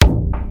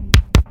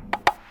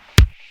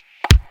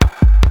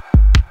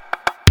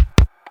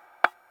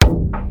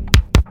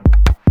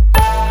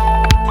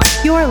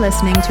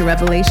listening to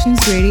Revelations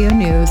Radio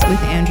News with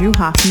Andrew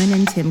Hoffman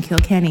and Tim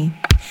Kilkenny,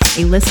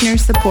 a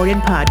listener-supported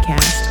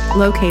podcast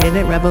located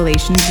at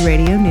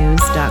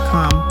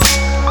revelationsradionews.com.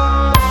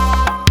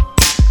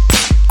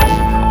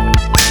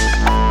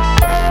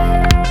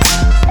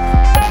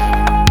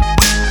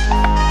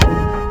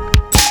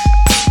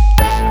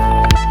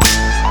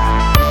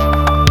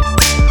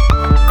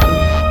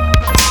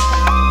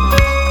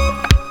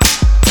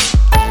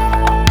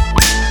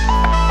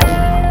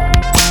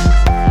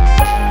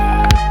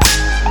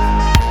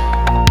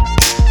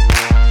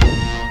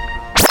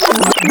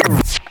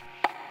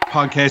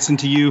 Podcasting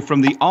to you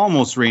from the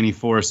almost rainy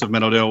forest of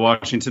Meadowdale,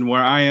 Washington,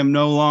 where I am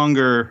no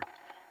longer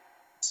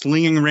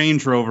slinging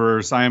Range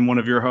Rovers. I am one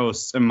of your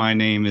hosts, and my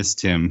name is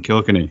Tim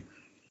Kilkenny.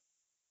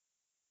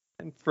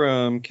 And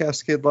from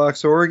Cascade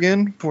Locks,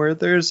 Oregon, where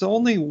there's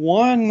only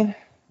one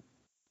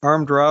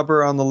armed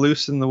robber on the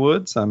loose in the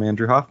woods, I'm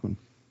Andrew Hoffman.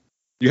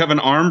 You have an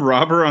armed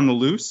robber on the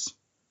loose?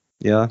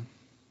 Yeah.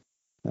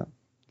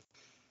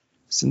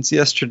 Since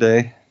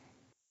yesterday.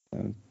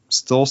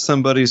 Stole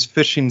somebody's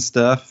fishing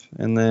stuff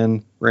and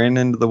then ran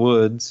into the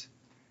woods.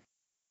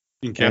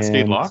 In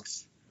Cascade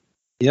Locks?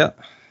 Yeah.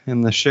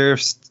 And the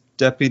sheriff's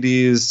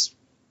deputies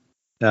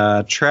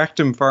tracked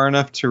him far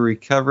enough to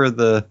recover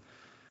the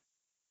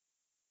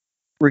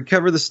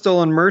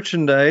stolen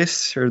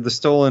merchandise or the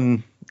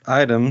stolen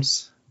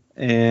items.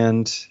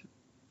 And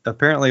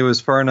apparently it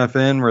was far enough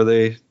in where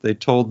they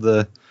told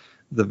the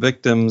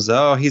victims,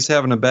 oh, he's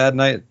having a bad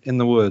night in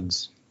the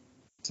woods.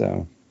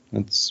 So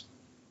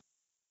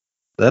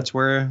that's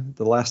where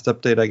the last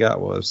update I got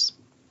was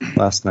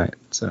last night.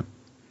 So,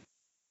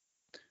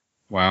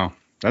 wow,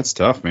 that's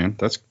tough, man.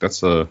 That's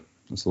a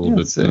little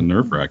bit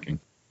nerve wracking.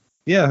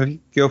 Yeah, if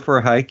you go for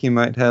a hike, you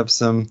might have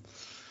some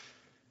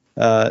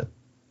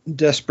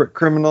desperate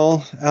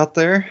criminal out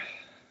there.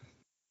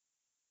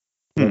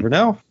 Never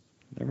know.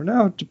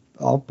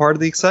 All part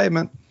of the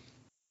excitement.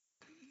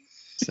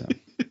 So,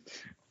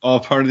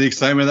 all part of the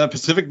excitement of that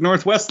Pacific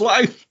Northwest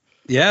life.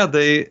 Yeah,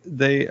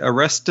 they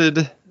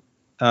arrested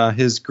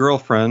his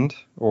girlfriend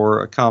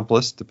or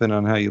accomplice, depending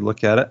on how you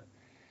look at it.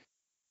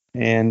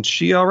 And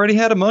she already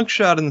had a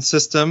mugshot in the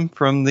system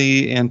from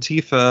the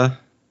Antifa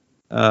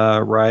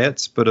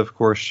riots, but of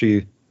course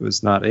she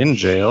was not in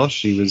jail.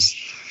 She was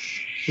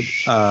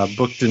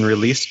booked and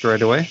released right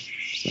away.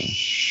 So.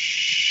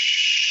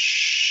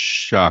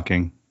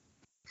 Shocking.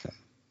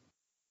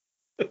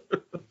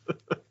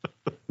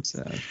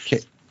 So,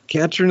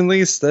 catch and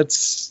release. That's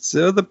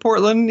so the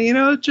Portland,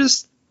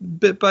 just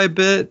bit by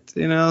bit,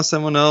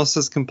 someone else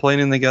is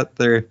complaining they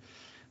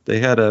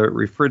had a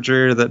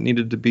refrigerator that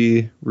needed to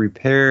be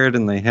repaired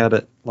and they had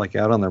it like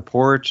out on their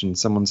porch and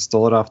someone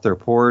stole it off their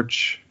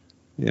porch,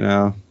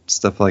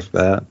 stuff like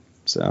that.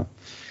 So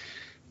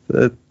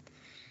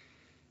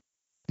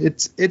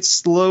it's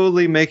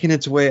slowly making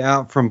its way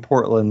out from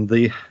Portland.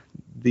 The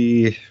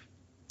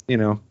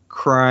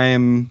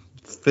crime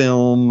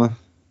film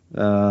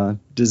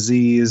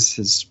disease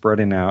is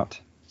spreading out.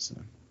 So.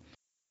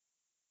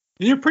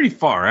 You're pretty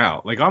far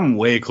out. Like, I'm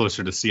way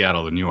closer to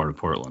Seattle than you are to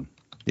Portland.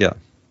 Yeah.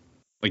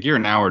 Like, you're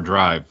an hour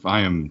drive. I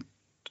am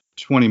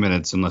 20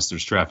 minutes unless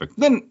there's traffic.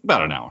 Then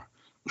about an hour.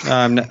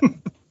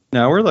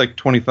 No, we're like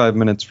 25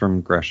 minutes from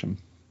Gresham,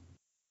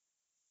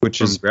 which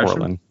is Gresham?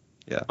 Portland.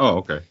 Yeah. Oh,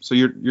 okay. So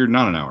you're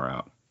not an hour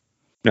out.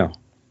 No.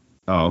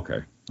 Oh,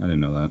 okay. I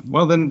didn't know that.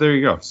 Well, then there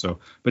you go. So,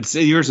 but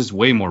yours is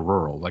way more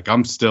rural. Like,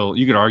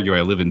 you could argue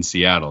I live in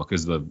Seattle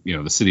because the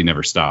city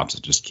never stops.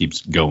 It just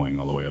keeps going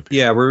all the way up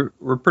here. Yeah,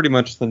 we're pretty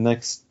much the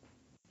next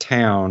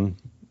town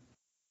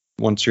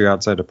once you're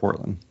outside of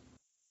Portland.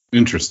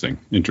 Interesting.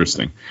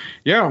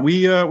 Yeah,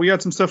 we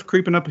got some stuff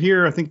creeping up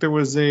here. I think there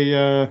was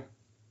a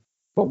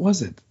what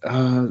was it?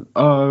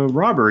 A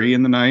robbery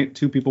in the night.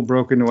 2 people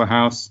broke into a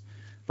house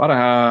about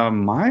a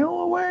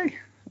mile away.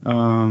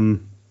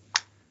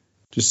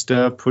 Just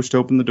pushed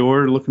open the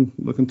door,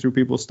 looking through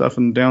people's stuff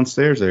in the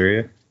downstairs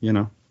area.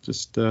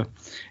 It's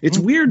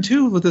weird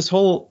too with this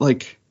whole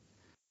the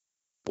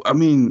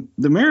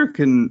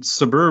American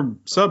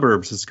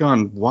suburbs has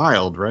gone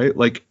wild, right?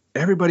 Like,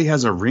 everybody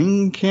has a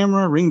Ring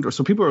camera,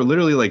 so people are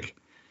literally like,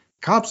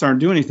 cops aren't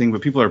doing anything,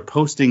 but people are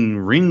posting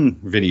Ring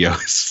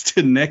videos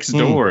to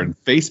Nextdoor and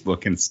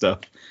Facebook and stuff.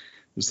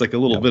 There's like a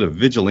little bit of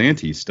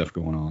vigilante stuff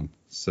going on.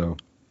 So.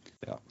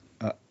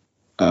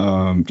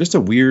 Just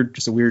a weird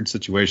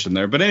situation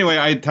there. But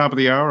anyway, top of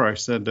the hour, I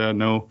said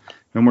no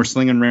more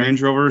slinging Range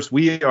Rovers.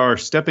 We are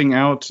stepping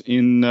out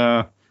in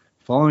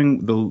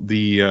following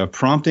the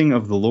prompting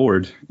of the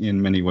Lord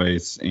in many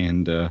ways,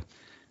 and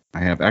I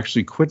have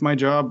actually quit my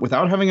job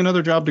without having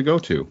another job to go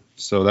to.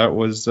 So that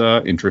was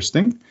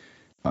interesting.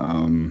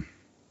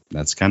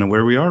 That's kind of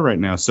where we are right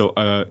now.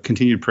 So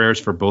continued prayers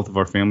for both of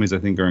our families, I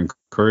think, are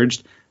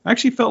encouraged. I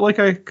actually felt like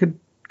I could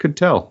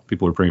tell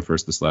people were praying for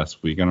us this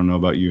last week. I don't know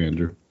about you,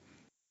 Andrew.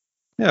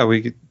 Yeah,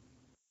 we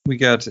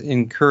got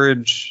some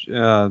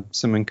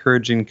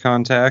encouraging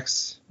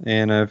contacts,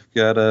 and I've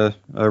got a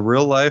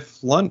real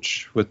life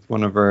lunch with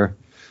one of our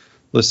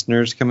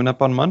listeners coming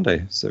up on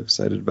Monday. So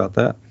excited about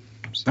that.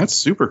 That's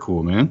super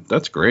cool, man.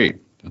 That's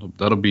great.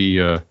 That'll be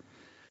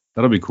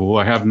that'll be cool.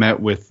 I have met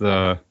with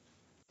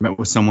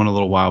someone a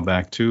little while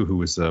back too who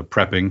was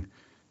prepping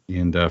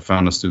and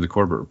found us through the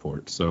Corbett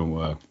Report.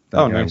 So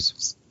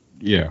nice.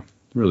 Yeah,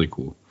 really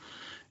cool.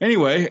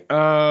 Anyway,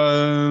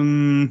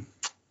 yeah,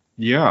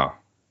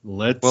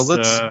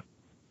 that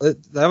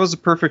was a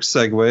perfect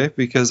segue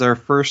because our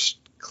first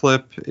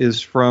clip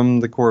is from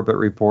the Corbett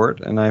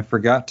Report, and I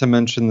forgot to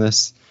mention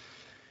this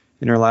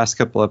in our last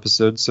couple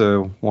episodes,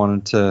 so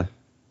wanted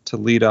to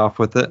lead off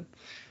with it.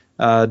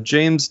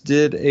 James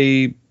did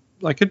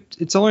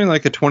it's only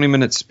like a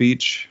 20-minute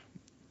speech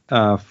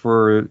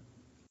for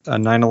a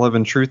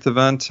 9/11 Truth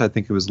event. I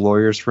think it was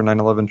Lawyers for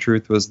 9/11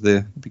 Truth was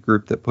the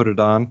group that put it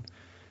on.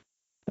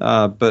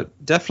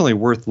 But definitely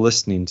worth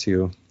listening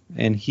to.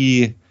 And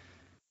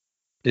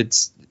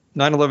it's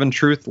 9/11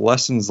 Truth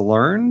Lessons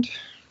Learned? ?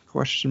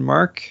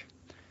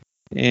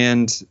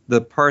 And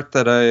the part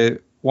that I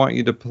want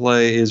you to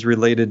play is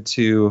related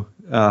to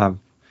the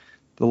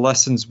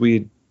lessons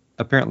we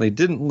apparently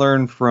didn't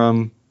learn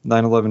from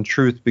 9/11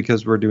 Truth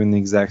because we're doing the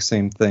exact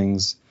same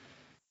things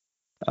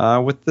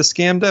with the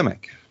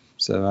scamdemic.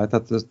 So I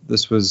thought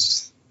this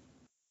was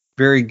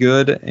very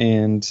good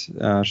and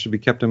should be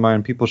kept in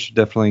mind. People should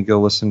definitely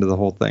go listen to the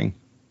whole thing.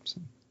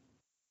 So.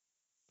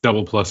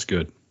 Double plus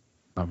good.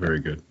 Not very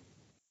good.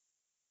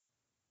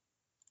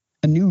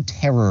 A new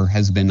terror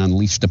has been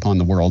unleashed upon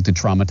the world to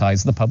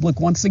traumatize the public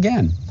once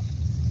again.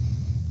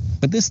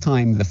 But this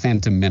time, the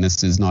Phantom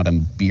Menace is not a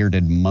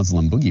bearded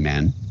Muslim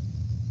boogeyman.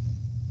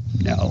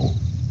 No.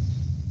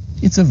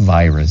 It's a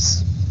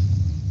virus.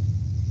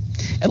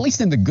 At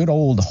least in the good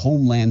old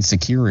Homeland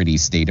Security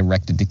state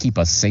erected to keep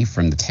us safe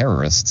from the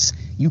terrorists,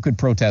 you could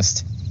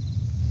protest,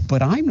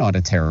 "But I'm not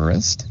a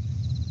terrorist."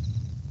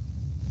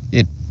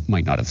 It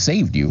might not have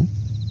saved you,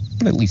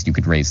 but at least you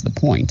could raise the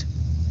point.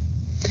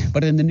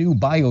 But in the new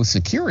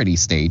biosecurity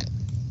state,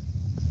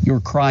 your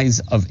cries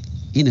of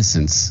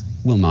innocence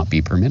will not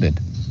be permitted.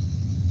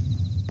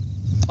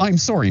 "I'm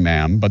sorry,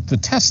 ma'am, but the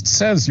test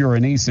says you're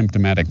an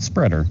asymptomatic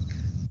spreader.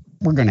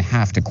 We're going to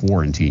have to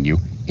quarantine you.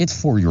 It's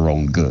for your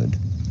own good."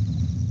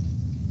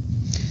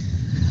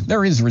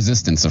 There is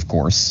resistance, of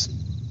course,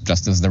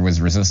 just as there was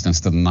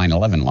resistance to the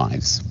 9/11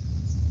 lives.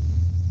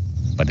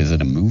 But is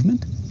it a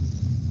movement?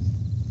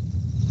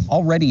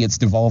 Already it's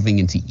devolving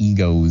into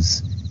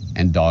egos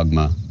and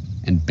dogma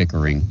and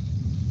bickering.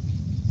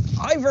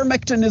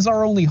 "Ivermectin is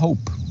our only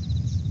hope."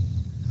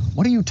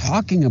 What are you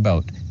talking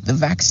about? The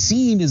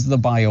vaccine is the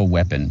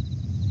bioweapon.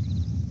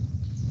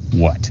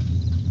 What?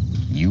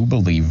 You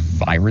believe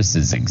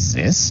viruses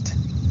exist?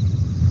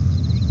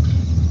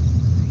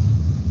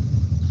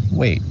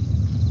 Wait.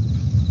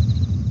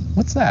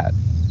 What's that?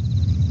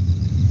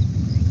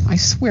 I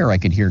swear I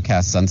could hear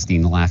Cass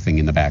Sunstein laughing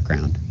in the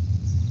background.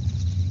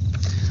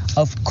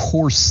 Of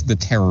course the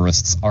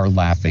terrorists are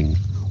laughing.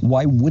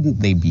 Why wouldn't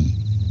they be?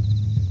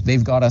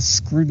 They've got us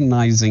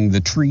scrutinizing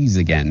the trees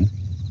again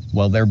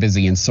while they're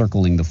busy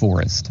encircling the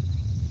forest.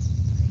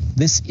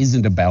 This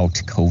isn't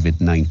about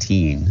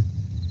COVID-19.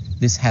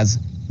 This has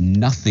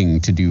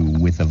nothing to do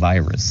with a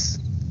virus.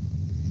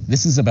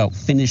 This is about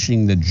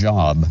finishing the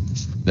job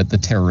that the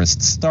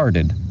terrorists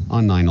started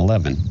on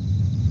 9/11.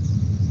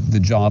 The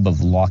job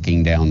of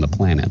locking down the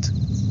planet.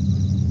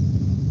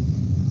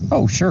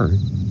 Oh, sure.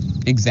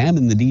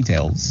 Examine the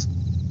details.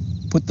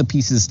 Put the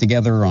pieces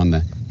together on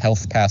the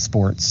health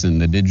passports and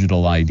the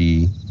digital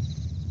ID,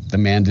 the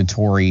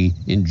mandatory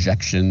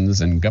injections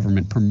and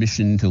government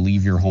permission to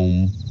leave your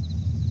home,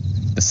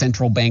 the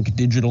central bank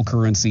digital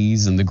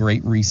currencies and the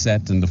Great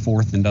Reset and the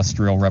Fourth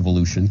Industrial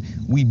Revolution.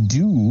 We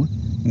do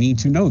need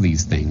to know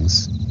these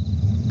things.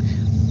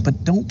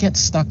 But don't get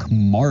stuck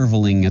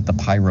marveling at the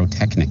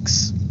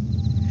pyrotechnics.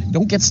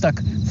 Don't get stuck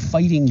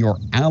fighting your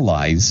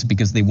allies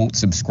because they won't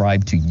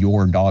subscribe to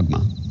your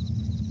dogma.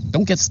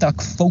 Don't get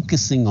stuck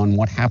focusing on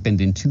what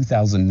happened in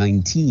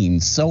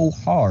 2019 so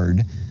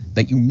hard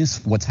that you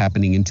miss what's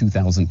happening in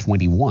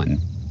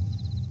 2021.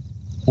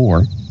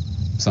 Or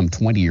some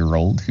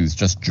 20-year-old who's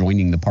just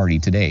joining the party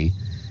today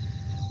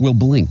will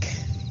blink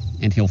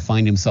and he'll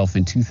find himself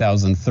in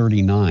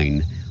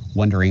 2039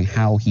 wondering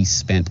how he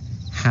spent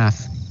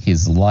half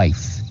his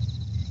life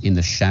in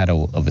the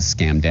shadow of a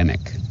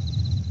scamdemic.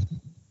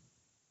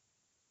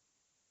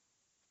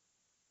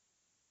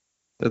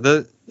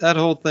 That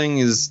whole thing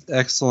is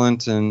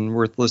excellent and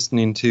worth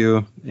listening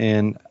to,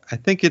 and I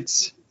think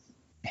it's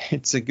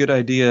a good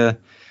idea.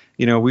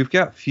 You know, we've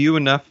got few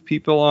enough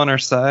people on our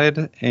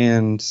side,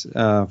 and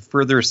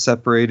further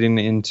separating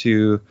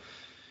into,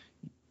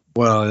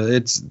 well,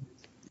 it's,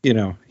 you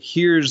know,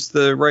 here's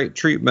the right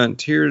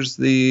treatment, here's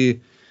the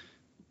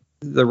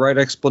right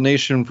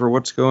explanation for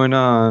what's going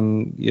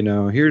on, you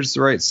know, here's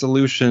the right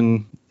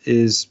solution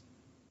is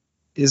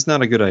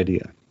not a good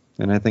idea.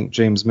 And I think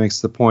James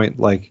makes the point,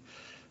 like,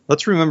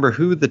 let's remember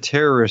who the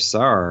terrorists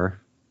are,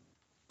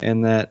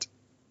 and that,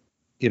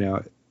 you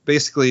know,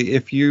 basically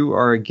if you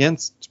are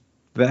against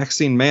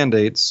vaccine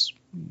mandates,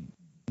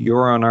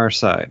 you're on our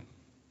side.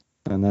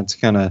 And that's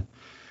kind of,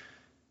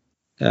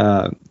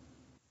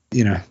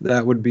 you know,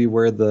 that would be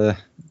where the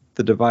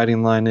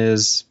dividing line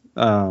is.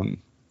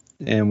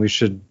 And we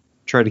should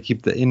try to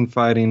keep the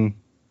infighting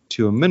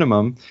to a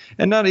minimum,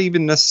 and not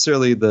even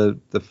necessarily the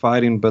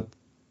fighting, but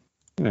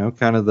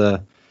kind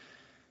of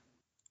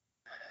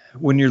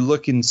when you're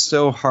looking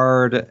so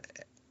hard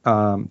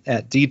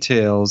at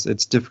details,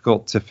 it's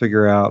difficult to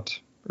figure out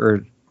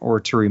or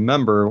to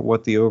remember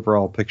what the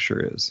overall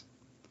picture is.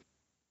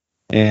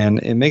 And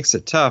it makes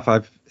it tough.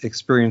 I've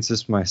experienced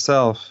this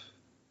myself.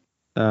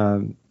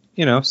 Someone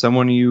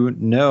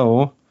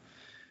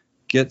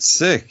gets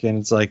sick, and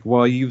it's like,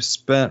 well, you've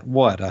spent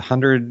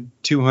 100,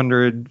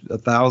 200,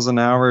 1,000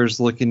 hours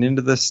looking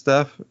into this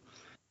stuff.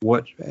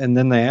 And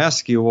then they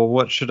ask you, well,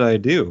 what should I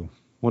do?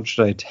 What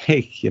should I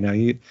take?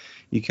 You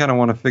kind of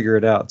want to figure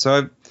it out.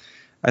 So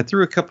I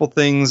threw a couple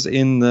things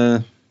in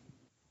the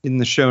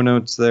show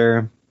notes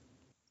there.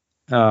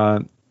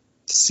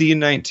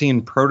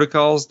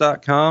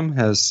 C19protocols.com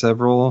has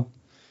several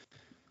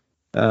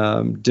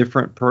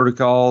different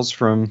protocols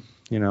from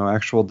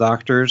actual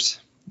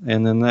doctors,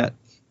 and then that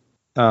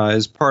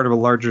is part of a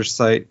larger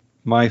site,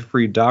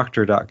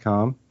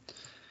 myfreedoctor.com,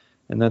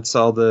 and that's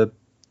all the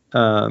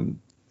kind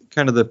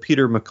of the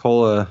Peter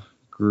McCullough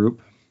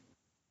group.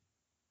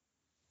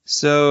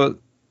 So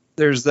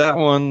there's that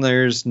one.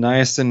 There's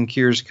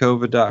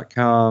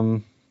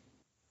niacincurescovid.com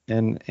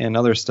and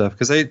other stuff,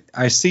 because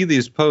I see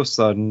these posts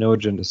on No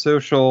Agenda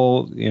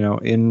Social,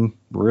 in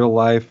real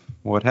life,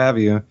 what have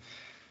you.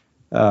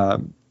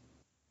 Lots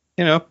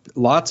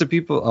of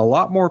people, a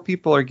lot more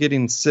people are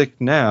getting sick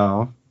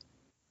now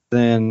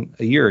than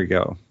a year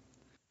ago.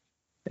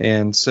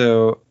 And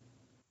so,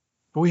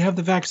 but we have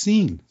the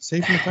vaccine,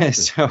 safe and effective.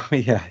 So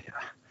yeah.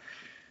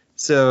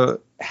 So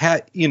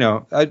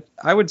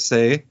I would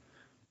say,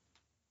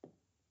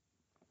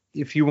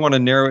 if you want to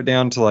narrow it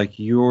down to like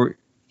you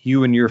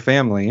and your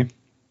family,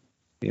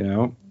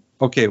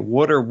 okay,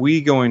 what are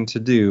we going to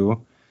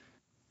do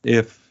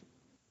if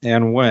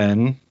and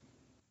when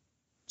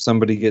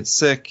somebody gets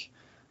sick?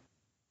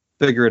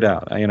 Figure it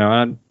out.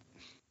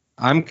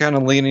 I'm kind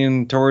of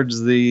leaning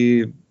towards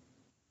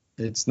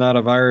it's not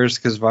a virus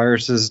because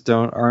viruses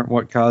aren't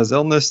what cause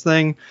illness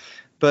thing.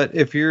 But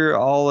if you're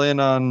all in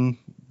on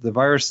the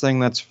virus thing,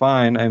 that's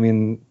fine. I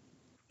mean,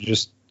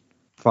 just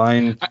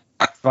find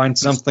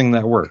something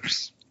that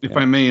works. If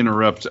I may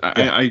interrupt,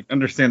 I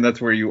understand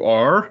that's where you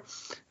are,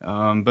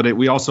 but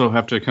we also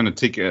have to kind of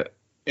take it.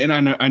 And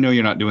I know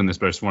you're not doing this,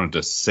 but I just wanted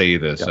to say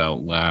this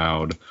out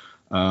loud,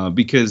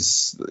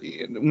 because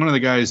one of the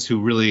guys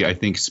who really, I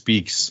think,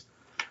 speaks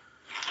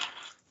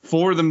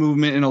for the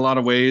movement in a lot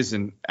of ways,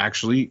 and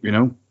actually,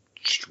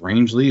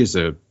 strangely, is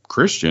a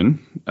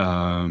Christian,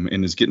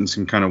 and is getting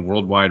some kind of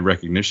worldwide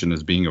recognition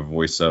as being a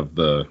voice of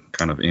the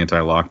kind of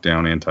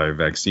anti-lockdown,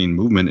 anti-vaccine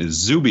movement, is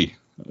Zuby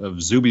of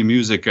Zuby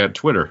Music at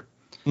Twitter.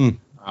 And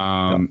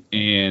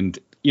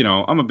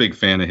I'm a big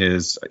fan of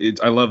his.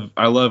 I love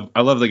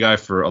the guy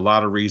for a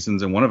lot of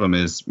reasons, and one of them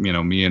is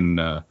me and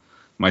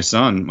my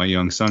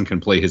young son can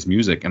play his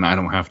music, and I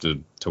don't have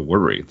to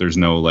worry. There's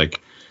no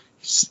like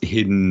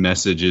hidden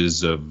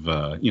messages of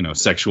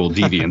sexual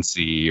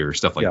deviancy or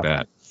stuff like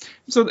that.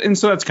 So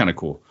that's kind of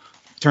cool.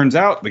 Turns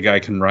out the guy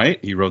can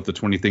write. He wrote the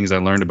 20 Things I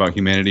Learned About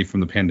Humanity from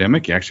the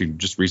Pandemic. He actually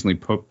just recently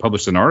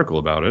published an article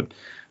about it.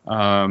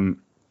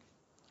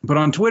 But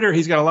on Twitter,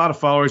 he's got a lot of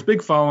followers,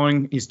 big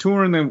following. He's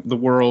touring the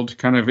world,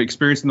 kind of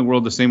experiencing the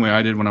world the same way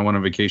I did when I went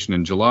on vacation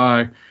in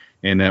July.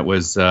 And that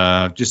was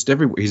just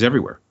everywhere. He's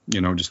everywhere,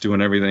 just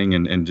doing everything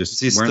and just. Is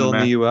he still in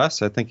the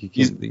U.S.? I think he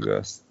came to the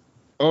U.S.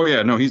 Oh,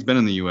 yeah. No, he's been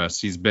in the U.S.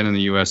 He's been in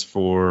the U.S.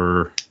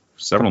 for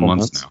several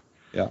months now.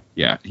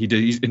 Yeah. He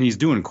did. And he's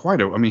doing quite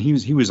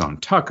he was on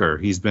Tucker.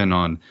 He's been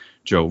on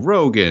Joe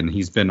Rogan.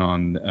 He's been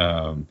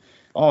on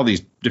all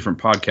these different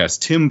podcasts,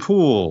 Tim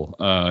Pool,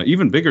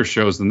 even bigger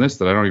shows than this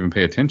that I don't even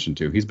pay attention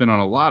to. He's been on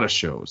a lot of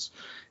shows,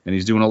 and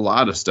he's doing a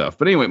lot of stuff.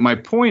 But anyway, my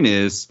point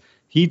is,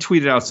 he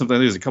tweeted out something, I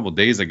think it was a couple of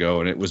days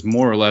ago, and it was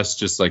more or less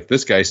just like,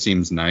 this guy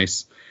seems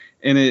nice.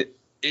 And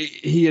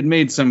he had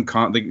made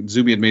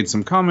Zuby had made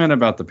some comment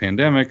about the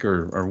pandemic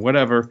or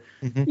whatever,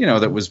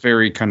 that was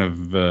very kind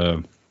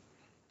of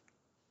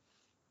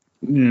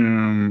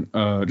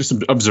just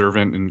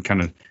observant and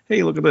kind of,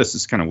 hey, look at this.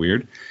 It's kind of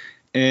weird.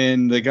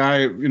 And the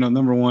guy,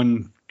 number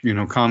one,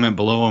 comment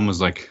below him was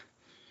like,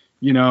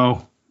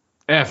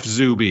 F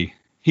Zuby.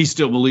 He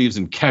still believes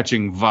in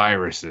catching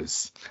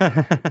viruses.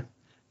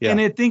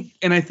 And I think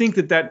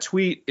that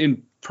tweet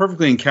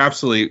perfectly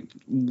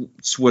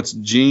encapsulates what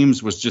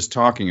James was just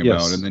talking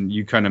about. Yes. And then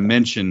you kind of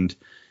mentioned,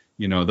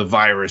 the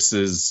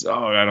viruses.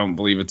 Oh, I don't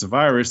believe it's a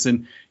virus.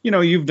 And,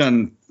 you've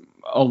done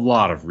a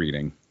lot of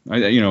reading.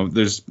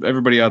 There's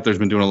everybody out there's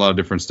been doing a lot of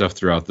different stuff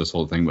throughout this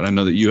whole thing, but I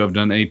know that you have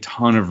done a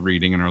ton of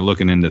reading and are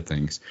looking into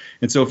things.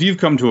 And so if you've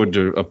come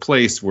to a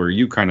place where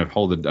you kind of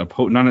hold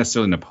not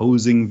necessarily an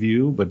opposing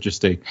view, but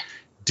just a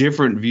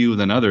different view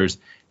than others,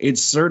 it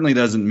certainly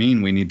doesn't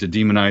mean we need to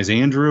demonize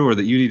Andrew or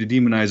that you need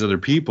to demonize other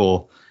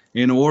people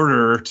in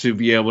order to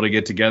be able to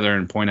get together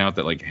and point out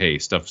that, like, hey,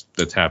 stuff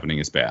that's happening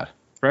is bad,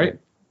 right?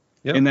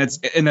 Yep. And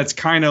that's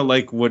kind of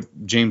like what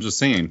James was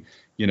saying.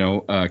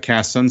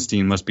 Cass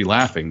Sunstein must be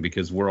laughing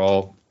because we're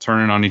all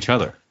turning on each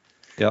other.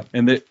 Yep.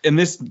 And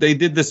they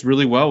did this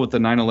really well with the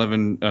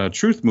 9/11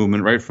 truth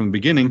movement right from the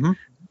beginning. Mm-hmm.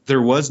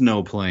 There was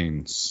no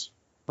planes.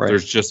 Right.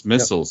 There's just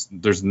missiles.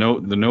 Yep. There's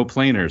no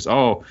planers.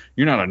 Oh,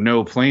 you're not a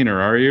no planer,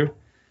 are you?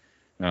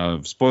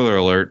 Spoiler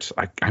alert,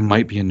 I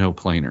might be a no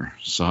planer,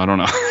 so I don't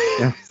know.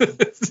 Yeah.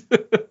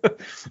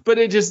 But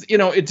it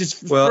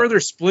just further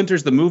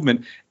splinters the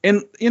movement.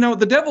 And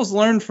the devil's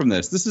learned from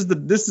this. This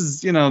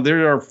is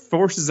there are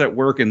forces at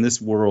work in this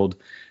world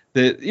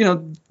that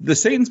the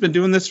Satan's been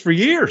doing this for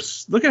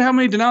years. Look at how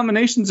many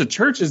denominations of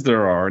churches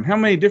there are and how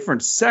many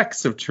different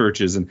sects of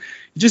churches, and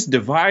just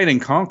divide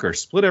and conquer,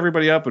 split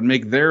everybody up and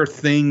make their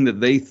thing that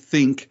they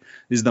think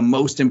is the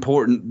most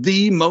important.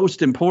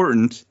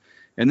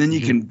 And then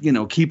you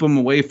can, keep them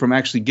away from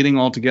actually getting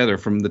all together,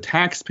 from the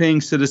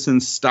tax-paying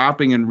citizens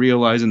stopping and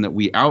realizing that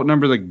we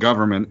outnumber the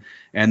government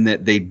and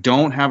that they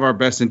don't have our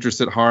best interests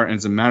at heart. And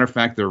as a matter of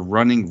fact, they're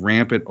running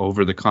rampant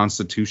over the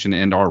Constitution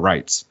and our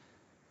rights.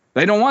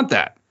 They don't want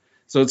that.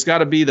 So it's got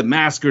to be the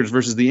maskers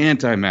versus the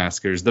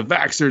anti-maskers, the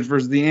vaxxers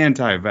versus the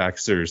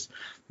anti-vaxxers,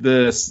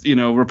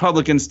 the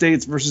Republican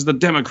states versus the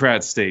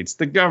Democrat states,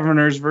 the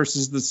governors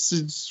versus the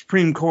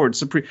Supreme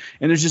Court, and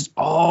there's just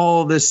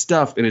all this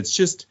stuff, and it's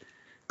just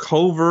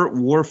covert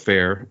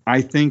warfare,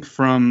 I think,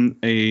 from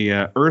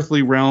a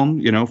earthly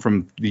realm,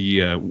 from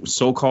the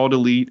so-called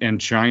elite and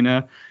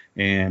China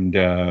and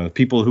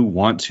people who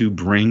want to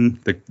bring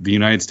the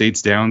United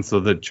States down so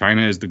that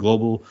China is the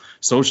global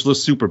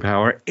socialist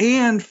superpower,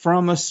 and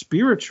from a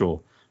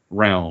spiritual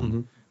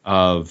realm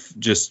of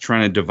just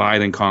trying to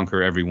divide and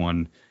conquer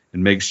everyone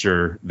and make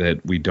sure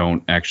that we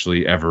don't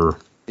actually ever,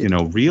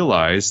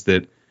 realize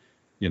that,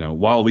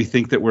 while we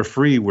think that we're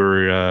free,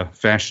 we're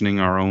fashioning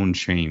our own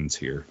chains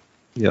here.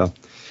 Yeah,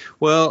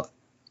 well,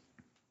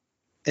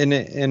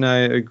 and I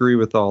agree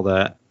with all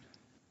that.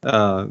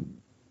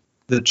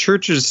 The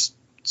churches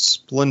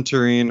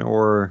splintering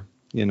or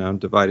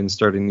dividing,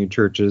 starting new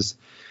churches.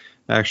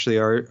 Actually,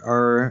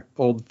 our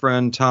old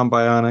friend Tom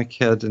Bionic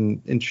had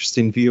an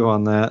interesting view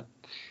on that.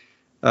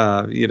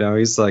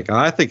 He's like,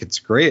 I think it's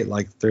great.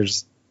 Like,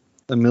 there's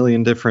a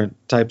million different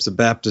types of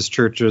Baptist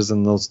churches,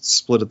 and they'll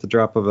split at the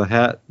drop of a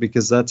hat,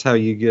 because that's how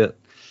you get,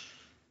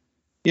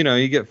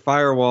 you get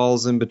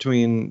firewalls in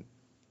between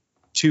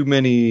too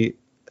many,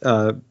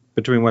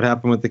 between what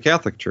happened with the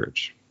Catholic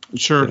Church.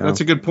 Sure, that's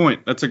a good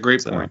point. That's a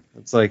great point.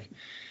 It's like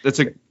that's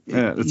a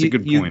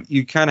good point.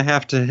 You kind of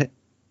have to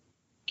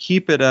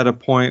keep it at a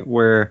point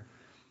where,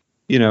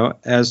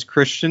 as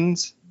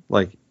Christians,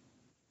 like,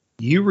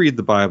 you read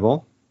the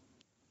Bible.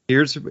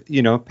 Here's,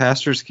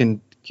 pastors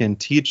can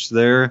teach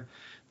their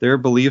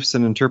beliefs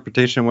and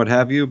interpretation, what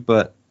have you,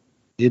 but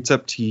it's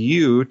up to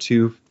you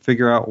to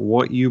figure out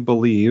what you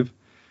believe,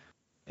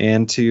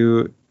 and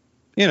to,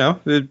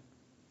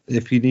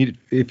 if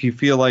you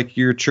feel like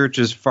your church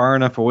is far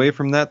enough away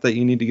from that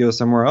you need to go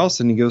somewhere else,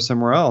 and you go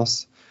somewhere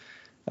else.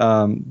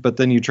 But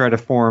then you try to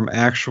form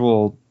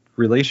actual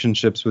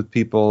relationships with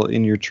people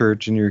in your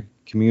church, in your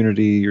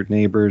community, your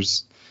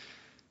neighbors,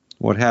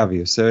 what have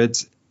you. So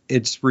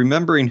it's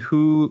remembering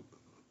who's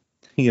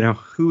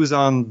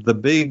on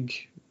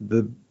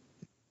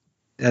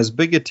as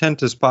big a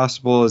tent as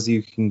possible as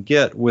you can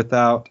get,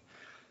 without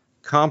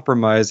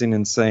compromising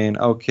and saying,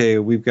 okay,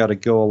 we've got to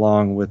go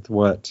along with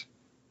what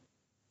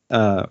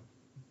the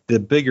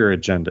bigger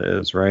agenda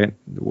is, right?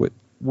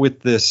 With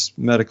this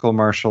medical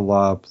martial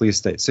law police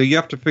state. So you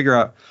have to figure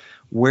out,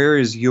 where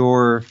is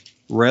your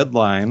red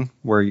line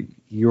where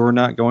you're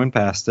not going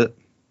past it.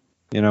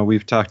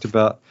 We've talked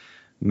about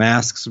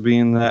masks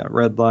being that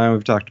red line.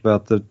 We've talked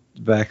about the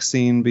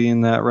vaccine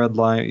being that red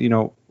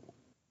line.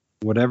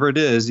 Whatever it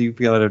is, you've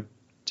got to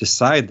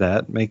decide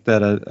that, make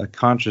that a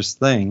conscious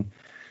thing,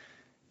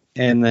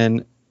 and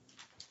then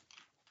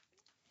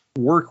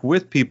work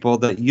with people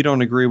that you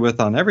don't agree with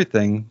on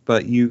everything,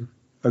 but you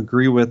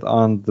agree with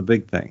on the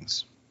big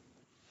things.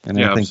 And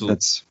I think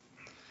absolutely.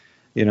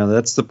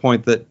 That's the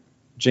point that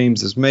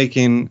James is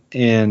making.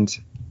 And,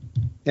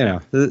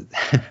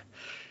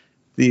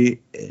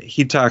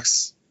 he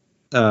talks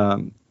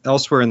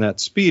elsewhere in that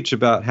speech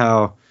about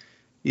how,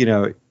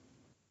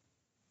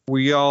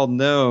 we all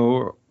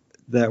know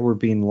that we're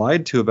being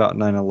lied to about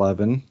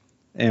 9/11,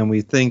 and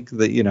we think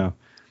that,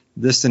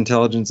 this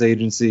intelligence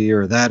agency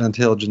or that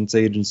intelligence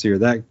agency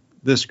or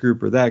this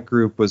group or that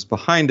group was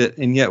behind it,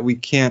 and yet we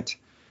can't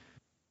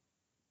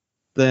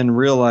then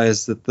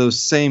realize that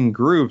those same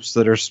groups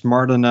that are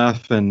smart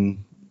enough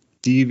and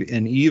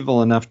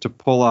evil enough to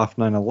pull off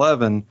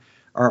 9/11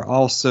 are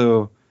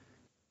also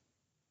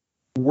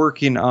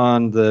working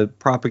on the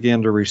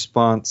propaganda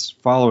response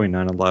following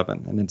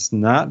 9/11. And it's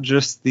not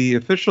just the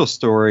official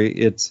story,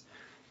 it's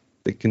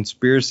the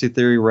conspiracy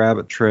theory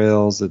rabbit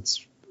trails,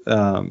 it's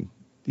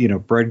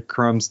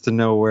breadcrumbs to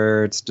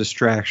nowhere, it's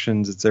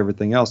distractions, it's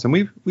everything else. And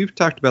we've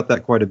talked about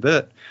that quite a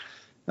bit.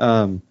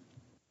 The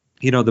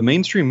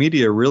mainstream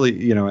media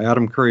really,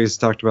 Adam Curry has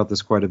talked about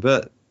this quite a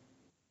bit.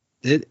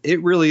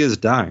 It really is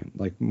dying.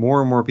 Like, more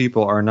and more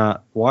people are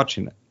not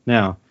watching it.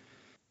 Now,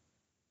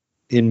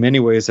 in many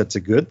ways, that's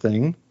a good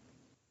thing.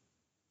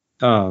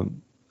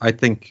 I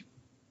think,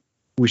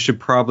 we should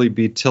probably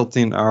be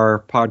tilting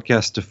our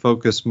podcast to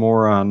focus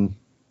more on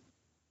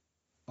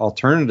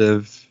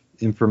alternative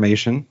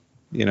information,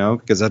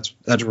 because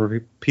that's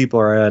where people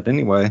are at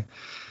anyway,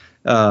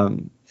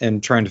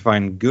 and trying to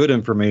find good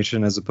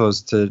information as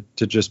opposed to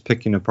just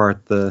picking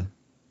apart the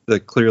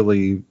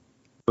clearly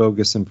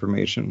bogus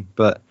information.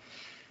 But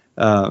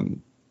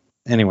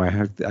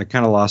anyway, I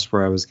kind of lost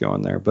where I was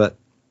going there. But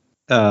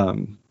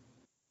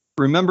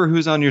remember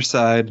who's on your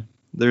side.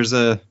 There's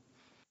back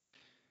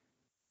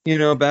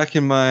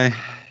in my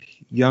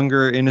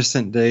younger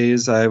innocent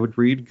days, I would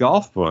read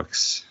golf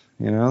books.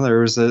 There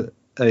was a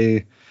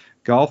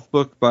golf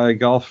book by a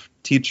golf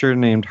teacher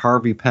named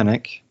Harvey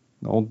Pennick,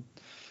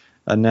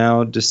 a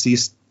now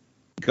deceased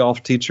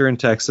golf teacher in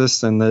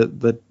Texas, and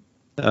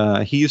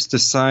he used to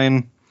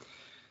sign,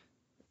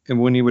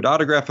 and when he would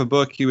autograph a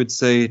book, he would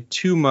say,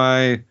 to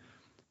my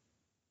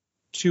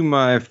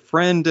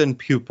friend and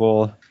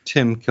pupil,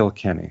 Tim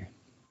Kilkenny.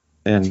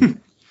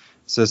 And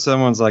so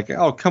someone's like,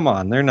 oh, come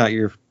on, they're not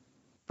your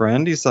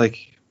friend. He's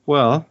like,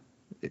 well,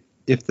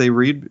 if they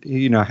read,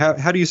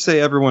 how do you say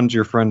everyone's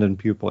your friend and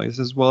pupil? He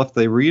says, well, if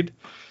they read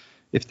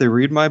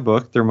my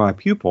book, they're my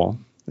pupil.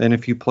 And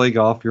if you play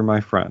golf, you're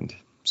my friend.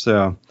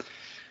 So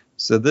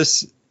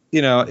this,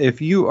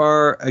 if you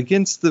are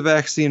against the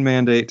vaccine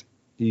mandate,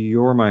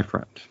 you're my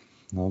friend.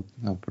 I'll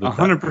put it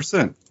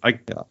 100%.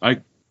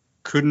 I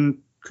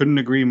couldn't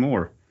agree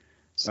more.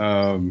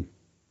 You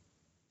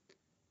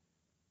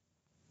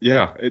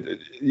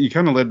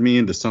kind of led me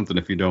into something,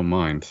 if you don't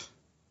mind.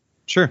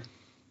 Sure.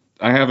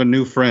 I have a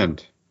new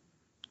friend.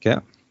 Okay.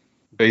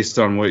 Based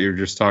on what you're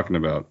just talking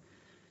about.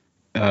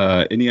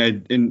 My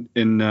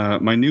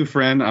new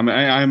friend,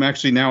 I'm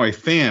actually now a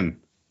fan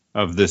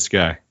of this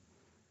guy.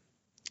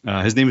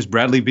 His name is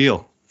Bradley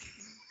Beal.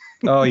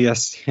 Oh,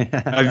 yes.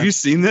 Have you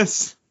seen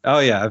this? Oh,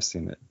 yeah, I've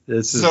seen it.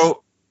 This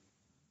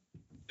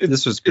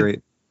was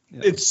great.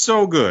 It's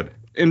so good.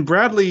 And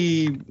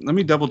Bradley, let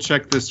me double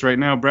check this right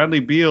now. Bradley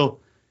Beal,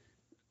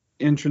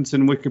 entrance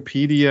in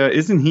Wikipedia.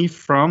 Isn't he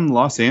from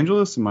Los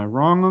Angeles? Am I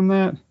wrong on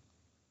that?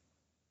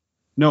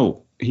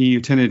 No, he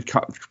attended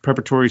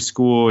preparatory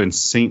school in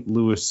St.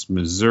 Louis,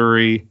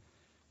 Missouri.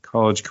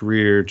 College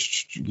career,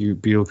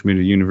 Beal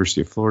Community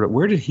University of Florida.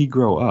 Where did he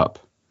grow up?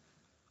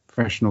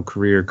 Professional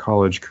career,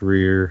 college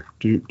career,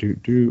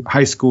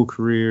 high school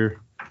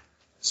career.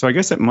 So I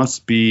guess it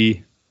must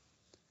be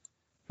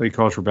played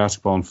college for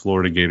basketball in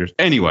Florida Gators.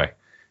 Anyway,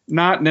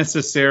 not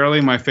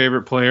necessarily my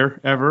favorite player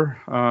ever,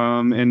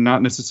 and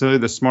not necessarily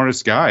the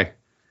smartest guy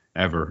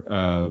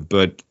ever,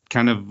 but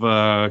kind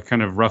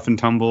of rough and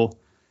tumble,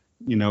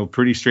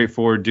 pretty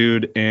straightforward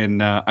dude.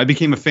 And I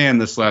became a fan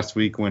this last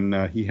week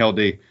when he held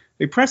a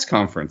press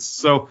conference.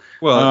 So,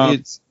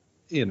 it's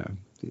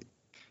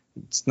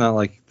not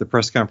like the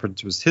press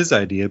conference was his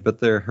idea, but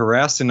they're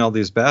harassing all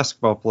these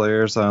basketball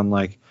players on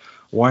like,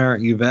 why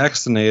aren't you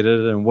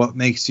vaccinated and what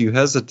makes you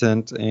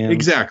hesitant? And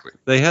exactly,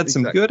 they had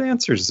some good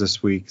answers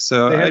this week.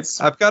 So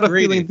I've got a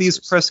feeling these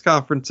press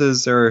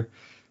conferences are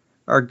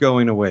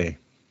going away.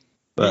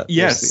 But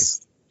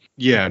yes,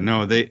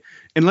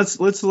 and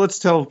let's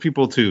tell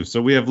people too.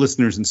 So we have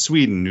listeners in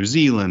Sweden, New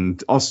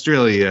Zealand,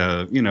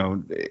 Australia,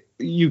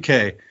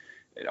 UK.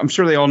 I'm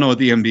sure they all know what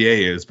the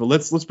NBA is, but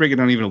let's break it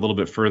down even a little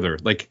bit further.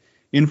 Like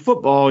in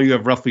football, you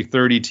have roughly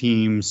 30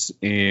 teams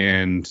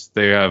and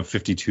they have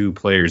 52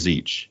 players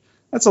each.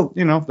 That's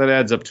that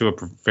adds up to a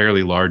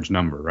fairly large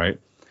number, right?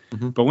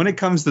 Mm-hmm. But when it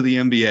comes to the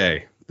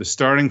NBA, the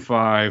starting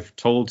five,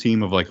 total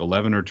team of like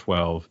 11 or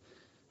 12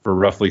 for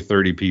roughly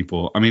 30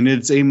 people. I mean,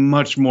 it's a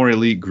much more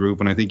elite group,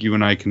 and I think you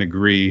and I can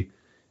agree,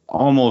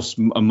 almost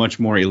a much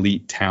more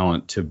elite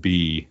talent to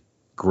be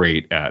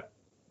great at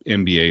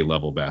NBA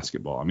level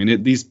basketball. I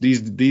mean,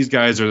 these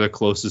guys are the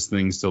closest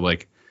things to,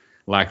 like,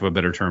 lack of a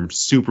better term,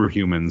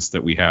 superhumans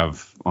that we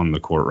have on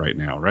the court right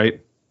now,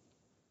 right?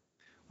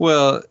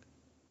 Well,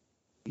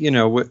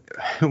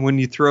 when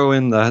you throw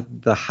in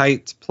the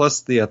height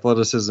plus the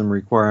athleticism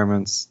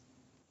requirements,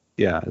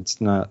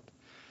 it's not.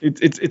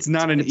 It's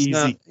not an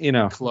easy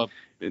club.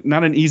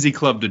 Not an easy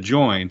club to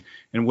join.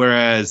 And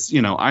whereas,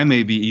 I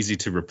may be easy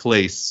to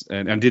replace,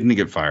 and I didn't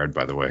get fired,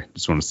 by the way.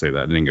 Just want to say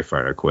that. I didn't get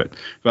fired. I quit.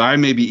 But I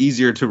may be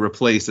easier to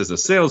replace as a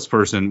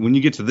salesperson. When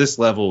you get to this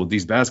level with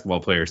these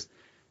basketball players,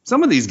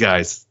 some of these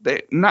guys,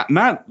 they not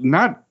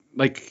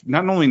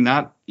only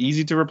not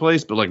easy to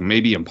replace, but like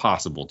maybe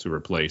impossible to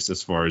replace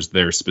as far as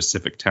their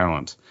specific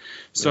talent.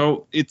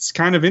 So it's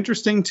kind of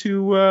interesting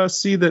to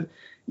see that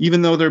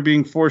even though they're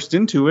being forced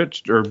into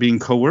it or being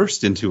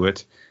coerced into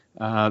it,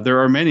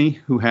 there are many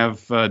who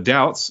have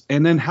doubts,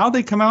 and then how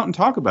they come out and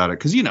talk about it.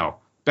 Because,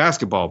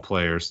 basketball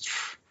players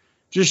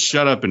just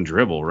shut up and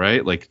dribble,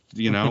 right? Like,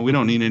 we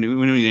don't need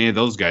any of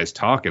those guys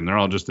talking. They're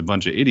all just a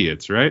bunch of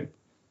idiots, right?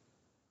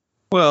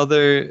 Well,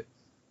 they're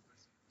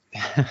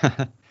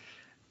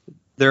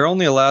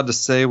only allowed to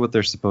say what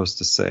they're supposed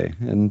to say.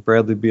 And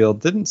Bradley Beal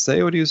didn't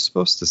say what he was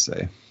supposed to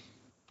say.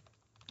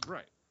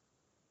 Right.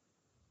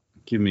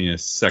 Give me a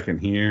second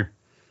here.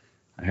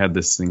 I had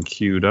this thing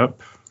queued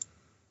up.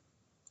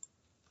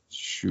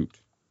 Shoot.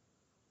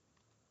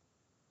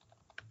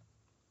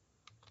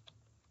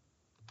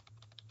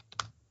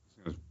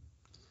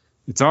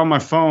 It's on my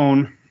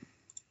phone.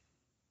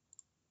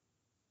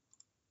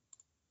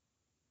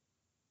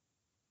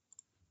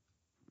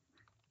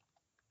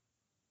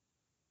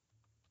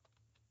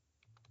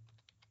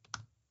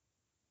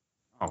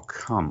 Oh,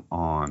 come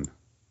on.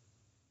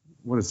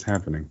 What is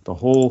happening?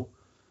 All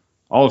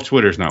of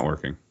Twitter's not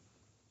working.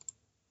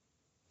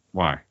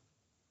 Why?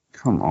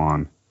 Come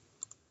on.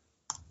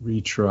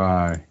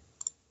 Retry.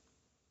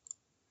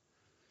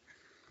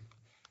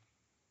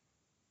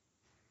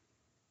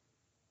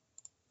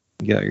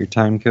 You got your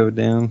time code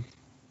down?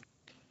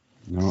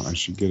 No, I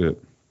should get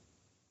it.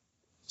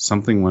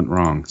 Something went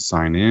wrong.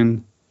 Sign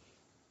in.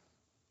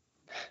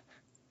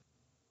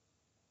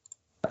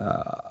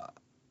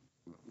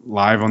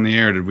 Live on the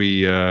air. Did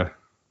we, is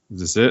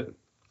this it?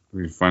 Are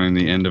we finding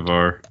the end of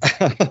our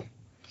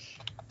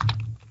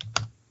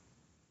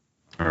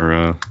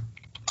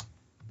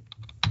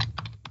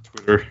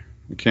Twitter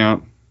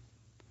account?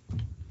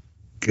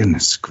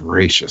 Goodness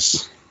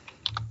gracious.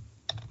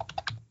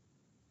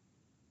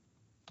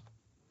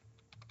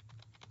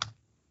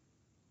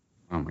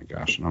 Oh my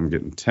gosh, and I'm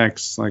getting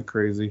texts like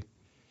crazy.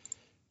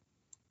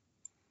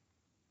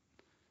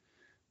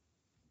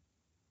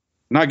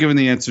 Not giving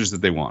the answers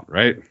that they want,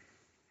 right?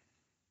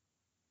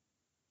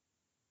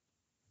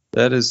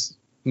 That is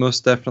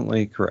most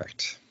definitely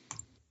correct.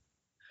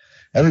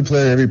 Every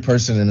player, every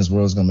person in this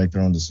world is going to make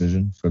their own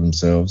decision for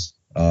themselves.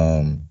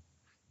 I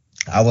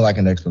would like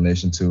an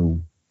explanation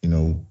to,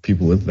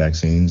 people with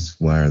vaccines.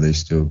 Why are they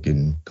still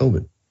getting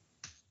COVID?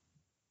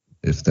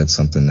 If that's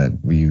something that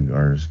we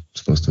are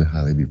supposed to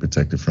highly be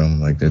protected from.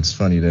 Like, it's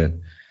funny that,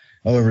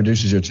 it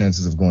reduces your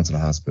chances of going to the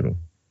hospital.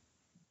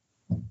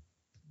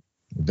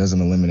 It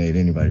doesn't eliminate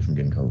anybody from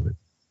getting COVID,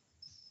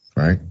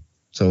 right?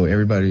 So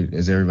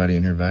is everybody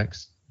in here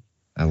vaxxed?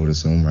 I would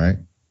assume, right?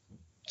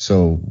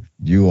 So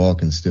you all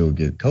can still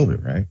get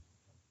COVID, right?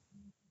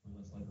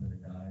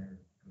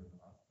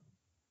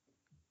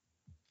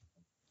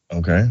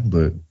 Okay,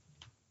 but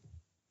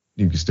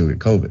you can still get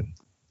COVID.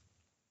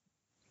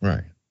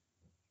 Right.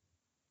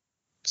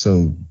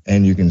 So,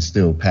 and you can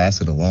still pass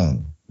it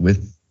along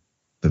with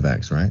the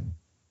vax, right?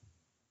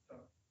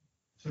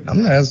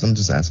 I'm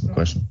just asking a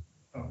question.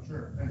 Oh,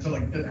 sure. And so,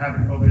 like,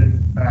 having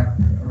COVID back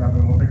around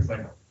the Olympics,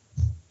 like,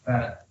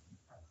 that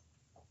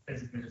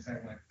basically just saying,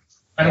 like,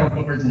 I don't want to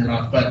put words in your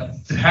mouth,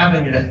 but did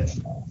having it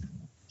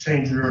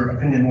change your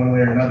opinion one way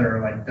or another?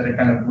 Like, did it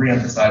kind of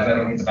re-emphasize, I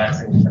don't need the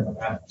vaccine because of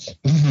that?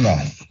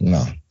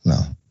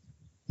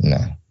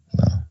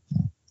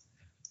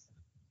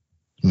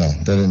 No,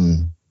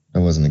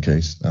 that wasn't the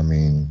case. I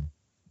mean,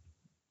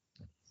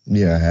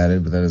 yeah, I had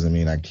it, but that doesn't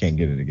mean I can't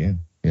get it again,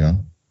 I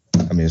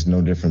mean, it's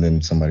no different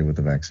than somebody with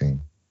a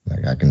vaccine.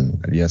 Like, I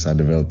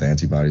developed the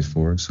antibodies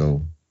for it,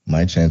 so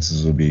my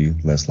chances will be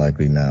less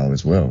likely now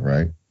as well,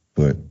 right?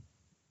 But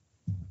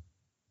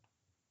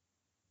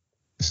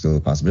it's still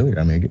a possibility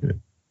I may get it.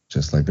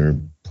 Just like there are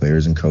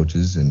players and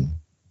coaches and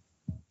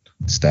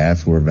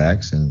staff who are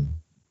vaxxed and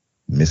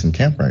missing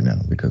camp right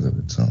now because of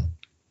it, so.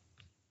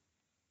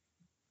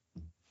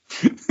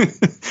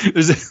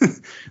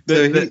 Go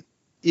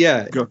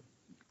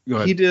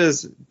ahead. He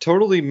does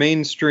totally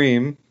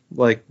mainstream.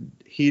 Like,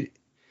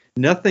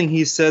 nothing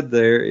he said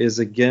there is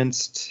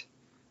against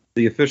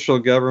the official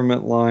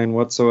government line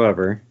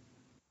whatsoever.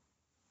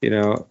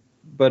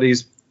 But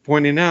he's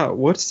pointing out,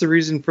 what's the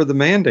reason for the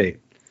mandate?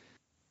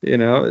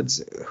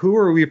 It's who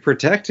are we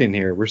protecting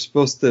here? We're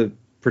supposed to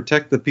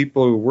protect the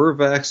people who were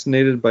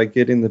vaccinated by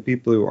getting the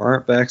people who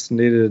aren't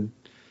vaccinated.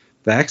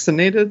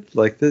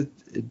 Like,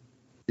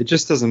 it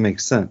just doesn't make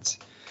sense.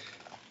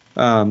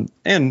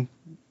 And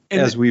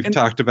as we've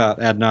talked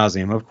about ad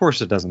nauseum, of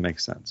course it doesn't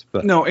make sense.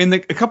 But no, and a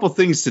couple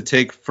things to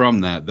take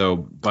from that, though,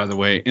 by the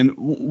way. And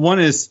one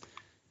is,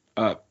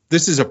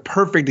 this is a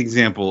perfect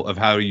example of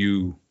how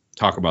you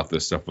talk about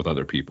this stuff with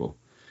other people.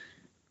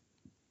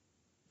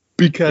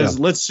 Because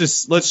let's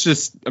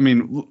just, I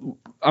mean,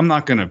 I'm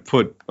not going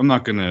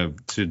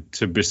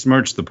to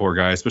besmirch the poor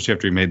guy, especially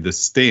after he made this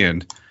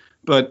stand.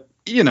 But,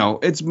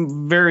 it's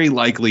very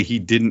likely he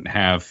didn't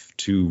have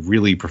to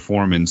really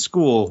perform in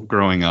school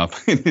growing up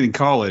in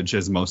college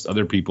as most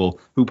other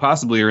people who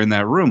possibly are in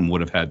that room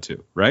would have had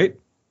to, right?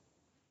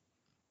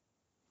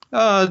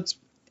 I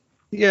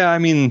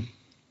mean,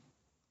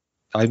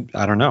 I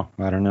don't know.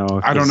 I don't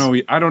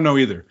know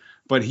either.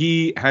 But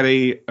he had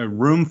a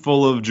room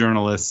full of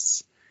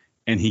journalists,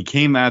 and he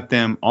came at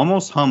them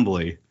almost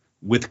humbly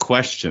with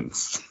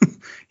questions.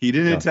 He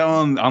didn't tell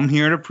them, I'm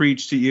here to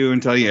preach to you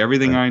and tell you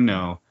everything I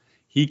know.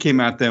 He came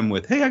at them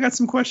with, hey, I got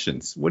some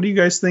questions. What do you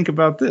guys think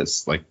about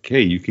this? Like,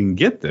 hey, you can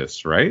get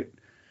this, right?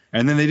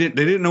 And then they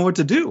didn't know what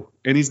to do.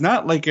 And he's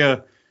not like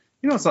it's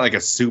not like a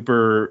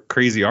super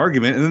crazy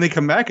argument. And then they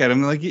come back at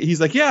him like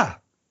he's like, yeah,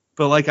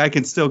 but like I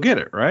can still get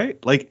it, right?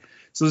 Like,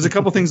 so there's a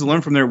couple things to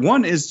learn from there.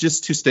 One is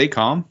just to stay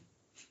calm.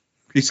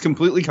 He's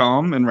completely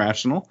calm and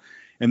rational.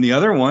 And the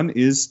other one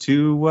is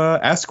to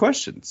ask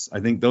questions.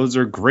 I think those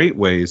are great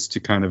ways to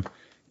kind of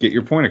get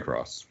your point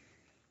across.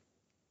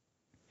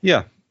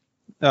 Yeah.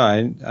 No,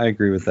 I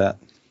agree with that.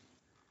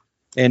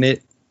 And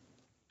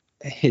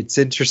it's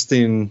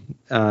interesting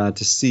to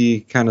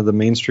see kind of the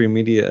mainstream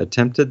media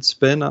attempted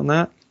spin on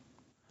that.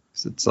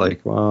 So it's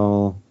like,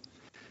 well,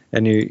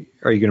 and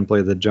are you going to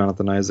play the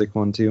Jonathan Isaac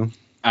one too?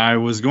 I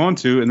was going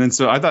to, and then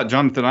so I thought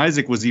Jonathan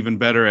Isaac was even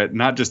better at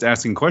not just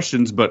asking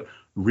questions, but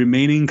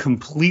remaining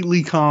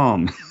completely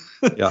calm.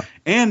 Yeah,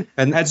 and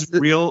has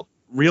real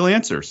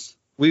answers.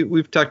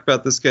 We've talked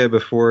about this guy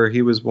before.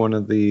 He was one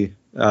of the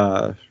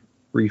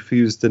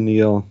refused to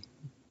kneel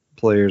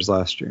players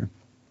last year.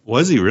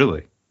 Was he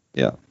really?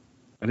 Yeah,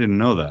 I didn't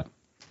know that.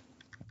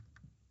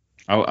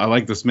 I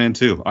like this man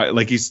too.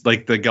 He's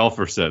like the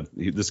golfer said.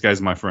 This guy's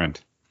my friend.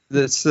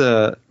 This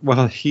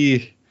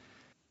he.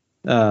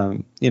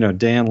 Dan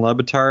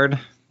LeBatard,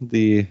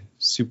 the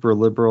super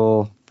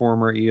liberal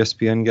former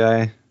ESPN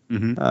guy,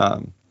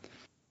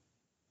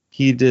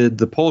 he did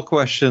the poll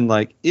question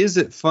like, is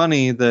it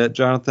funny that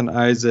Jonathan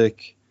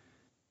Isaac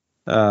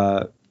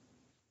tore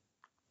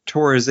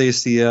his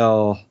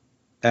ACL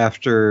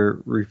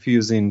after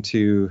refusing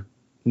to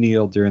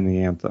kneel during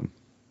the anthem?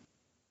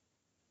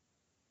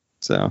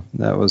 So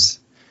that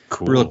was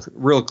cool.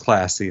 real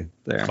classy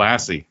there.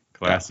 Classy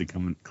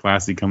coming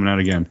out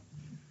again.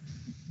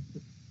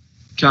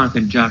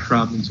 Jonathan, Josh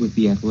Robbins with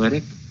The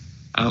Athletic.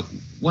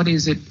 What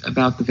is it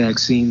about the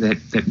vaccine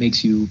that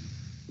makes you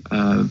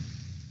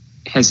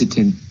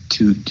hesitant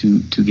to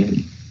get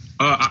it?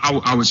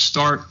 I would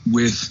start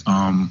with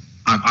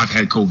I've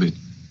had COVID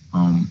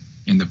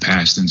in the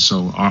past, and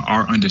so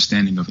our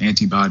understanding of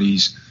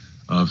antibodies,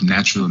 of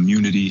natural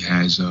immunity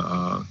has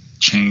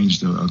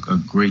changed a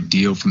great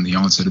deal from the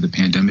onset of the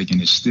pandemic,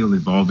 and it's still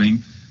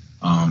evolving.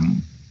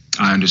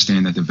 I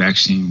understand that the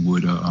vaccine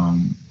would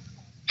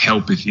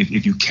help if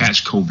you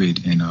catch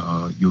COVID, and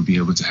you'll be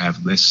able to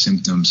have less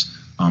symptoms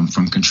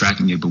from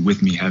contracting it. But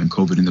with me having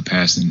COVID in the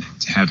past and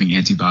having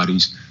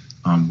antibodies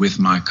with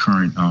my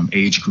current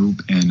age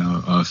group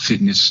and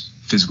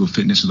physical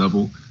fitness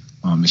level,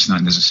 it's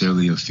not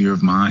necessarily a fear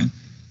of mine.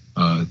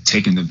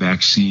 Taking the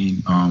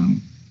vaccine,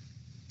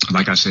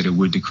 like I said, it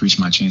would decrease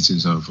my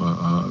chances of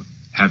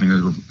having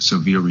a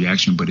severe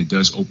reaction, but it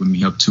does open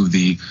me up to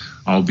the,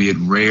 albeit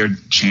rare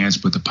chance,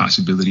 but the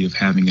possibility of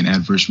having an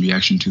adverse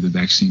reaction to the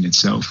vaccine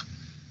itself.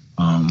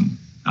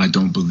 I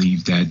don't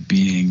believe that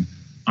being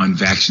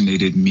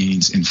unvaccinated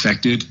means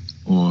infected,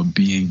 or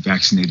being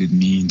vaccinated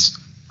means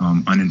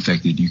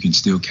uninfected. You can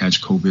still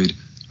catch COVID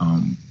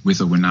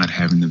with or without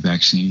having the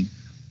vaccine.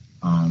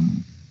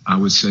 I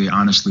would say,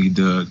 honestly,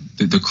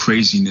 the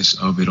craziness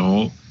of it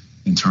all,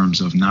 in terms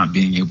of not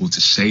being able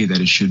to say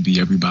that it should be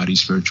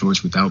everybody's fair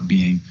choice without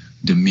being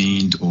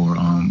demeaned or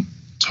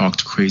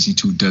talked crazy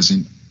to,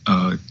 doesn't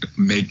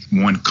make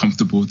one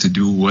comfortable to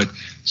do what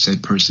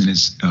said person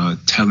is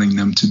telling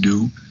them to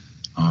do.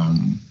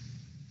 I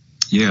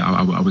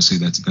would say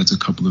that's a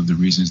couple of the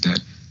reasons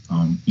that,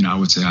 I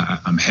would say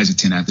I'm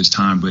hesitant at this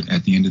time, but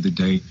at the end of the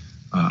day,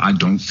 I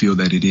don't feel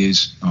that it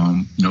is,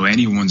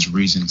 anyone's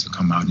reason to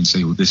come out and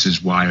say, well, this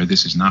is why or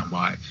this is not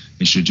why.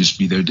 It should just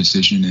be their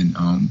decision, and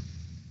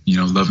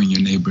loving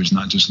your neighbors,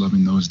 not just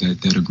loving those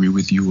that agree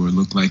with you or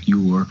look like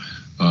you or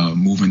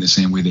move in the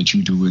same way that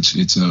you do.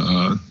 It's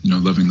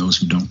loving those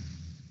who don't.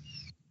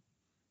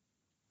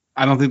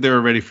 I don't think they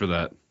were ready for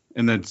that.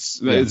 And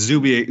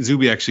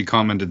Zuby actually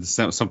commented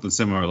something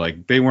similar.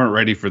 Like, they weren't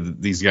ready for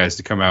these guys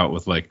to come out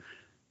with like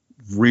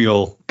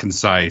real,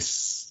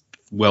 concise,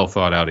 well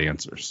thought out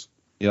answers.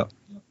 Yep.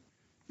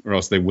 Or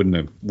else they wouldn't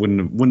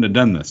have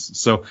done this.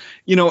 So,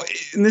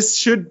 and this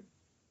should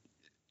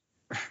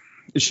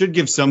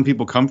give some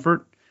people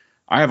comfort.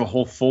 I have a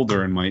whole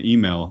folder in my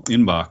email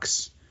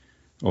inbox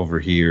over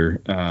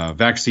here,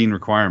 vaccine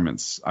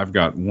requirements. I've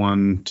got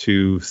 1,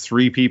 2,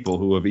 3 people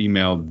who have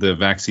emailed the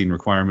vaccine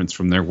requirements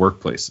from their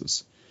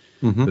workplaces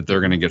that they're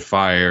going to get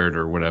fired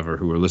or whatever,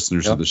 who are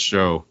listeners of the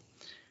show.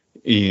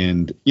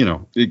 And,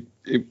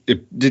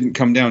 it didn't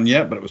come down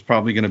yet, but it was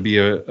probably going to be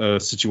a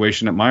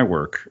situation at my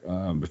work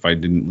if I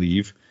didn't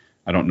leave.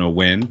 I don't know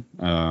when.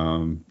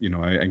 I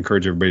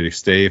encourage everybody to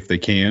stay if they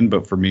can,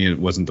 but for me, it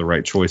wasn't the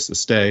right choice to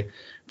stay.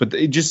 But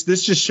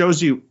this just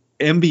shows you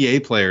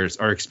NBA players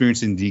are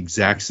experiencing the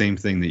exact same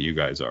thing that you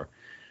guys are.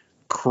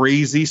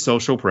 Crazy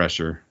social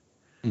pressure,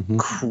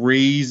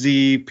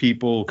 crazy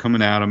people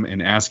coming at them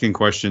and asking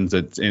questions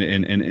that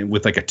and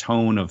with like a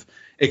tone of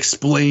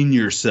explain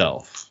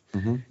yourself.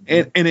 The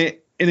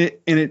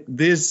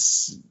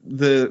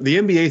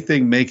NBA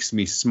thing makes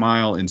me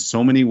smile in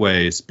so many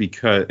ways,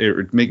 because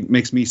it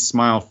makes me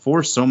smile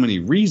for so many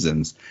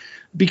reasons,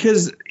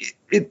 because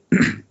it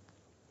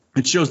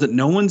shows that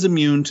no one's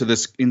immune to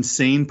this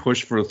insane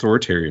push for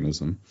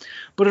authoritarianism,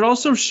 but it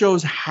also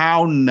shows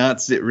how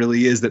nuts it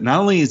really is that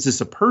not only is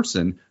this a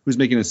person who's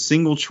making a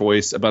single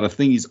choice about a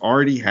thing he's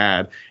already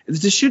had,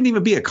 this shouldn't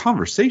even be a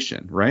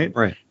conversation, right?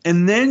 Right.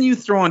 And then you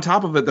throw on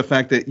top of it the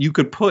fact that you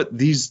could put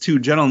these two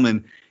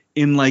gentlemen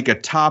in like a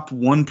top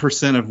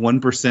 1% of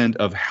 1%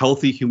 of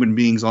healthy human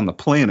beings on the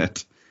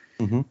planet.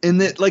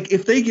 And that, like,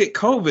 if they get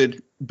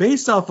COVID,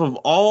 based off of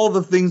all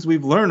the things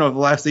we've learned over the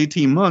last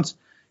 18 months,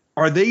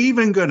 are they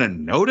even going to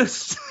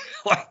notice?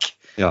 Like,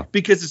 Yeah.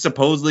 Because it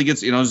supposedly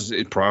gets,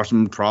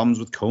 problems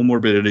with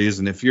comorbidities,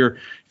 and if you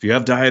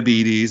have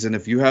diabetes, and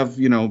if you have,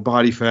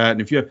 body fat,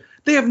 and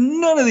they have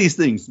none of these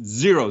things.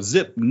 Zero,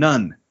 zip,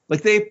 none.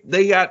 Like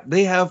they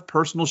have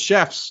personal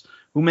chefs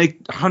who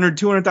make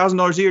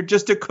 $200,000 a year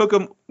just to cook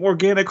them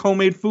organic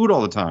homemade food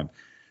all the time.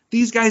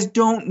 These guys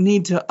don't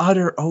need to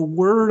utter a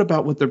word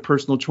about what their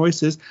personal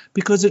choice is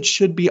because it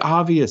should be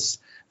obvious.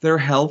 They're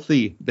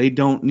healthy. They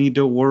don't need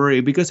to worry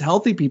because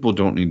healthy people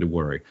don't need to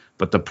worry.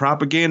 But the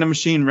propaganda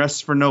machine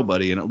rests for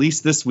nobody. And at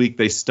least this week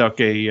they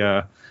stuck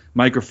a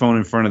microphone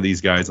in front of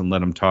these guys and let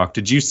them talk.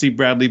 Did you see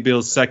Bradley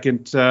Beal's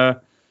second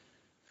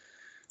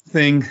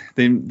thing?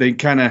 They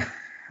kind of,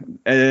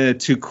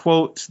 to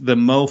quote the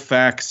Mo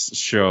Fax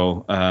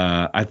show,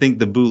 I think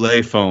the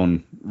Boulay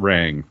phone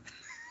rang.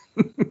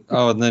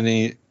 And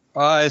then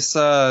I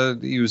saw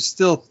he was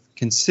still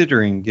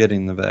considering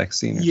getting the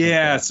vaccine.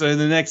 Yeah, so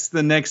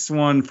the next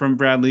one from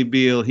Bradley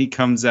Beal, he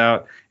comes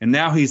out and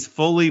now he's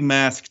fully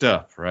masked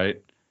up,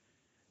 right?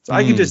 So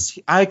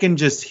I can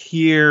just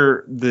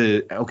hear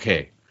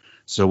okay.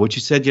 So what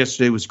you said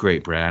yesterday was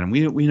great, Brad, and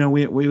we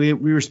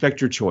respect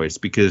your choice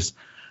because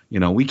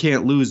we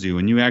can't lose you,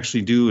 and you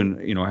actually do,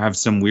 and have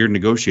some weird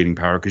negotiating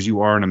power because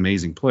you are an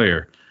amazing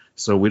player.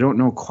 So we don't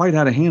know quite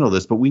how to handle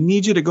this, but we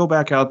need you to go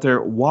back out there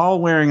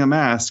while wearing a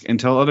mask and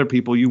tell other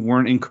people you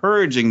weren't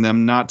encouraging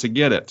them not to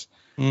get it.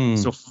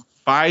 So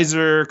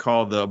Pfizer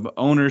called the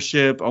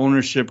ownership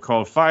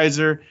called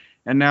Pfizer,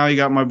 and now you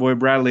got my boy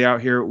Bradley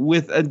out here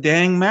with a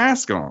dang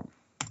mask on.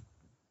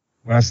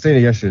 When I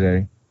stated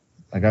yesterday,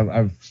 like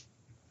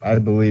I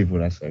believe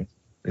what I say.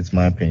 It's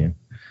my opinion.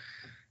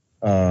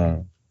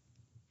 The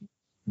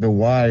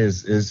why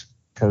is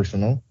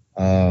personal.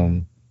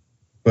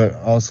 But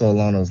also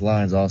along those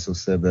lines, I also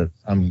said that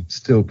I'm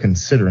still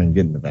considering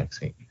getting the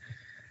vaccine.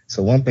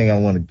 So one thing I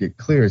want to get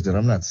clear is that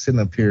I'm not sitting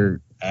up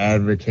here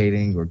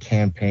advocating or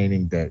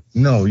campaigning that,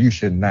 no, you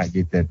should not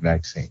get that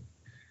vaccine.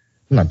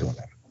 I'm not doing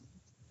that.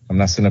 I'm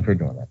not sitting up here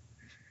doing that.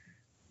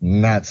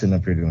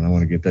 I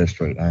want to get that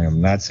straight. I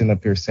am not sitting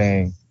up here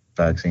saying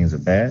vaccines are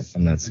bad.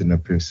 I'm not sitting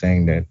up here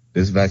saying that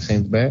this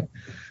vaccine's bad.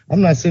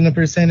 I'm not sitting up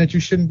here saying that you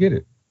shouldn't get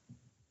it.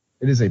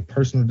 It is a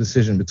personal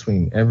decision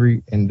between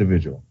every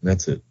individual.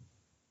 That's it.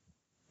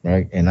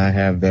 Right. And I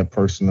have that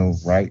personal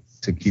right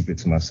to keep it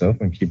to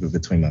myself and keep it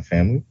between my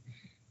family.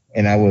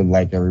 And I would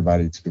like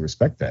everybody to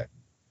respect that.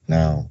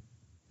 Now,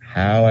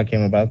 how I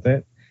came about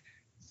that,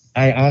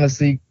 I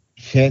honestly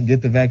can't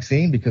get the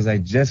vaccine because I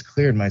just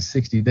cleared my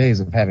 60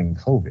 days of having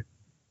COVID.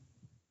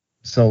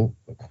 So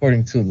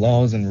according to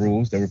laws and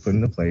rules that were put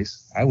into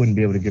place, I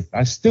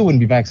still wouldn't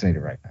be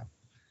vaccinated right now,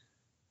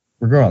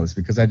 regardless,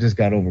 because I just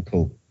got over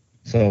COVID.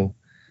 So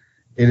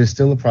it is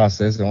still a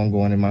process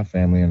ongoing in my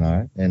family and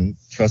I, and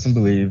trust and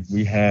believe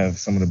we have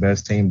some of the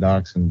best team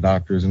docs and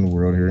doctors in the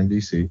world here in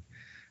DC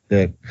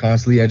that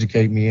constantly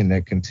educate me and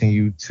that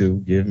continue to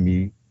give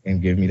me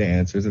the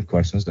answers of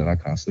questions that I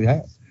constantly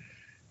have.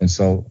 And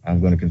so I'm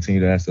going to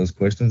continue to ask those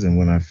questions. And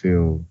when I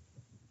feel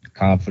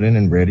confident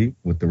and ready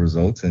with the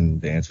results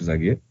and the answers I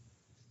get,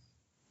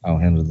 I'll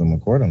handle them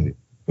accordingly.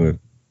 But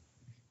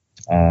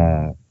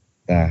how,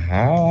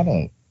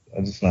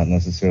 it's just not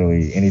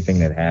necessarily anything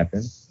that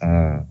happened.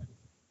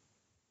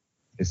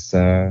 It's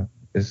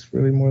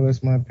really more or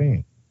less my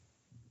opinion.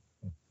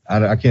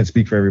 I can't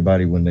speak for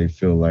everybody when they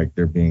feel like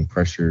they're being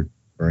pressured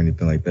or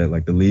anything like that.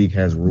 Like the league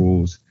has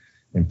rules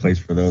in place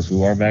for those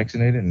who are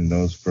vaccinated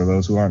and for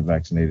those who aren't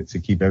vaccinated to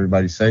keep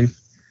everybody safe,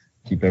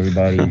 keep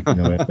everybody,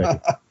 at bay.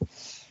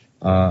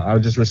 I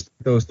would just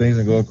respect those things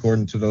and go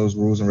according to those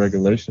rules and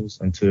regulations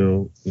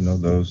until,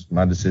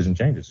 my decision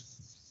changes,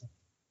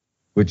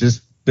 which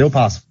is still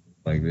possible.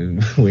 Like,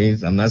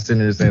 I'm not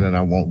sitting here saying that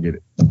I won't get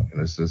it.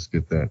 Let's just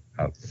get that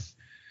out there.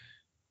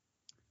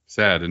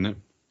 Sad, isn't it?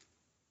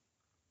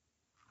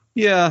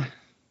 Yeah.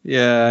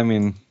 I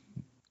mean,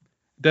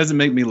 it doesn't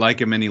make me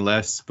like him any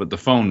less, but the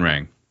phone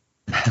rang.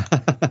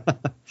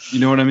 You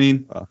know what I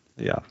mean?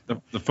 Yeah.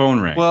 The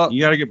phone rang. Well,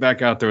 you got to get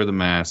back out there with a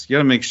mask. You got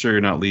to make sure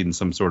you're not leading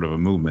some sort of a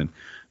movement,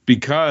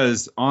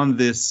 because on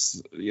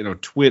this,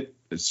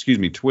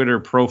 Twitter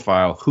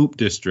profile, Hoop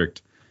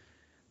District,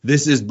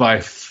 this is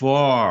by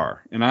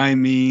far, and I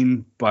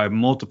mean by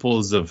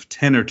multiples of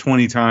 10 or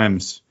 20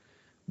 times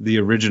the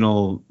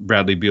original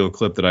Bradley Beal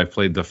clip that I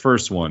played. The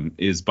first one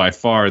is by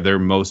far their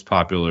most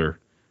popular,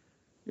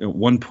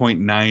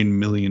 1.9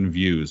 million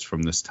views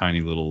from this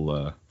tiny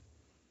little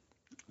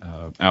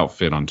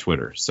outfit on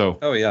Twitter. So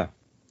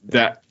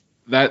that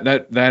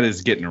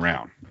is getting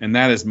around, and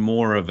that is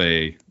more of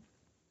and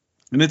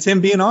it's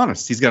him being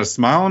honest. He's got a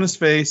smile on his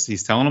face.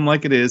 He's telling them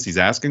like it is. He's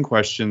asking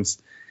questions.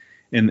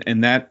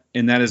 And that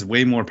is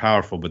way more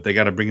powerful, but they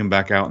got to bring him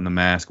back out in the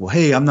mask. Well,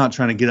 hey, I'm not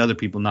trying to get other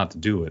people not to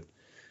do it.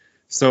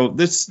 So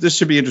this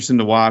should be interesting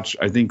to watch.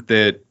 I think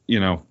that,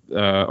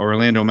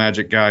 Orlando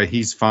Magic guy,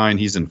 he's fine.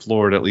 He's in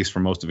Florida, at least for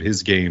most of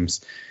his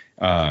games.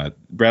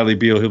 Bradley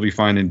Beal, he'll be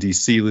fine in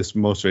DC, at least for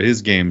most of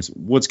his games.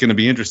 What's going to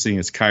be interesting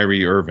is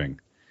Kyrie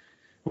Irving,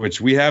 which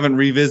we haven't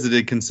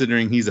revisited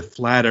considering he's a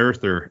flat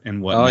earther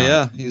and whatnot. Oh,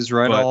 yeah. He's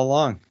right all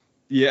along.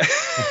 Yeah.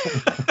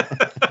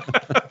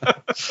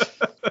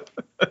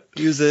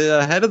 He was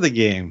ahead of the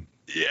game.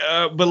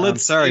 Yeah, but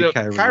let's. Sorry,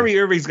 Kyrie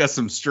Irving's got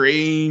some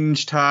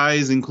strange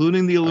ties,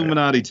 including the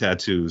Illuminati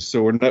tattoos.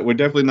 So we're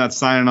definitely not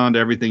signing on to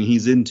everything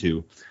he's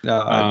into.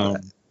 No,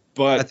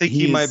 but I think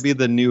he might be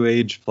the new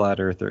age flat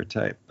earther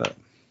type. But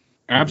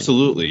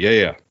absolutely,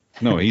 yeah.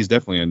 No, he's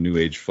definitely a new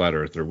age flat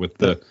earther with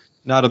the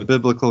not a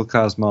biblical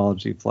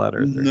cosmology flat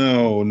earther.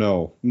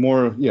 No,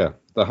 more the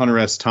Hunter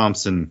S.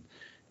 Thompson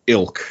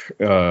ilk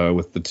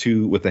with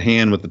the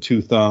hand with the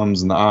two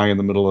thumbs and the eye in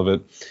the middle of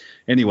it.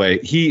 Anyway,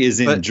 he is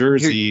in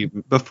Jersey.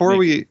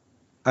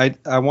 I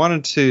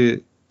wanted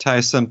to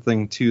tie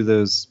something to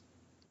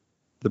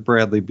the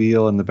Bradley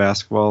Beal and the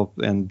basketball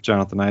and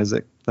Jonathan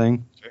Isaac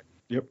thing. Okay.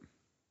 Yep.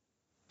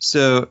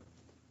 So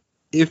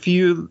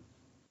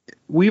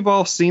we've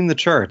all seen the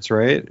charts,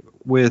 right?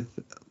 With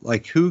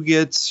like who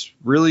gets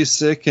really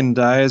sick and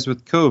dies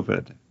with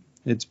COVID.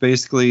 It's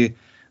basically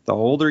the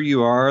older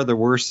you are, the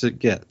worse it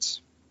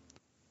gets.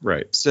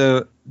 Right.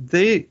 So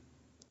they,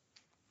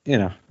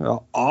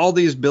 all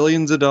these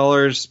billions of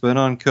dollars spent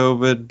on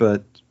COVID,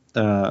 but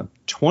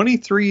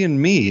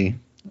 23andMe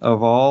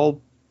of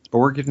all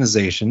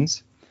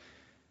organizations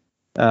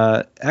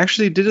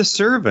actually did a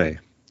survey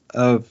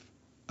of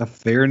a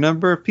fair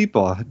number of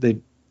people.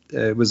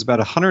 It was about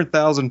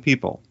 100,000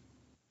 people.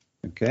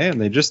 Okay, and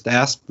they just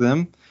asked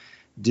them,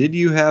 did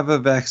you have a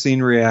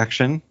vaccine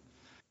reaction?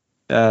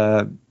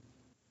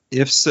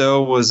 If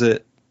so, was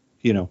it,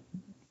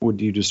 would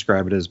you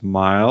describe it as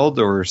mild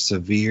or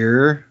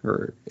severe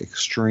or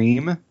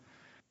extreme?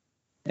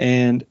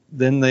 And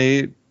then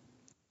they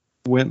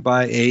went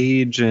by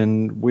age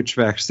and which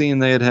vaccine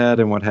they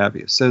had and what have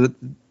you. So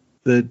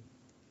the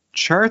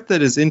chart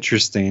that is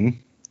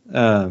interesting,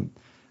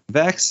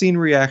 vaccine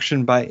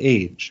reaction by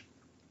age.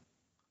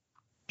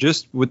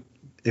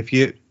 If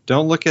you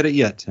don't look at it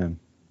yet, Tim,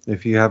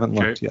 if you haven't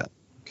looked yet,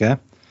 okay?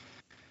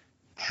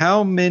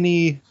 How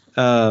many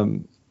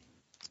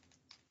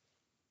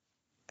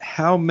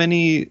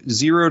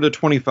 0 to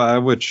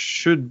 25, which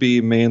should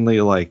be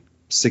mainly like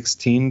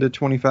 16 to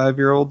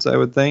 25-year-olds, I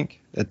would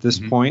think, at this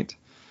point.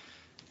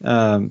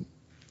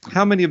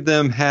 How many of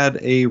them had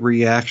a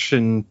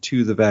reaction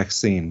to the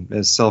vaccine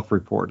as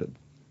self-reported?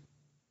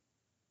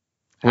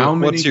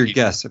 What's your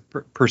guess,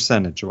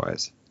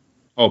 percentage-wise?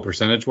 Oh,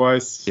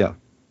 percentage-wise? Yeah.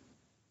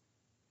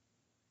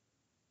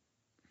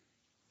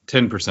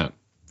 10%.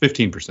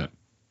 15%.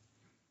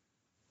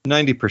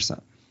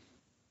 90%.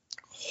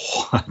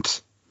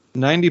 What?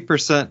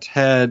 90%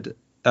 had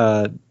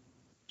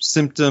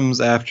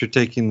symptoms after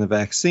taking the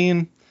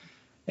vaccine,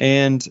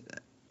 and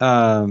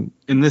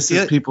this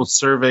is people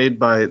surveyed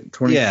by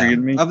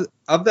 23andMe?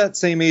 Of that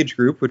same age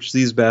group, which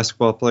these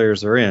basketball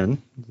players are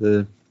in,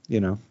 the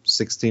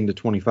 16 to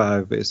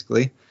 25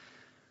 basically.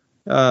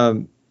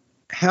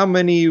 How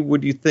many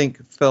would you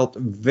think felt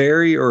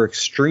very or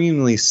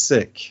extremely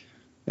sick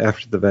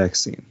after the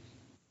vaccine?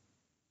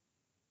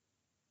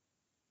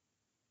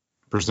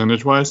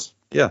 Percentage-wise?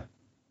 Yeah.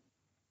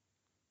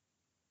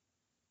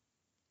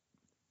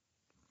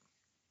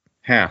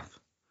 Half.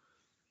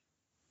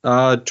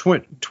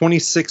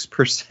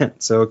 26%,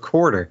 so a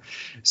quarter.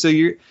 So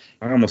I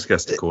almost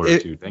guessed a quarter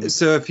too. Dang it.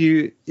 So if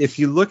you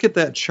look at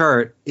that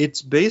chart,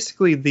 it's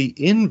basically the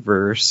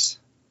inverse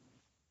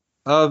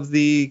of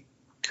the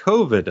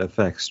COVID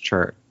effects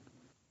chart.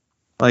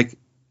 Like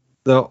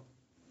the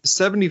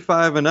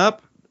 75 and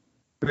up,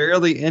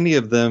 barely any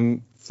of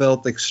them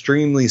felt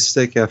extremely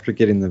sick after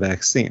getting the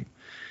vaccine.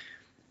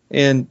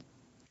 And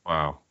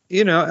wow.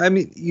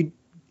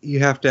 You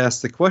have to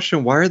ask the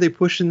question, why are they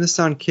pushing this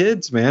on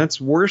kids, man?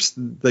 It's worse.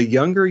 The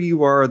younger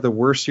you are, the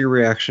worse your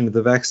reaction to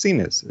the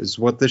vaccine is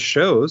what this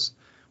shows.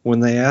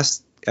 When they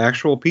ask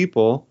actual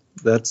people,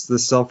 that's the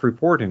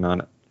self-reporting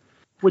on it.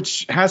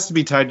 Which has to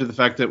be tied to the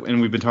fact that,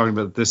 and we've been talking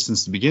about this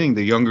since the beginning,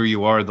 the younger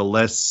you are, the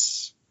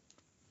less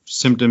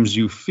symptoms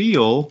you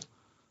feel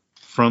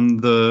from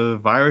the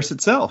virus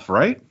itself,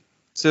 right?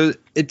 So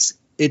it's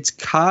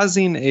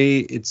causing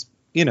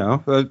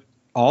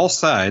all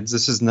sides,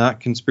 this is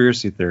not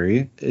conspiracy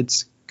theory,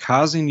 it's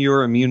causing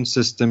your immune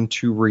system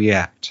to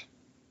react,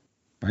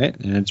 right?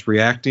 And it's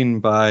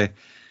reacting by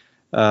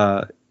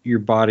your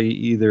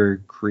body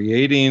either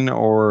creating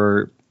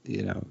or,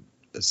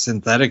 a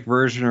synthetic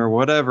version or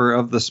whatever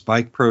of the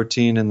spike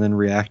protein and then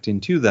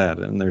reacting to that.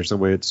 And there's a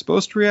way it's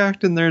supposed to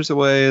react and there's a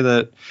way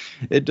that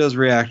it does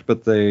react,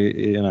 but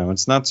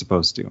it's not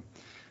supposed to.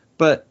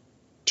 But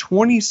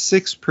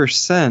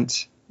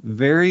 26%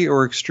 very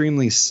or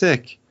extremely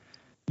sick.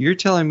 You're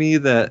telling me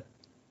that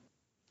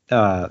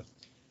of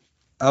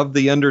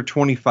the under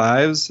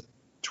 25s,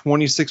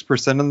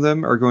 26% of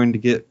them are going to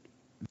get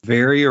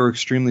very or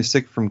extremely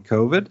sick from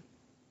COVID?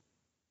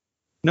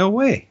 No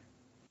way.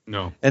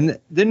 No. And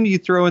then you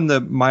throw in the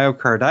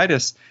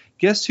myocarditis.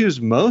 Guess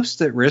who's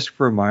most at risk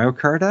for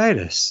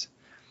myocarditis?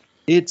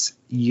 It's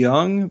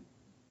young,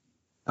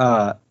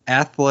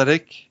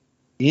 athletic,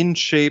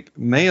 in-shape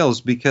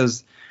males,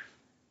 because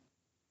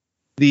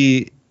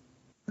they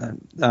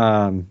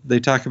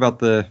talk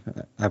about I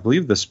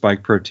believe the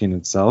spike protein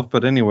itself,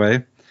 but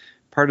anyway,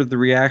 part of the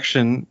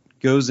reaction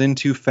goes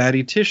into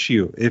fatty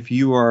tissue. If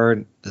you are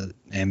an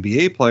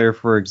NBA player,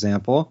 for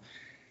example,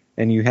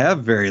 and you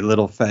have very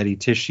little fatty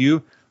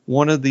tissue,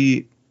 one of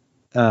the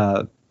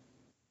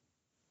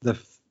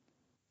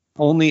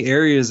only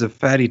areas of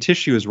fatty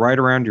tissue is right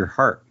around your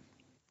heart.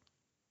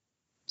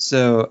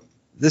 So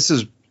this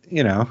is,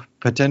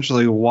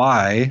 potentially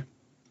why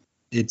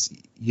it's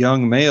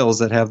young males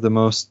that have the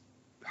most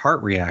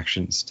heart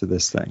reactions to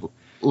this thing.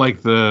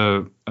 Like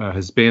the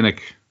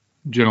Hispanic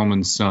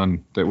gentleman's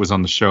son that was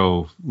on the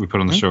show, we put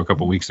on the show a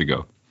couple weeks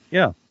ago.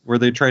 Yeah, where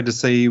they tried to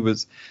say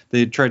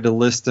they tried to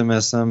list him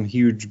as some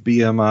huge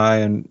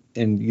BMI,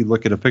 and you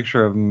look at a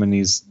picture of him and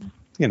he's,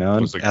 an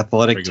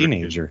athletic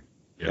teenager.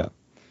 Yeah.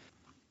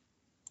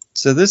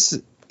 So this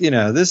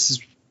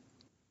is,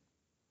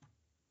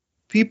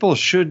 people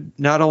should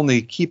not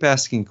only keep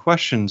asking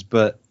questions,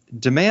 but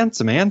demand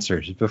some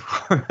answers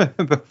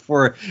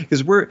before,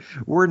 because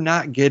we're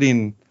not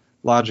getting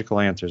logical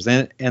answers,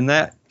 and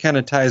that kind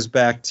of ties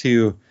back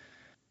to,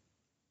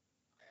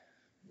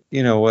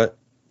 what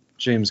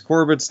James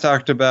Corbett's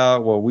talked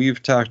about, what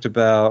we've talked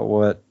about,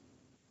 what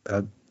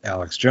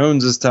Alex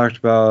Jones has talked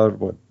about,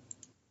 what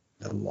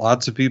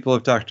lots of people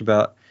have talked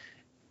about.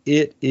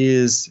 It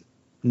is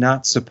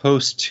not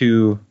supposed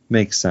to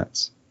make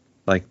sense.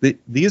 Like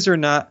these are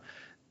not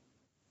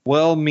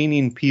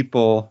well-meaning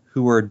people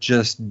who are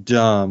just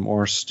dumb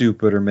or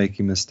stupid or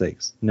making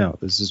mistakes. No,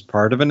 this is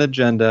part of an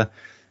agenda.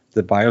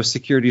 The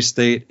biosecurity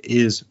state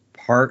is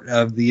part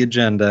of the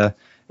agenda.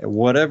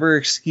 Whatever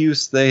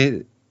excuse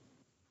they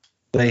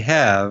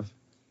have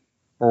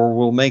or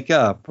will make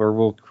up or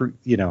will,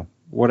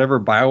 whatever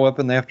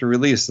bioweapon they have to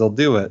release, they'll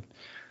do it.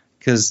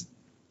 Because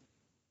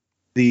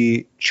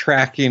the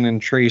tracking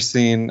and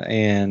tracing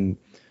and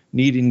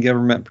needing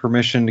government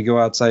permission to go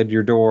outside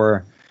your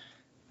door,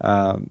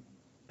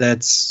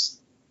 that's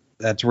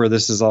where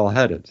this is all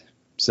headed.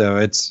 So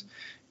it's,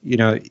 you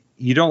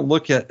don't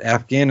look at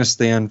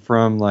Afghanistan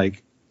from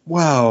like,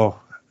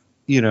 wow,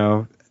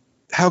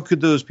 how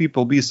could those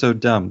people be so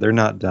dumb? They're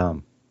not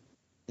dumb.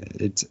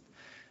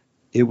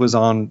 It was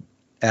on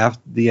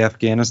the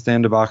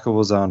Afghanistan debacle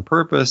was on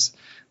purpose.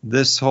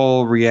 This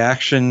whole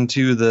reaction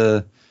to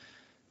the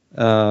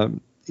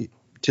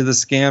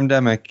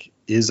scamdemic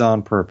is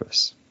on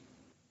purpose.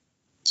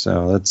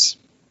 So that's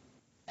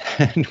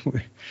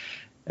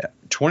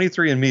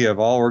 23andMe of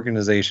all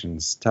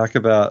organizations talk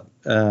about,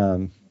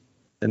 and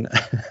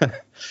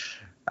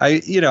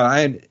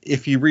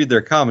if you read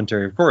their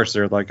commentary, of course,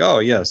 they're like, oh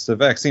yes, the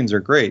vaccines are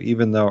great,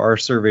 even though our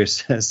survey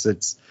says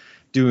it's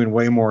doing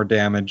way more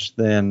damage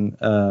than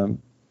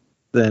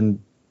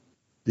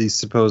the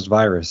supposed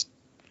virus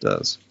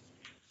does.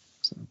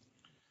 So.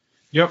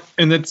 Yep,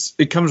 and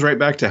it comes right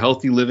back to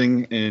healthy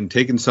living and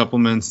taking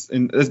supplements,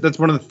 and that's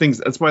one of the things.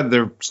 That's why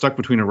they're stuck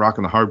between a rock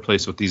and a hard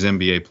place with these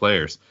NBA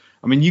players.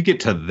 I mean, you get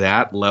to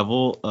that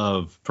level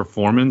of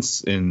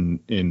performance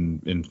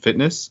in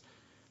fitness.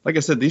 Like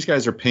I said, these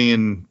guys are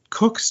paying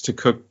cooks to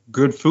cook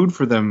good food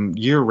for them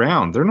year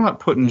round. They're not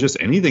putting just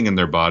anything in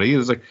their body.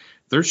 It's like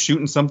they're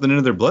shooting something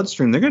into their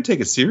bloodstream. They're going to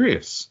take it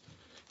serious.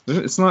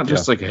 It's not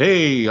just like,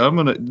 hey,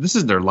 this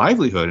is their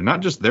livelihood, and not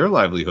just their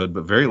livelihood,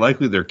 but very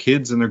likely their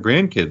kids and their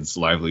grandkids'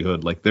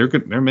 livelihood. Like they're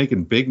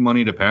making big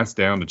money to pass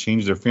down to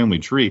change their family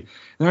tree. And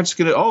they're not just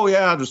going to,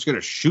 I'm just going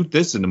to shoot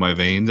this into my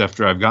veins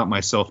after I've got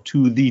myself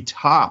to the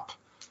top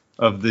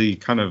of the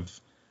kind of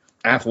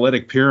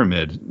athletic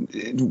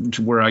pyramid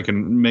to where I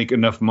can make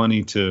enough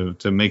money to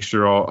make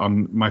sure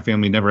my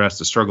family never has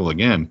to struggle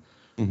again.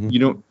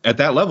 Mm-hmm. At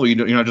that level,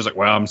 you're not just like,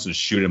 well, I'm just going to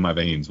shoot in my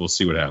veins. We'll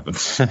see what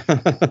happens.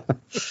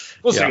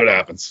 We'll see what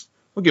happens.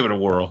 We'll give it a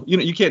whirl.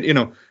 You can't,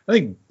 I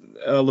think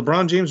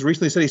LeBron James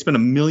recently said he spent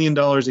 $1 million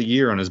a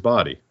year on his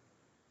body.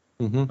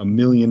 $1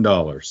 million.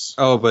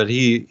 Oh, but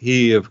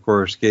he of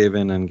course gave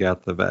in and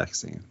got the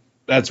vaccine.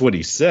 That's what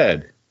he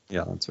said.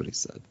 Yeah, that's what he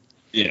said.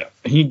 Yeah,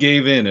 he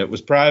gave in. It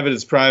was private.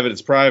 It's private.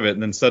 It's private.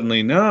 And then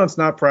suddenly, no, it's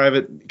not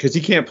private because he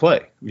can't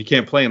play. He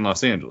can't play in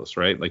Los Angeles,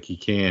 right? Like he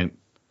can't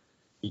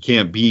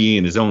be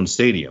in his own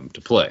stadium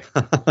to play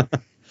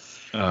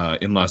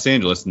in Los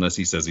Angeles unless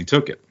he says he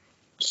took it.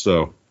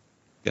 So,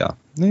 yeah,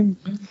 he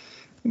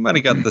might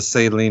have got the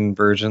saline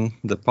version,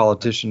 the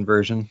politician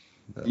version.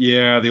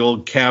 Yeah, the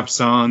old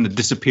caps on, the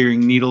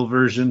disappearing needle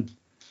version.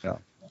 Yeah,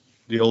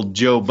 the old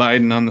Joe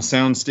Biden on the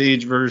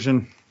soundstage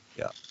version.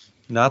 Yeah,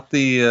 not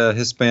the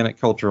Hispanic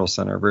Cultural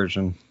Center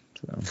version.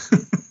 So.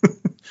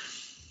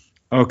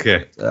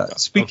 Okay.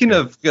 Speaking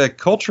of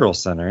cultural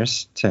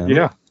centers, Tim.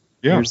 Yeah.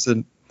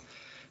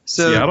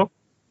 Seattle.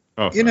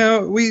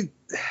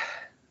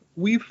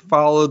 We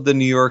followed the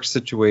New York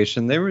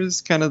situation. There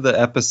was kind of the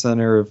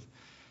epicenter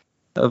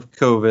of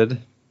COVID.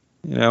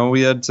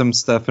 We had some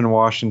stuff in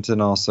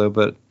Washington also,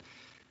 but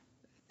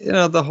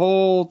the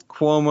whole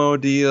Cuomo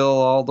deal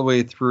all the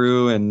way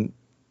through, and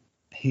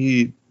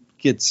he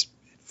gets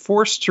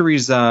forced to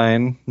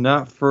resign,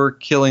 not for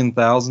killing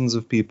thousands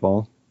of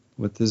people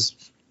with his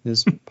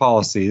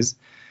policies,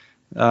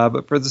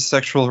 but for the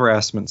sexual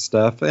harassment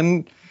stuff.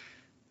 And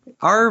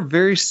our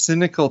very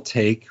cynical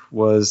take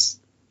was,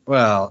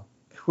 well,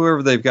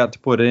 whoever they've got to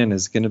put in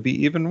is going to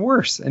be even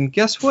worse. And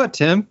guess what,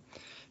 Tim?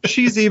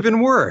 She's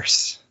even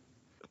worse.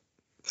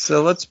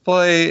 So let's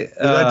play.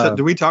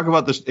 Did we talk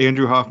about this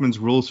Andrew Hoffman's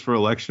rules for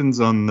elections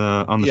on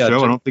the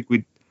show? I don't think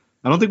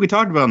we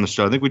talked about it on the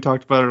show. I think we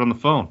talked about it on the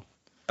phone.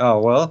 Oh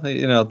well,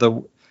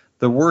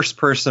 the worst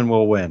person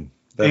will win.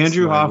 That's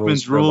Andrew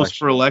Hoffman's rules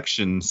for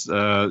elections.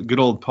 Good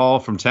old Paul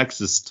from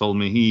Texas told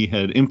me he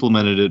had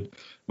implemented it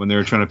when they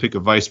were trying to pick a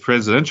vice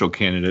presidential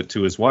candidate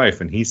to his wife,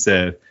 and he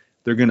said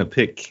they're going to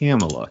pick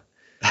Kamala.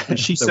 And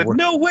she said,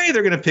 "No way,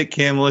 they're going to pick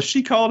Kamala."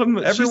 She called him.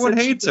 Everyone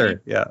hates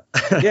her. Yeah,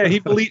 yeah.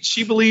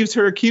 She believes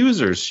her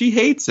accusers. She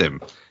hates him.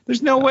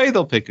 There's no way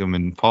they'll pick him.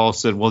 And Paul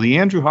said, "Well, the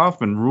Andrew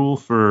Hoffman rule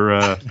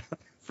for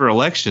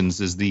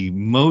elections is the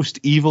most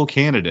evil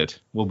candidate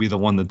will be the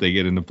one that they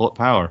get into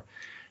power."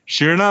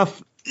 Sure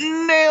enough,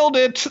 nailed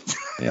it.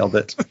 Nailed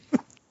it.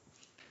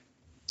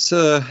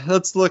 So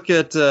let's look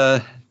at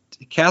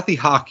Kathy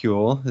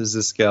Hochul is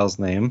this gal's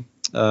name.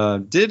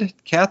 Did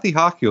Kathy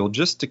Hochul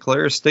just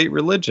declare a state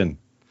religion?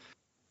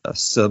 A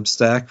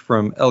Substack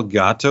from El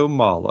Gato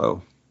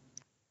Malo.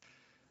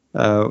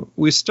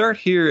 We start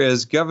here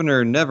as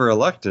governor never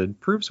elected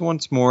proves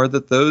once more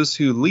that those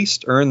who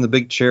least earn the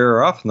big chair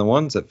are often the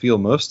ones that feel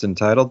most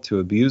entitled to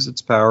abuse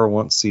its power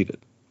once seated.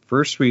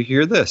 First, we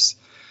hear this.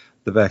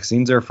 The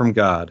vaccines are from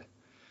God.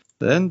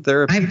 Then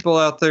there are people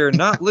out there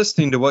not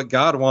listening to what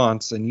God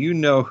wants, and you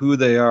know who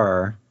they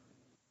are.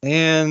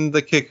 And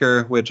the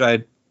kicker, which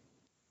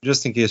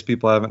just in case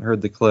people haven't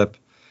heard the clip,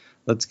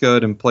 let's go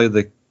ahead and play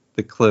the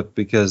clip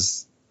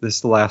because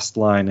this last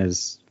line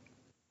is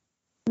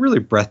really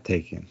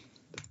breathtaking.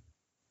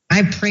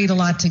 I prayed a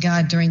lot to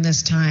God during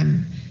this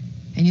time.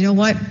 And you know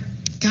what?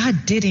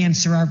 God did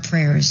answer our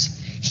prayers.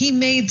 He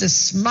made the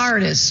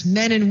smartest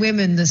men and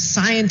women, the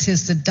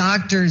scientists, the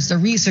doctors, the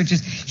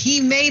researchers. He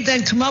made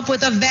them come up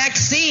with a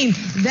vaccine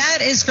that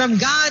is from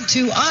God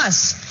to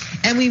us.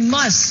 And we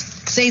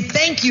must say,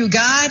 thank you,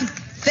 God.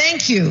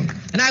 Thank you.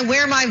 And I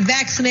wear my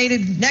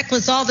vaccinated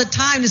necklace all the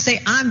time to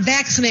say, I'm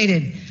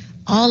vaccinated.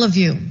 All of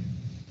you.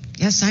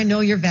 Yes, I know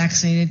you're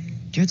vaccinated.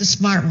 You're the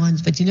smart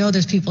ones. But you know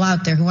there's people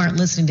out there who aren't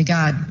listening to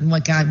God and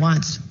what God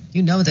wants.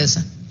 You know this.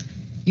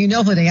 You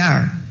know who they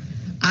are.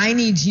 I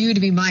need you to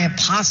be my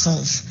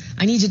apostles.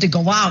 I need you to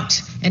go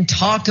out and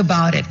talk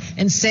about it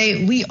and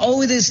say, we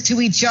owe this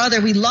to each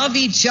other. We love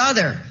each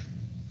other.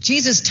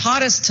 Jesus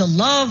taught us to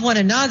love one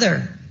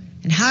another.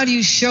 And how do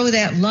you show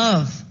that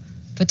love?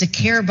 But to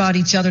care about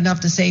each other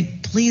enough to say,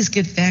 please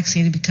get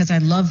vaccinated because I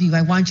love you.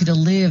 I want you to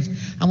live.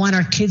 I want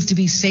our kids to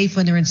be safe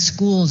when they're in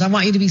schools. I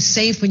want you to be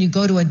safe when you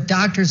go to a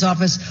doctor's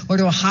office or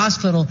to a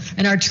hospital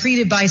and are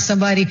treated by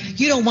somebody.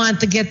 You don't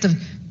want to get the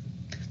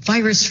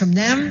virus from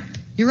them.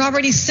 You're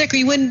already sick or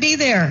you wouldn't be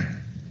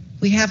there.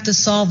 We have to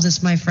solve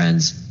this, my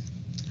friends.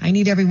 I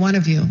need every one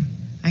of you.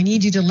 I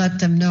need you to let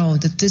them know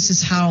that this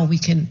is how we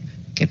can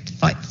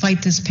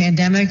fight this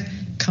pandemic,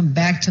 come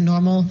back to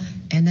normal,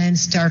 and then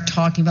start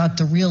talking about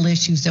the real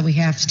issues that we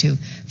have to.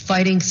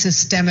 Fighting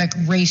systemic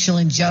racial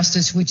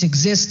injustice, which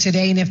exists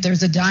today. And if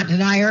there's a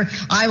denier,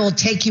 I will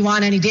take you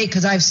on any day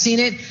because I've seen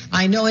it.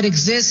 I know it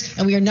exists.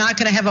 And we are not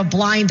going to have a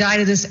blind eye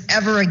to this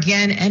ever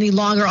again any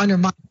longer under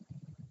my...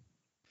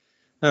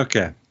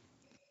 Okay.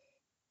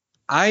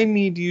 I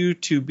need you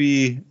to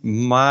be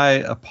my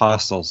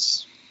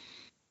apostles.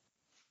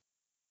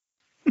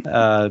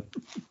 Do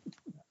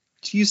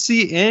you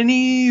see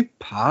any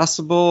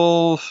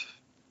possible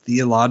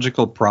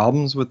theological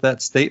problems with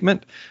that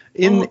statement?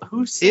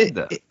 Who said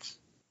that?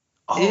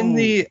 In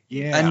the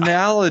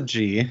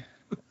analogy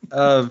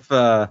of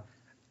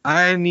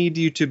I need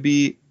you to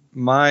be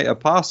my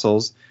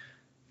apostles,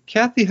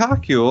 Kathy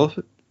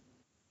Hochul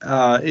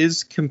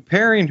is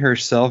comparing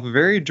herself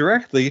very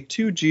directly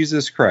to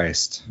Jesus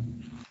Christ.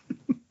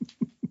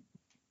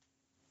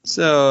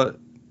 So,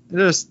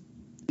 just,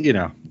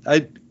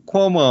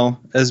 Cuomo,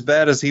 as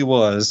bad as he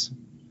was,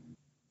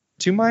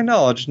 to my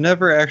knowledge,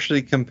 never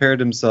actually compared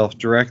himself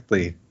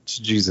directly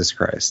to Jesus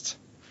Christ.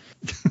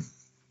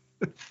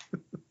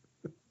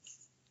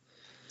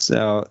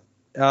 So,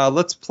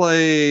 let's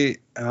play.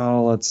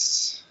 Go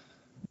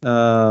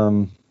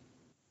ahead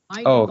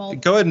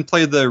and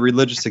play the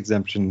religious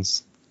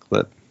exemptions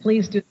clip.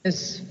 Please do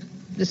this.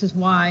 This is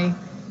why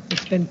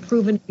it's been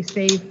proven to be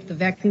safe. The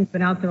vaccine's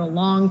been out there a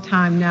long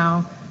time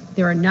now.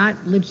 There are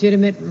not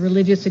legitimate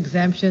religious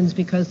exemptions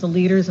because the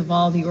leaders of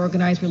all the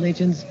organized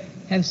religions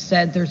have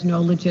said there's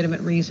no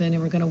legitimate reason,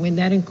 and we're going to win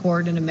that in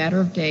court in a matter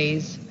of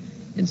days.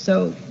 And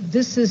so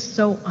this is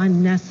so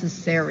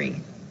unnecessary.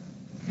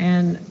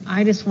 And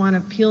I just want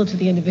to appeal to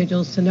the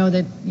individuals to know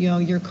that,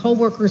 your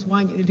coworkers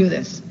want you to do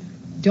this.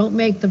 Don't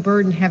make the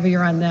burden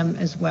heavier on them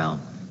as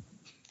well.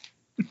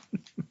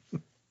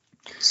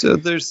 So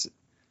there's,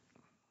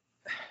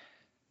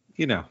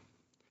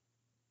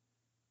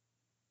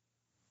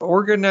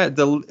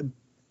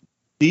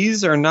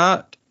 these are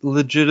not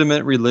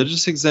legitimate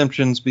religious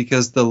exemptions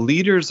because the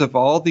leaders of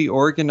all the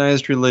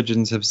organized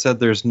religions have said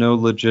there's no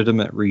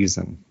legitimate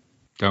reason.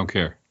 Don't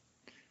care.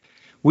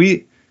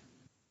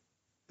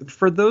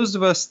 for those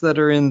of us that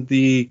are in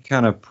the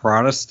kind of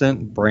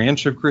Protestant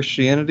branch of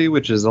Christianity,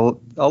 which is a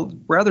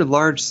rather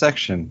large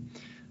section,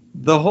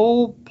 the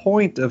whole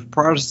point of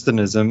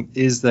Protestantism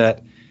is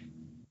that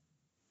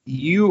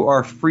you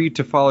are free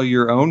to follow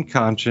your own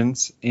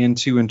conscience and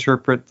to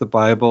interpret the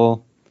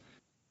Bible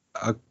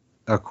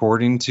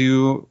according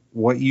to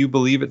what you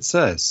believe it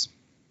says.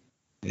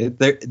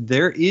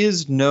 There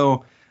is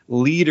no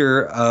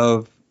leader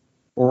of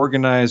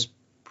organized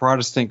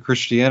Protestant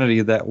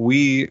Christianity that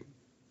we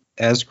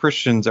as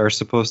Christians are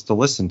supposed to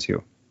listen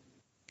to.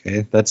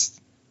 Okay, that's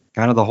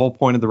kind of the whole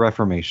point of the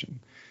Reformation.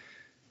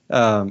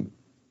 And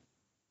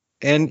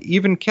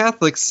even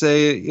Catholics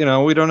say,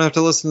 we don't have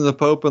to listen to the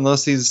Pope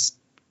unless he's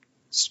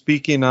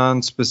speaking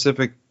on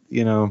specific,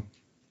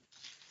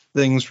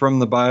 things from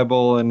the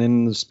Bible and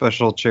in the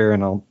special chair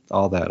and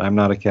all that. I'm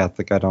not a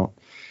Catholic.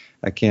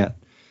 I can't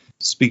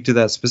speak to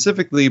that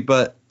specifically,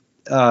 but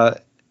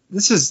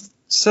this is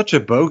such a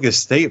bogus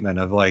statement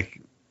of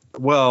like,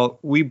 well,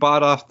 we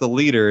bought off the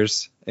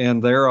leaders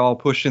and they're all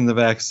pushing the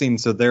vaccine,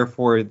 so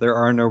therefore there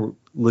are no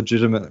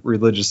legitimate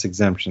religious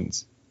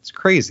exemptions. It's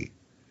crazy.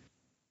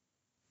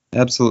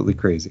 Absolutely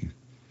crazy.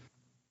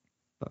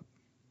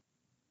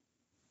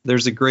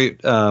 There's a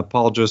great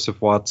Paul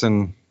Joseph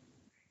Watson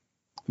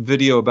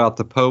video about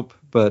the Pope,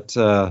 but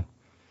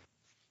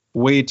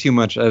way too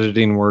much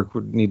editing work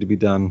would need to be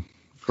done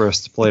for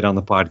us to play it on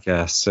the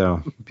podcast.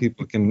 So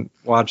people can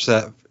watch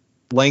that.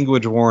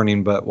 Language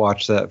warning, but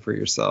watch that for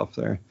yourself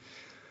there.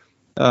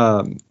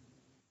 Yeah,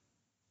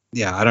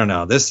 I don't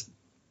know. This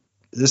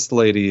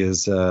lady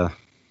is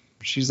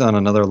she's on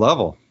another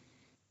level.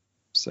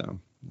 So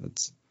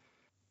let's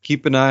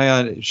keep an eye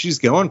on it. She's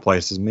going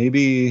places.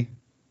 Maybe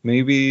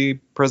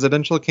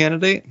presidential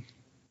candidate.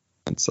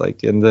 It's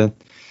like in the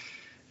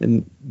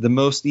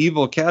most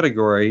evil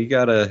category,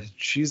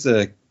 she's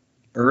a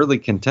early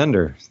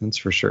contender, that's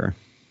for sure.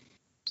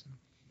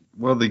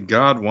 Well, the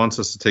God wants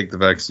us to take the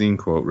vaccine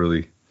quote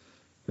really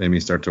made me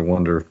start to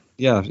wonder.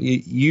 Yeah,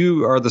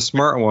 you are the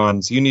smart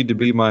ones. You need to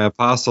be my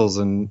apostles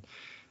and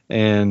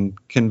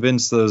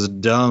convince those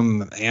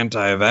dumb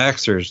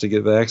anti-vaxxers to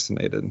get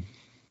vaccinated.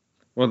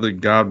 Well, the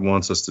God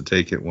wants us to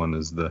take it one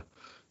is the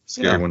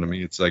scary one to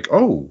me. It's like,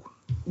 ooh,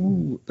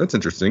 that's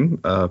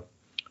interesting.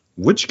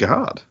 Which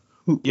God?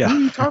 Who are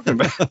you talking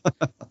about?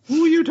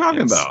 Who are you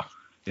talking about?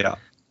 Yeah.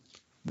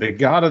 The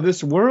God of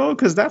this world?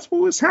 Because that's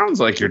what it sounds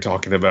like you're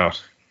talking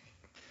about.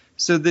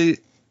 So the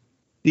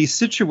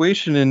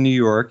situation in New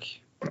York,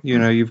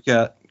 you've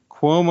got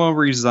Cuomo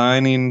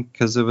resigning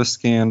because of a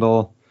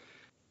scandal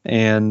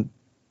and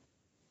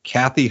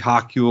Kathy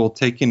Hochul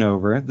taking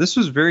over. This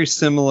was very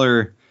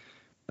similar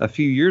a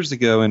few years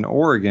ago in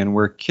Oregon,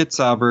 where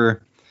Kitzhaber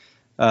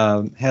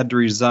had to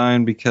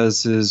resign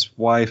because his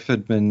wife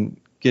had been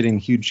getting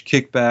huge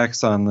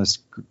kickbacks on this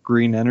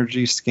green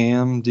energy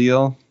scam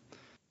deal.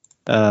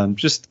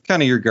 Just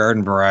kind of your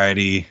garden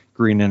variety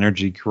green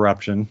energy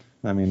corruption.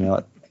 I mean,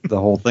 the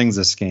whole thing's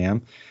a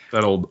scam.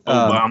 That old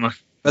Obama.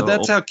 But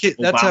that's how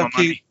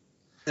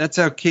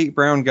Kate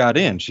Brown got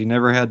in. She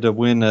never had to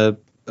win a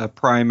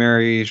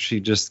primary.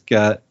 She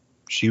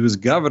was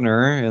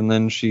governor, and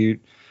then she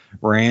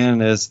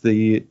ran as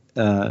the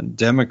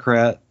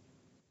Democrat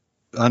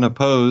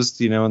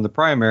unopposed, in the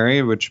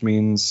primary, which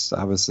means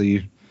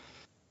obviously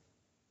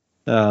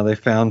they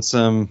found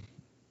some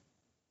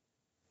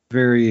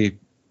very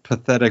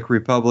pathetic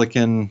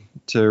Republican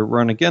to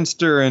run against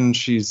her, and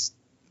she's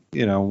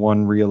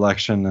won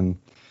re-election, and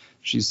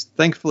she's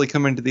thankfully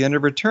coming to the end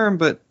of her term.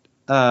 But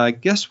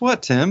guess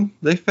what, Tim?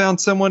 They found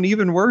someone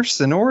even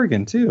worse in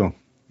Oregon too.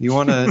 You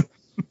want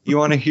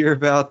to hear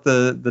about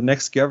the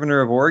next governor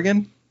of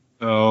Oregon?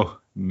 Oh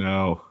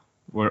no,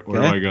 where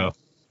do I go?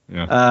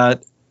 Yeah.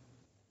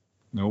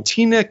 Nope.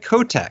 Tina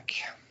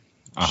Kotek.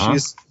 Uh-huh.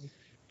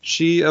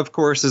 She of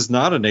course is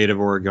not a native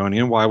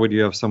Oregonian. Why would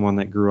you have someone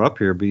that grew up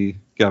here be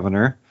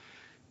governor?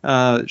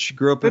 She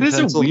grew up in Pennsylvania. It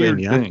is a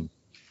weird thing.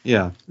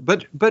 Yeah,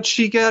 but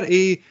she got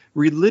a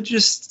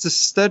religious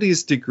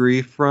studies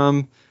degree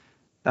from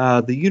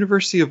the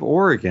University of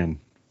Oregon,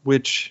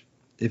 which,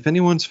 if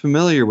anyone's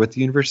familiar with the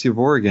University of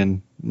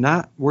Oregon,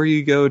 not where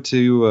you go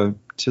to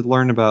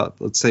learn about,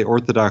 let's say,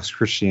 Orthodox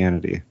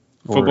Christianity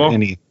or football.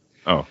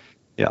 Oh,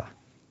 yeah.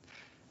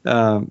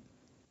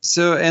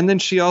 So, and then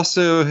she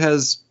also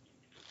has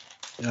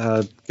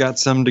got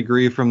some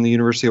degree from the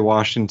University of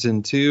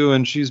Washington too,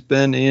 and she's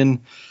been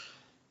in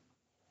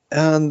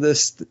the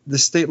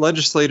state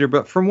legislature.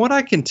 But from what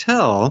I can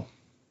tell,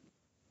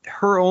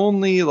 her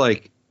only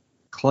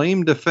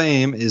claim to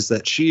fame is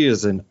that she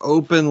is an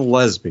open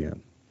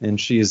lesbian, and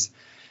she's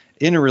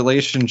in a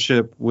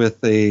relationship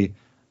with a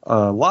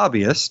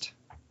lobbyist.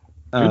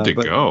 Good to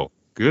go.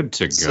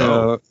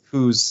 So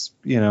who's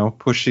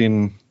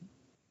pushing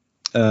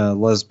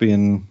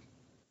lesbian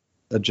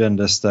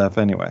agenda stuff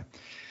anyway.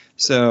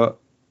 So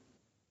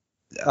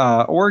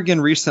Oregon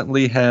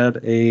recently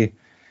had a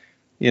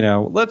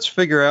let's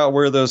figure out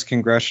where those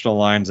congressional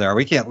lines are.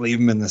 We can't leave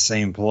them in the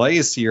same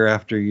place year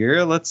after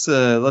year. Let's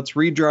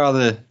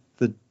redraw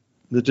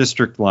the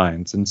district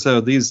lines. And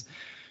so these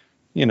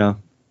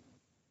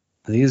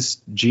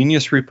these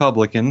genius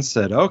Republicans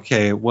said,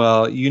 okay,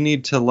 well, you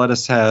need to let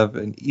us have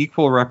an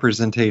equal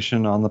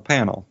representation on the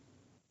panel,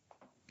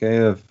 okay,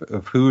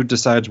 of who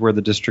decides where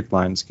the district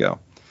lines go.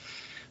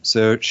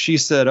 So she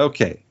said,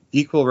 okay,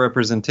 equal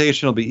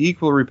representation will be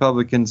equal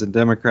Republicans and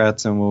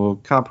Democrats, and we'll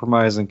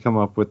compromise and come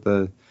up with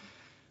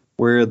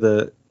where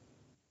the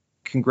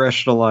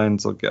congressional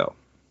lines will go.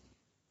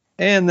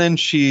 And then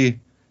she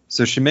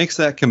makes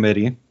that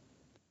committee.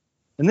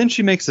 And then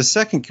she makes a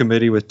second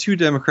committee with 2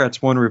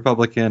 Democrats, 1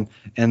 Republican,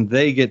 and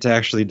they get to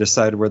actually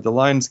decide where the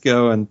lines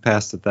go and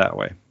pass it that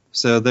way.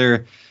 So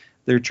they're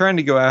trying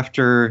to go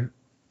after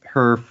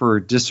her for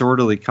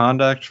disorderly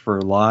conduct,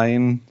 for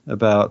lying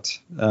about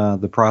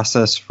the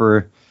process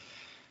for,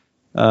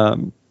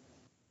 congressional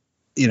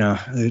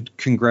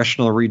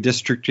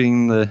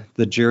redistricting,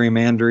 the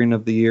gerrymandering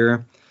of the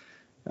year.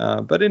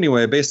 But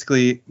anyway,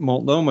 basically,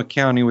 Multnomah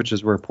County, which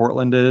is where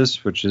Portland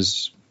is, which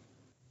is,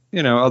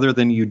 other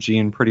than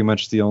Eugene, pretty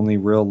much the only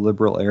real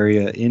liberal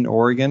area in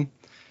Oregon,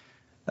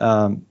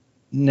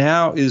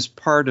 now is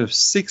part of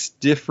 6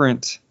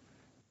 different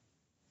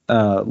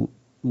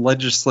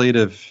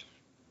legislative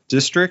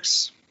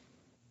districts,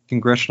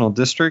 congressional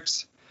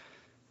districts.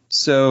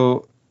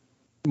 So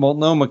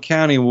Multnomah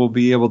County will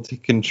be able to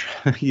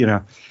control,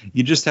 you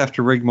just have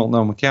to rig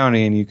Multnomah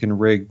County and you can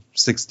rig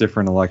 6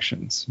 different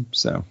elections.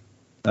 So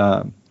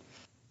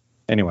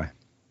anyway.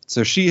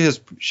 So she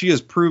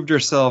has proved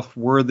herself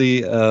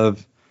worthy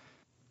of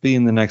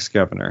being the next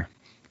governor,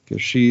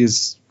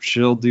 because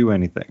she'll do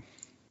anything.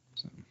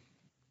 So.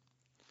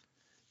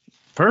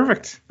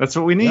 Perfect. That's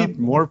what we need.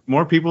 Yeah.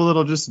 More people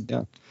that'll just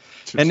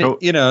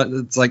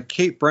it's like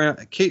Kate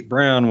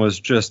Brown was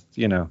just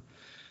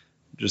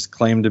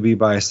claimed to be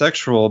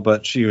bisexual,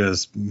 but she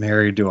was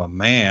married to a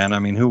man. I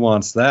mean, who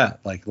wants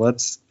that? Like,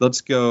 let's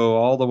go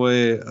all the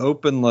way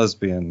open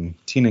lesbian,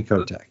 Tina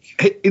Kotek.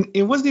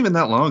 It wasn't even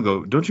that long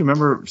ago. Don't you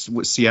remember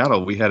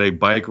Seattle? We had a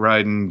bike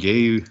riding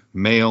gay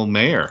male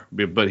mayor,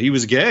 but he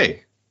was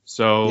gay.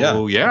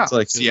 So yeah, it's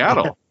like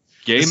Seattle,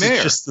 gay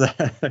mayor. This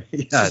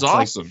is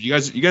awesome. Like, you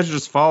guys are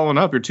just following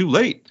up. You're too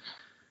late.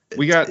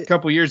 We got a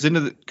couple years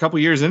into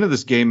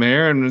this gay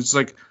mayor, and it's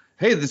like,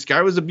 hey, this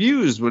guy was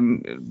abused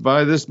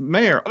by this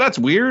mayor. Oh, that's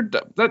weird.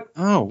 That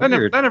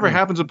never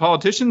happens with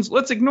politicians.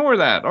 Let's ignore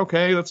that.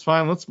 Okay, that's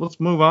fine. Let's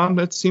move on.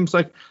 It seems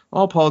like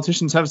all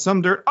politicians have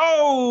some dirt.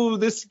 Oh,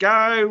 this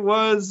guy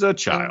was a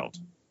child.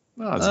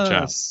 Oh, it's a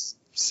child.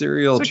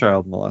 Serial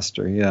child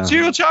molester. Yeah.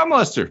 Serial child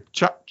molester.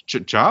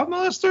 Child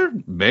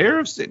molester? Mayor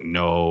of state?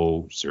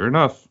 No, sure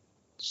enough.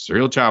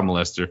 Serial child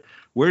molester.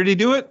 Where did he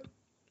do it?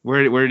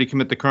 Where did he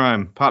commit the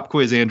crime? Pop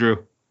quiz,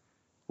 Andrew.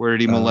 Where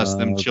did he molest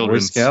them children?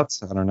 Boy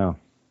Scouts? I don't know.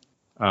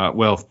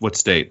 Well, what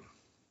state?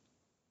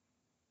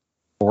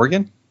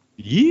 Oregon?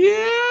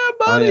 Yeah,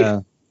 buddy.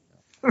 Oh,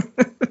 yeah.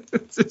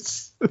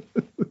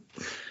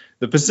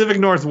 The Pacific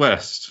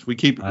Northwest. We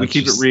keep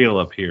it real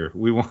up here.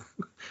 We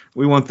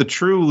want the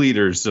true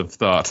leaders of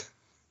thought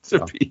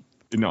to be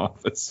in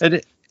office.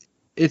 And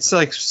it's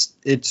like,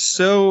 it's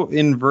so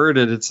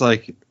inverted. It's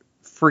like,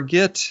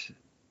 forget.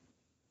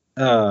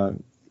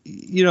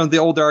 The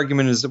old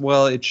argument is,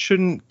 well, it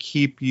shouldn't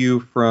keep you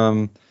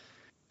from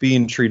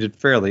being treated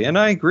fairly. And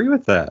I agree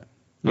with that.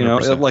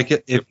 100%. Like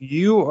if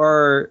you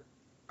are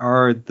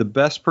the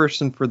best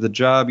person for the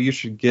job, you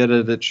should get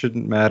it. It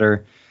shouldn't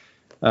matter.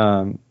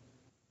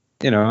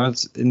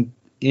 It's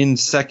in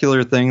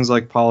secular things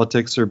like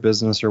politics or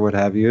business or what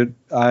have you.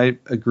 I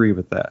agree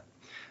with that.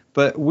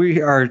 But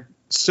we are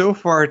so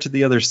far to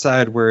the other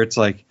side where it's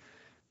like,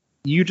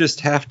 you just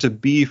have to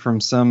be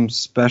from some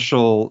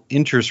special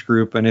interest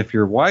group. And if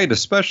you're white,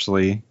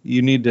 especially,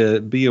 you need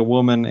to be a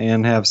woman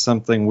and have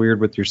something weird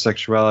with your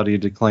sexuality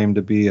to claim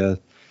to be a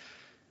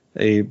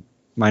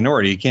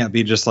minority. You can't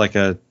be just like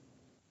a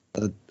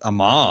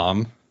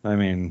mom. I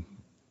mean,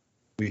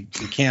 we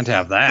can't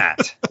have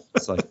that.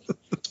 It's like,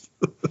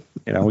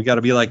 we got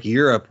to be like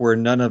Europe, where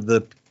none of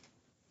the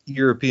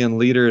European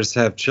leaders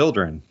have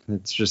children.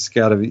 It's just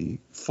got to be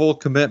full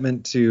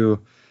commitment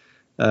to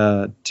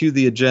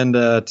the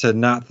agenda, to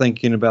not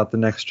thinking about the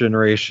next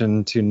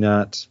generation, to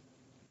not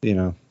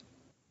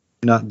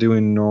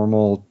doing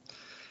normal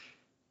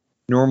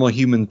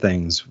human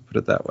things, put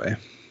it that way.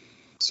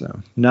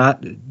 So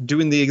not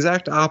doing the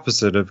exact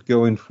opposite of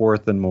going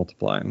forth and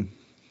multiplying.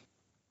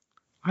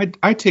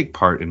 I take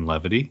part in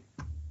levity.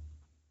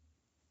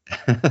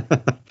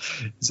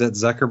 Is that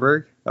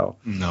Zuckerberg? Oh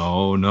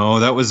no,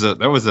 that was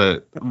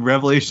a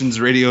Revelations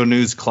Radio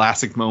News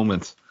classic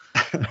moment.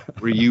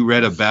 Where you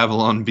read a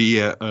Babylon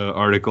Bee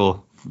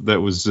article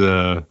that was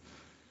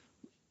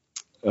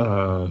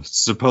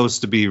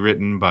supposed to be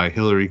written by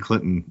Hillary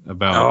Clinton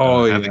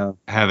about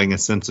having a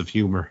sense of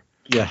humor.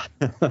 Yeah.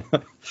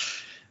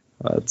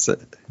 That's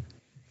it.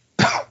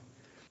 I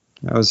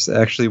was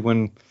actually,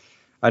 when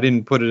I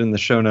didn't put it in the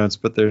show notes,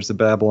 but there's a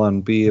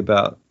Babylon Bee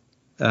about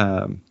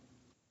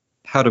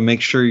how to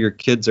make sure your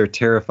kids are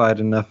terrified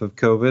enough of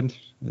COVID.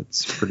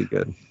 It's pretty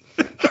good.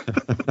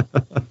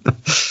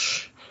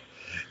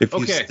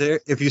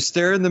 If you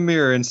stare in the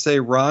mirror and say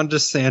Ron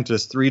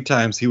DeSantis 3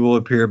 times, he will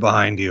appear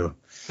behind you.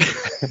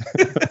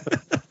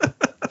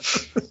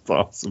 That's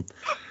awesome.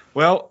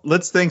 Well,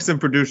 let's thank some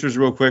producers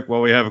real quick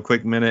while we have a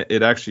quick minute.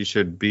 It actually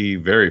should be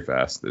very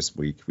fast this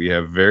week. We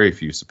have very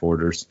few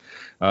supporters.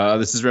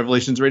 This is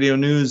Revelations Radio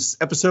News,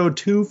 episode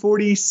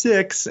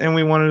 246, and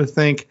we wanted to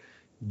thank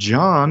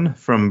John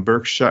from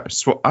Berkshire.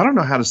 I don't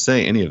know how to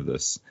say any of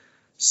this.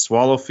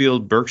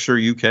 Swallowfield, Berkshire,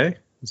 UK.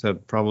 That's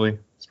probably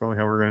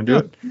how we're going to do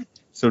it.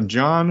 So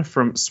John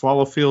from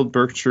Swallowfield,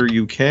 Berkshire,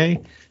 UK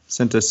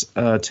sent us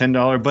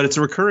 $10, but it's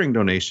a recurring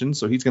donation,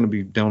 so he's going to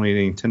be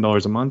donating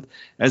 $10 a month,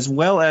 as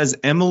well as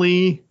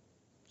Emily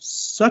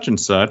such and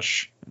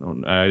such.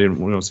 I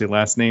don't say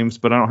last names,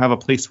 but I don't have a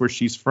place where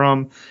she's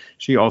from.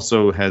 She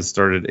also has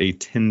started a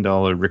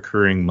 $10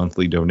 recurring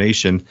monthly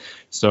donation.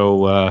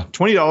 So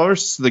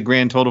 $20, the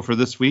grand total for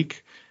this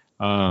week.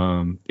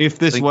 If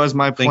this was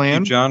my plan. Thank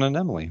you, John and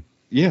Emily.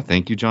 Yeah,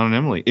 thank you, John and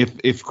Emily.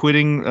 If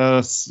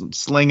quitting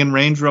slinging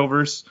Range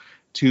Rovers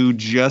to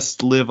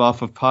just live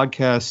off of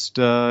podcast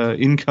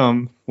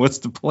income, what's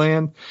the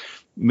plan?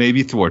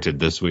 Maybe thwarted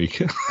this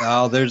week.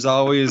 Oh, there's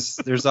always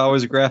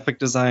graphic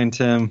design,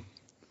 Tim.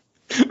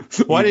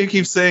 Why do you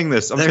keep saying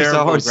this? I'm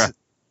terrible.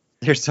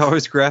 There's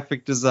always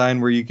graphic design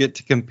where you get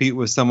to compete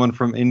with someone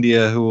from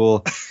India who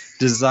will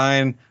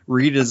redesign,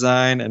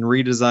 and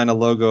redesign a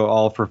logo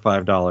all for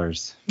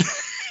 $5.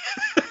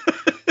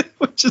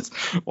 Which is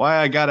why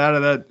I got out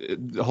of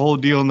that whole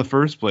deal in the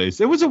first place.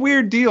 It was a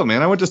weird deal,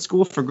 man. I went to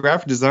school for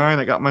graphic design.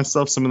 I got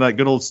myself some of that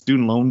good old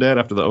student loan debt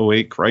after the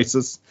 2008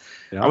 crisis.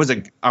 Yeah.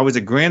 I was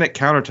a granite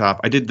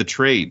countertop. I did the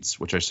trades,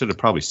 which I should have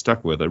probably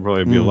stuck with. I'd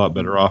probably be a lot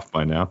better off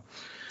by now.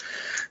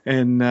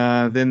 And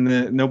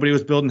then nobody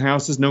was building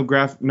houses. No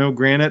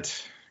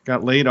granite.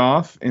 Got laid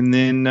off, and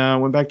then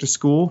went back to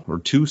school for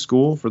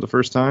the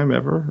first time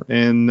ever,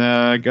 and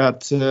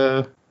got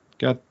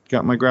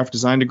my graphic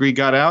design degree.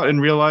 Got out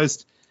and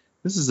realized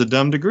this is a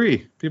dumb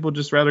degree. People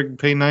just rather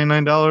pay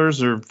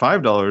 $99 or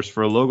 $5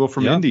 for a logo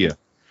from India.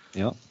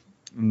 Yep.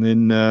 And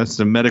then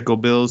some medical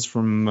bills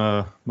from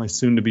my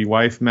soon-to-be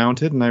wife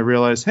mounted, and I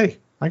realized, hey,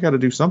 I got to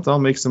do something. I'll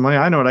make some money.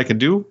 I know what I can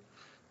do.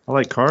 I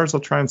like cars. I'll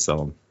try and sell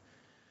them.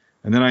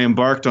 And then I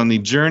embarked on the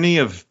journey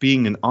of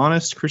being an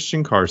honest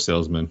Christian car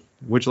salesman,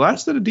 which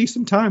lasted a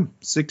decent time.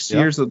 6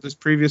 years at this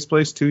previous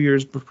place, 2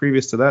 years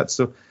previous to that.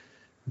 So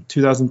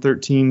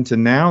 2013 to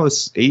now,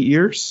 that's 8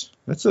 years.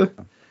 That's a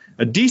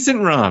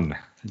decent run.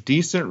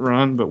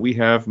 But we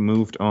have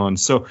moved on.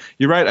 So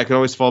you're right. I could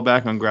always fall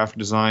back on graphic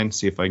design,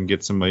 see if I can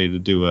get somebody to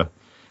do a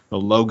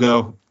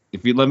logo.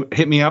 If you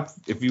hit me up,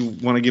 if you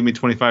want to give me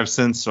 25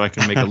 cents so I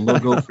can make a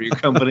logo for your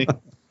company.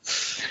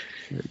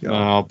 There you go.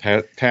 I'll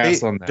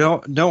pass on that.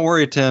 Don't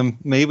worry, Tim.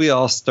 Maybe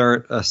I'll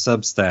start a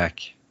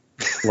Substack,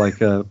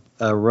 like a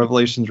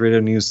Revelations Radio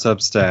News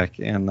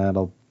Substack, and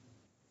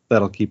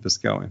that'll keep us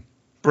going.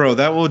 Bro,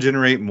 that will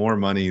generate more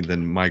money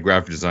than my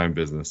graphic design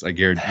business. I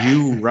guarantee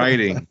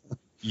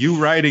you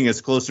writing is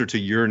closer to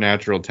your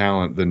natural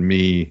talent than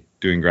me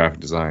doing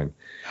graphic design.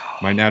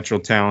 My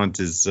natural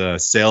talent is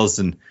sales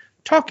and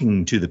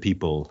talking to the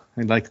people.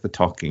 I like the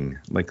talking,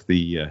 like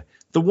the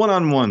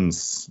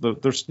one-on-ones,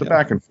 the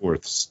back and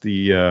forths,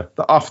 the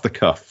off the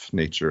cuff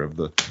nature of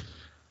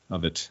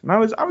it. And I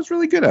was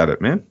really good at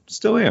it, man.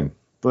 Still am.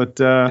 But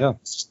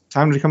it's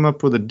time to come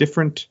up with a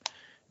different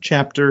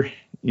chapter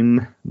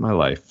in my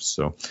life.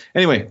 So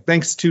anyway,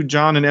 thanks to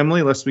John and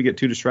Emily, lest we get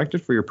too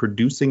distracted, for your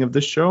producing of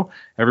this show.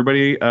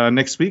 Everybody,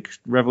 next week,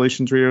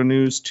 Revelations Radio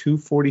News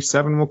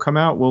 247 will come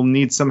out. We'll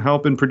need some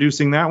help in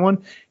producing that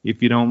one.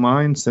 If you don't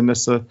mind, send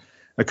us a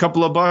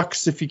couple of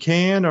bucks if you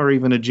can, or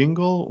even a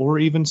jingle, or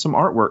even some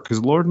artwork, because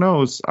Lord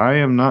knows I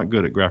am not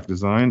good at graphic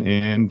design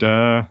and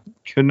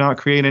could not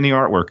create any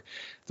artwork.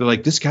 They're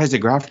like, this guy's a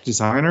graphic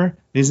designer.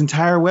 His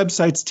entire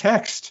website's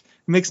text.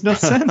 It makes no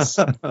sense.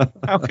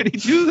 How could he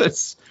do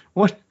this?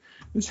 What?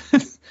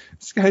 This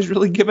guy's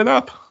really given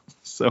up.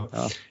 So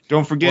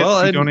don't forget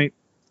to donate.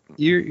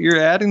 You're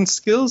adding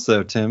skills,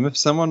 though, Tim. If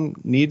someone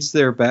needs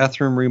their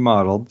bathroom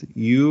remodeled,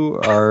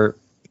 you are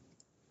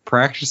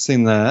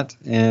practicing that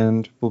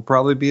and will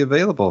probably be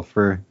available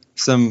for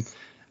some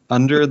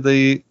under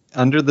the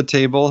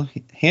table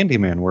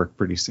handyman work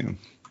pretty soon.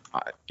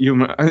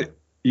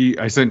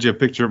 I sent you a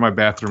picture of my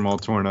bathroom all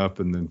torn up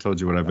and then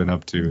told you what I've been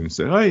up to and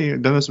said, oh, you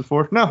done this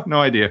before? No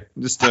idea.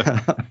 Just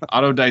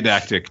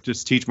autodidactic.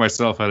 Just teach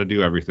myself how to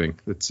do everything.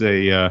 It's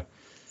a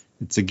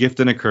gift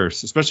and a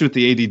curse, especially with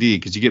the ADD,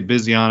 because you get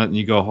busy on it and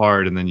you go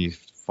hard and then you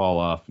fall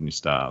off and you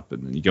stop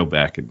and then you go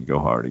back and you go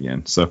hard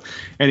again. So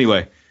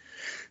anyway,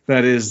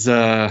 that is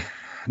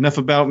enough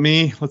about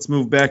me. Let's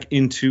move back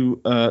into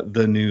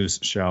the news,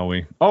 shall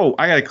we? Oh,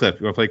 I got a clip.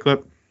 You want to play a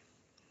clip?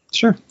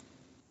 Sure.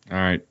 All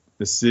right.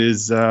 This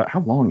is,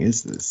 how long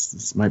is this?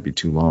 This might be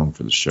too long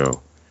for the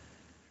show.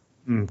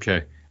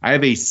 Okay. I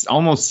have a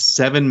almost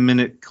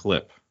 7-minute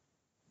clip.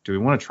 Do we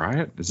want to try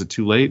it? Is it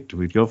too late? Do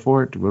we go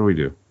for it? What do we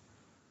do?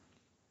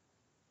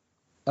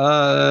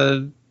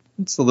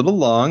 It's a little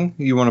long.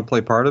 You want to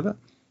play part of it?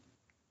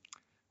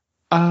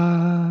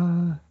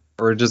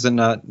 Or does it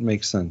not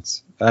make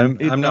sense? I'm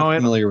not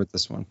familiar with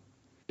this one.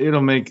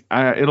 It'll make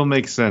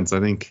sense. I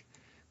think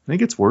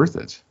think it's worth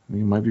it. I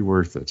think it might be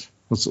worth it.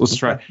 Let's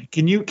try.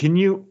 Can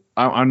you?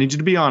 I need you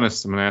to be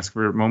honest. I'm going to ask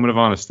for a moment of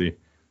honesty.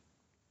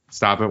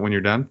 Stop it when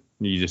you're done.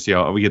 You just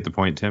yell, "Oh, we get the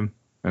point, Tim,"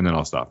 and then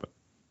I'll stop it.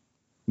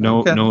 No,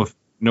 Okay.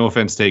 no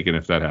offense taken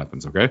if that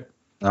happens. Okay.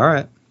 All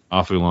right.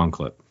 Awfully long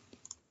clip.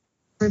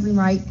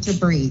 Right to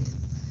breathe.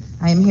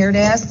 I am here to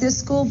ask this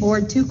school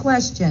board 2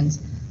 questions.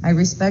 I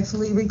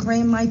respectfully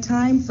reclaim my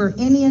time for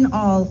any and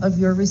all of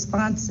your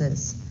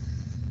responses.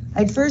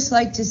 I'd first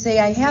like to say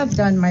I have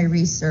done my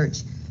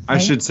research. I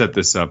should set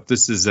this up.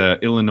 This is a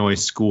Illinois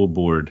school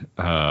board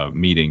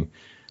meeting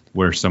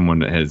where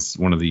someone has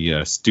one of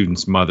the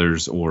students'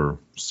 mothers or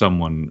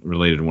someone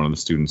related to one of the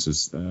students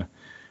is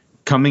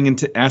coming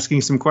into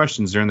asking some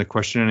questions during the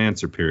question and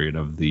answer period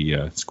of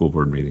the school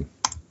board meeting.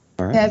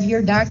 All right. Have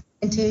your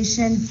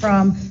documentation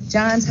from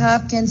Johns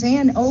Hopkins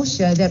and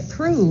OSHA that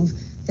prove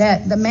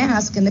that the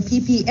mask and the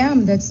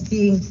ppm that's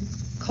being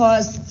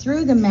caused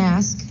through the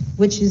mask,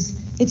 which is,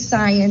 it's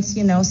science,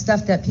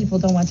 stuff that people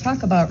don't want to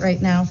talk about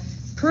right now,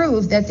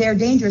 prove that they're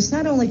dangerous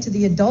not only to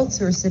the adults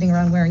who are sitting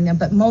around wearing them,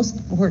 but most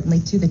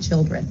importantly to the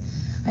children.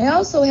 I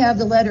also have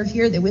the letter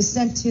here that was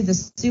sent to the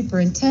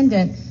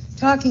superintendent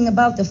talking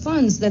about the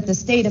funds that the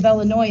state of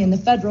Illinois and the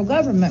federal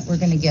government were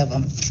going to give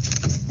them.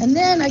 And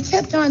then I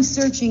kept on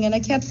searching and I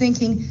kept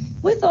thinking,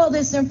 with all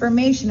this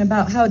information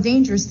about how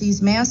dangerous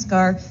these masks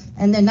are,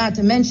 and then not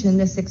to mention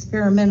this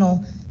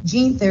experimental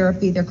gene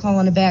therapy they're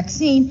calling a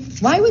vaccine,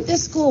 why would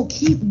this school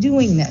keep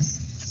doing this?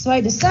 So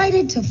I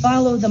decided to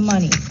follow the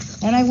money.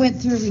 And I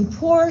went through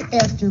report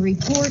after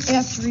report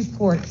after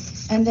report.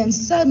 And then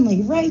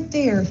suddenly, right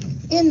there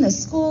in the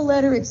school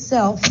letter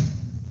itself,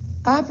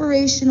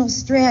 operational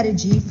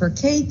strategy for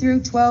K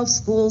through 12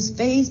 schools,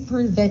 phase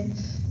prevention,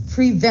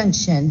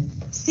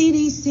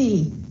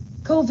 CDC,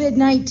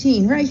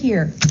 COVID-19, right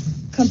here,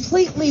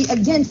 completely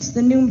against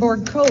the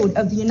Nuremberg Code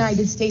of the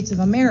United States of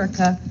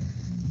America.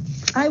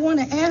 I want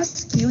to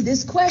ask you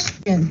this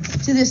question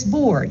to this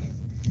board.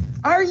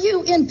 Are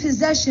you in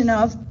possession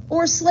of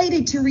or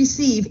slated to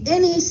receive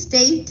any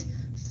state,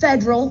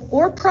 federal,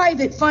 or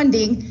private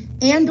funding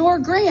and or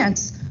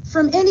grants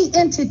from any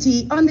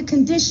entity on the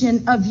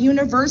condition of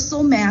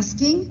universal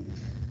masking,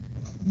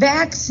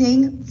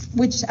 vaccine,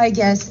 which I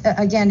guess,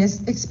 again,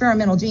 is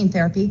experimental gene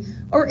therapy,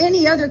 or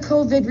any other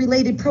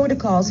COVID-related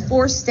protocols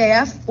for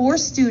staff or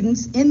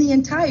students in the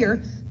entire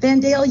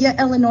Vandalia,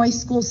 Illinois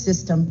school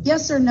system?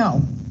 Yes or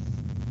no?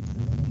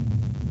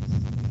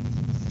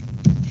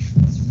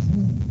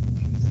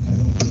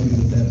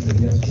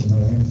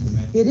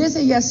 It is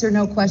a yes or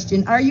no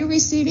question. Are you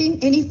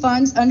receiving any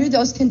funds under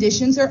those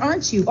conditions or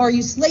aren't you? Or are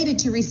you slated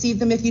to receive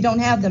them if you don't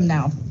have them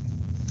now?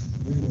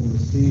 We will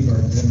receive our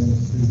general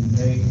student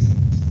aid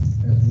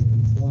as we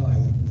comply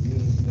with the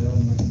rules of the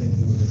Illinois State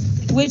Board of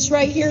Education. Which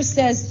right here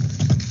says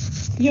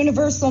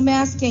universal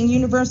masking,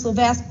 universal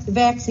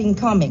vaccine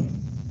coming.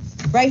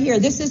 Right here,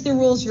 this is the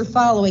rules you're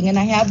following, and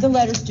I have the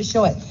letters to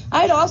show it.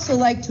 I'd also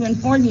like to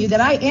inform you that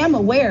I am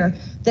aware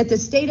that the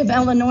state of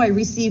Illinois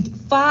received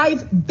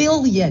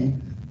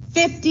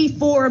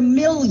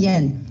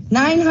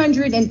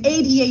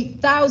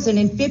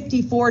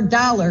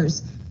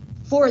 $5,054,988,054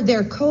 for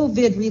their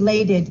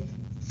COVID-related.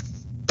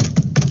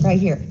 Right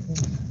here,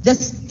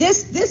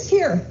 this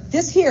here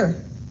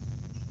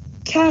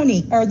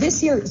county or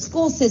this here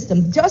school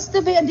system, just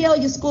the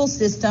Vandalia school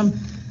system,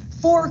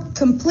 for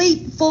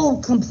complete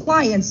full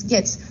compliance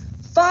gets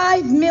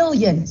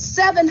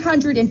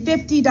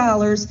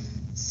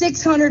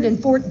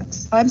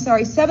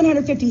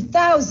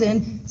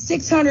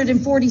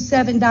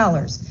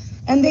 $750,647.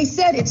 And they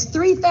said it's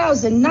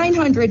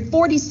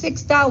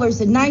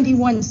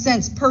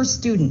 $3,946.91 per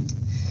student.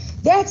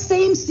 That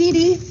same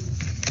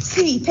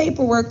CDC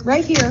paperwork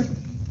right here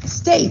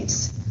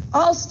states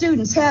all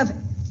students have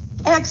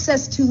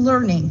access to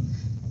learning.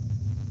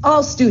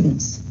 All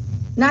students.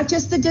 Not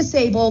just the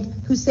disabled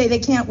who say they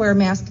can't wear a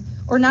mask,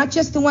 or not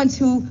just the ones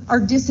who are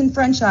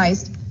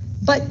disenfranchised,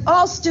 but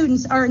all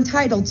students are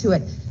entitled to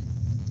it,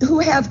 who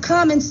have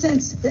common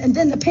sense, and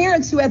then the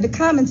parents who have the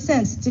common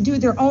sense to do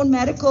their own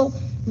medical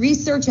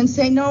research and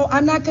say, no,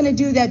 I'm not going to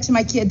do that to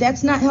my kid.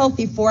 That's not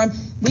healthy for him.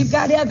 We've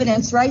got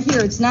evidence right here.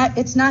 It's not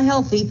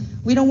healthy.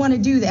 We don't want to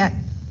do that.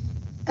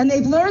 And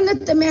they've learned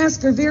that the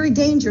masks are very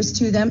dangerous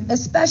to them,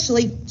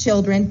 especially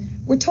children.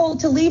 We're told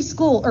to leave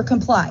school or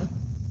comply.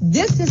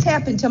 This has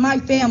happened to my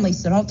family,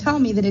 so don't tell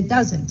me that it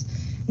doesn't.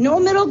 No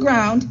middle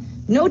ground,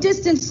 no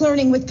distance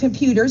learning with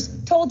computers,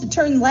 told to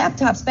turn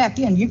laptops back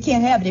in. You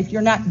can't have it. If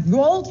you're not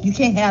rolled, you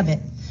can't have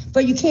it.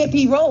 But you can't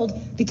be rolled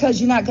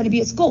because you're not going to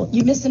be at school.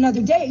 You miss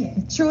another day,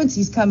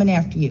 truancy's coming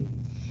after you.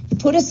 You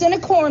put us in a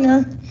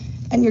corner,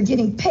 and you're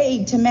getting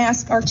paid to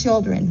mask our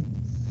children.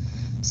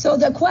 So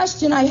the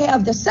question I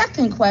have, the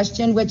second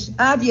question, which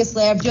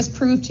obviously I've just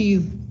proved to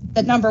you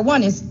that number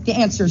one is the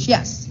answer is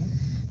yes.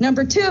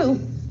 Number two,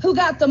 who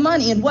got the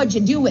money and what'd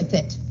you do with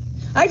it?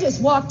 I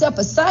just walked up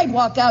a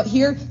sidewalk out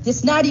here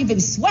that's not even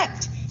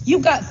swept. You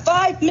got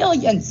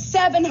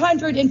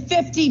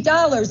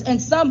 $5,750,000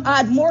 and some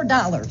odd more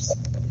dollars.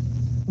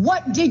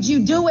 What did you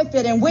do with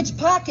it and which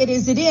pocket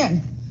is it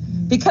in?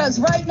 Because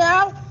right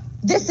now,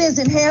 this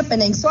isn't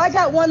happening. So I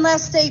got one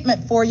last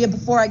statement for you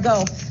before I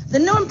go. The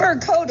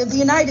Nuremberg Code of the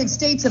United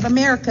States of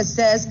America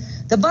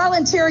says the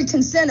voluntary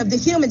consent of the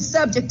human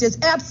subject is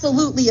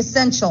absolutely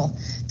essential.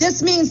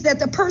 This means that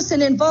the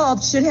person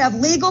involved should have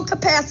legal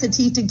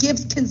capacity to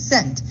give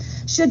consent,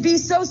 should be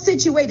so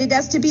situated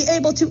as to be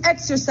able to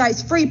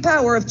exercise free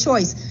power of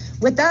choice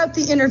without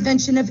the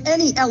intervention of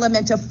any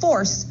element of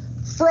force,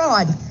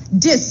 fraud,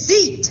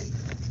 deceit,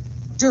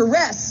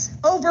 duress,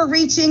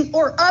 overreaching,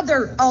 or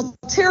other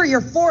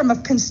ulterior form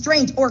of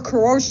constraint or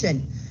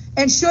coercion,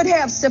 and should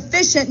have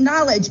sufficient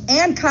knowledge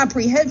and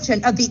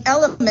comprehension of the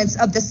elements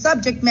of the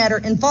subject matter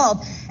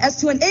involved as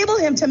to enable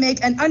him to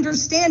make an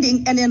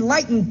understanding and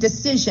enlightened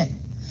decision.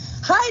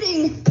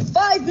 Hiding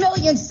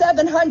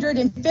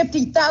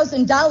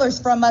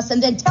 $5,750,000 from us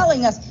and then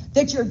telling us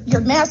that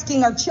you're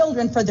masking our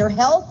children for their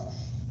health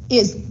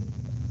is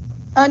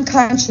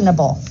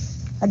unconscionable.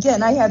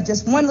 Again, I have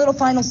just one little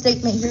final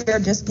statement here.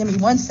 Just give me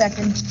 1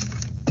 second.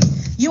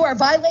 You are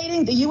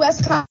violating the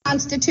U.S.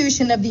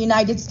 Constitution of the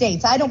United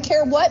States. I don't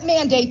care what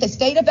mandate the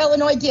state of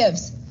Illinois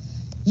gives.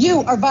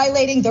 You are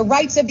violating the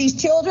rights of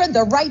these children,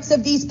 the rights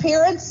of these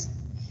parents,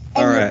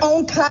 and your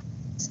own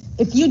conscience.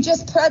 If you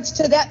just pledge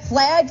to that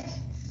flag,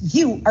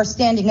 you are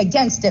standing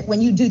against it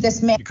when you do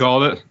this. You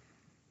called it?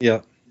 Yeah.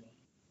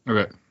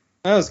 Okay.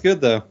 That was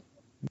good, though.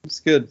 It's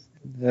good.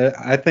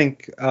 I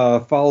think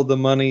follow the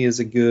money is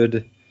a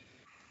good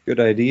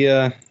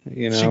idea.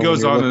 You know, she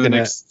goes on in the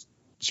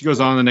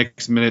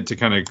next minute to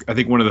kind of, I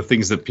think one of the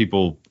things that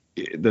people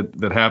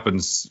that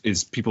happens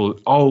is people,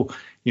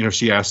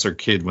 she asks her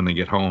kid when they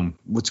get home,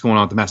 what's going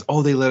on with the mask?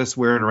 Oh, they let us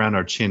wear it around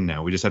our chin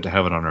now. We just have to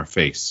have it on our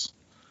face.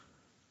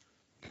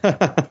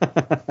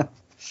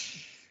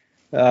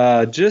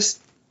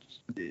 Just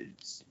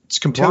it's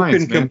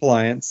compliance, token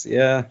compliance.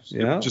 Yeah.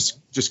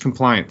 Just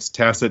compliance,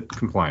 tacit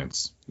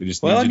compliance. We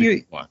just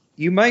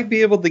you might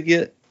be able to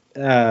get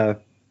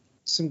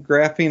some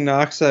graphene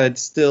oxide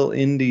still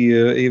into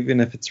you, even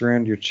if it's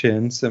around your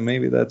chin. So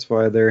maybe that's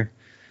why they're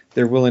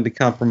willing to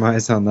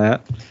compromise on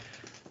that.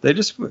 They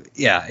just,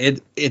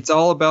 it's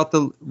all about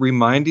the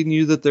reminding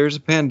you that there's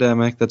a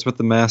pandemic. That's what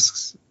the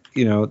masks,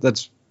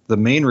 that's the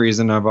main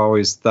reason I've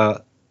always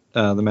thought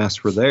the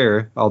masks were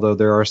there. Although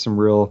there are some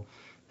real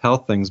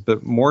health things,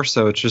 but more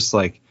so, it's just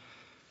like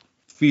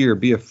fear,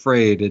 be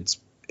afraid. It's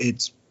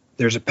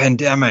there's a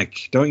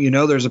pandemic. Don't you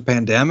know there's a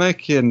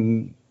pandemic?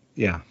 And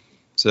yeah.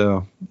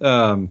 So,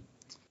 but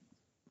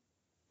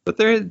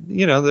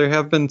there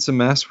have been some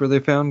masks where they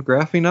found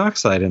graphene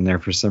oxide in there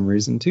for some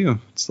reason too.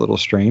 It's a little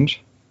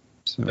strange.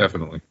 So.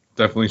 Definitely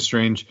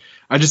strange.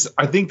 I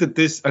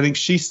think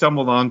she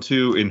stumbled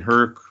onto in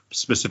her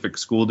specific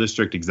school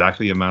district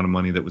exactly the amount of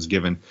money that was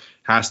given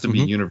has to be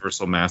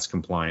universal mask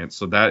compliance.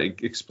 So that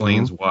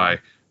explains why,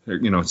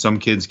 some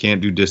kids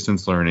can't do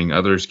distance learning,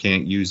 others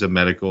can't use a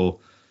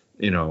medical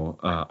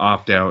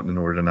opt out in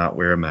order to not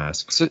wear a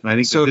mask. And I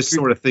think this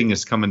sort of thing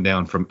is coming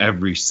down from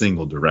every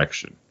single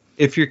direction.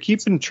 If you're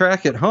keeping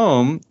track at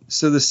home,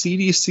 so the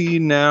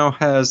CDC now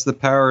has the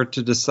power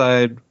to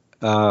decide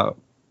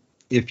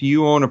if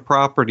you own a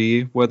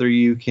property, whether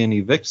you can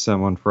evict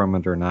someone from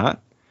it or not.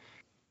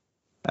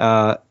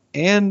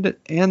 And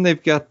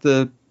they've got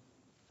the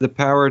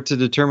power to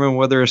determine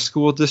whether a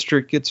school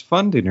district gets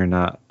funding or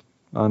not,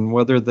 on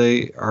whether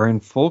they are in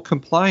full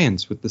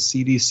compliance with the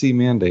CDC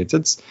mandates.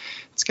 It's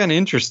kind of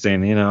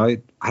interesting,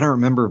 I don't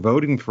remember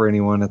voting for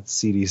anyone at the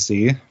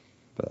CDC,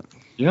 but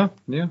yeah.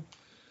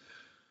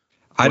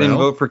 I didn't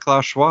vote for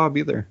Klaus Schwab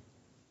either.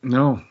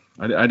 No,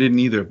 I didn't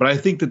either. But I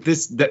think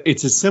that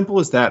it's as simple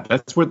as that.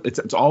 That's what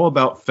it's all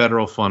about.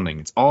 Federal funding.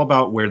 It's all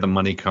about where the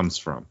money comes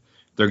from.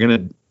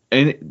 They're trying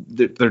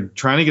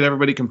to get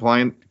everybody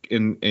compliant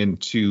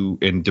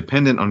and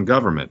dependent on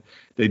government.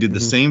 They did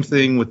the same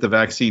thing with the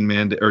vaccine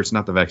mandate, or it's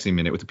not the vaccine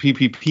mandate, with the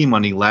PPP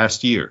money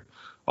last year.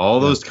 All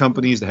those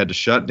companies that had to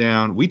shut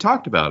down. We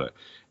talked about it,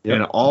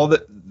 and all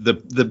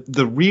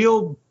the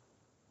real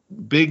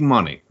big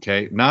money.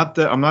 Okay,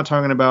 I'm not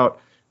talking about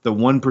the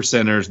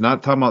 1%ers,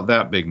 not talking about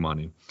that big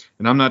money,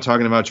 and I'm not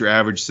talking about your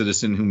average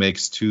citizen who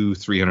makes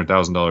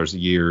 $200,000-$300,000 a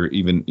year,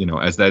 even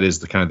as that is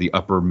the kind of the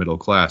upper middle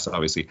class.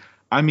 Obviously,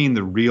 I mean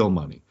the real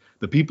money.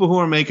 The people who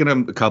are making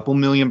a couple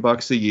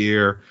 $1,000,000 a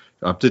year,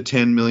 up to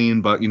 $10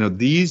 million,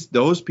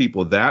 those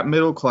people, that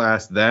middle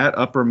class, that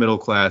upper middle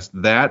class,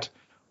 that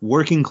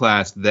working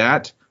class,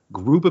 that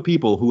group of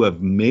people who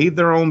have made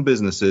their own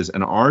businesses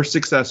and are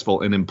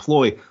successful and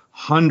employ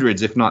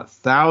hundreds, if not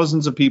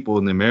thousands of people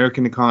in the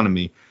American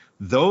economy,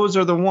 those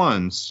are the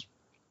ones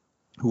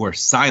who are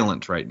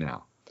silent right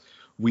now.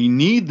 We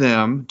need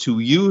them to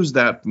use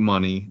that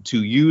money,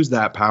 to use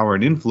that power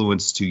and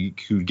influence to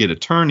get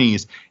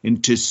attorneys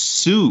and to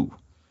sue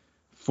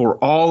for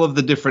all of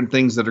the different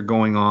things that are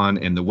going on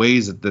and the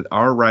ways that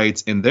our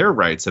rights and their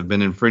rights have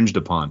been infringed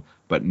upon.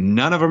 But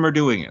none of them are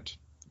doing it.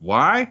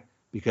 Why?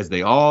 Because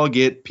they all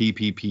get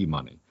PPP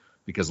money.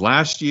 Because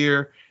last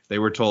year they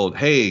were told,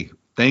 hey,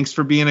 thanks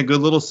for being a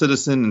good little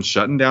citizen and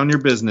shutting down your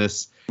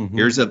business.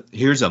 Here's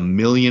 $1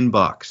 million.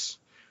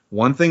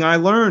 one thing I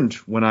learned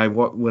when I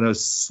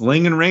was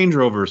slinging Range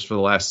Rovers for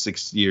the last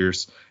 6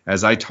 years,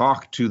 as I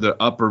talk to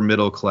the upper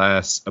middle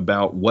class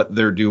about what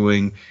they're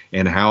doing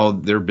and how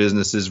their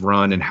businesses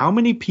run and how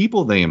many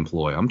people they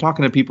employ. I'm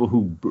talking to people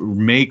who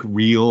make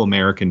real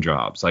American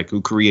jobs, like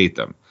who create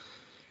them.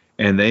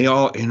 And they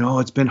all,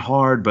 it's been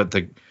hard, but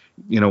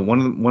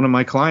one of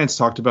my clients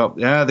talked about,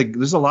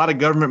 there's a lot of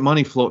government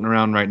money floating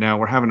around right now.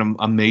 We're having an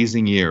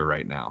amazing year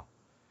right now.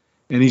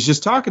 And he's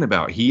just talking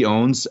about, he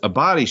owns a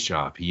body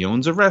shop, he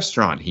owns a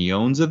restaurant, he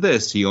owns a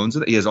this, he owns a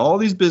that. He has all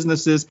these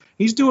businesses.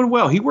 He's doing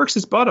well. He works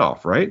his butt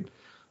off, right?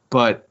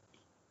 But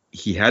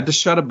he had to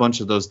shut a bunch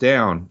of those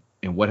down.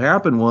 And what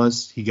happened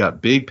was he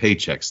got big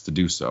paychecks to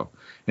do so.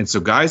 And so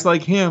guys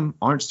like him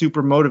aren't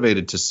super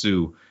motivated to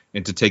sue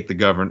and to take the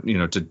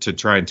government, to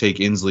try and take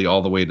Inslee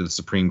all the way to the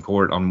Supreme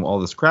Court on all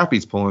this crap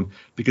he's pulling,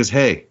 because,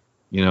 hey,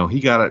 he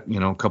got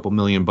a couple $1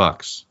 million.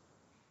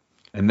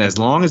 And as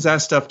long as that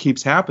stuff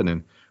keeps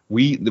happening,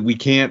 we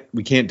can't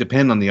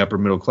depend on the upper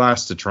middle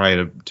class to try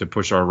to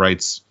push our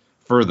rights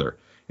further.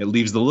 It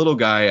leaves the little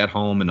guy at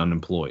home and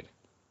unemployed.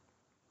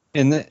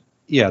 And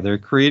they're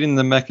creating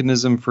the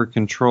mechanism for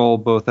control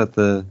both at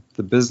the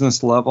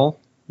business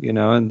level,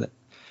 and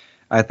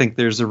I think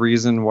there's a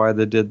reason why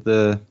they did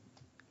the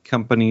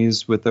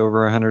companies with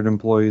over 100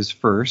 employees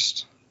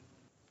first,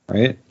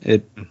 right?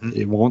 It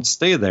won't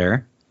stay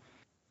there,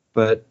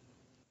 but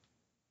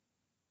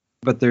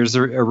there's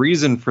a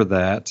reason for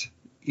that,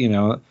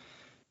 Well,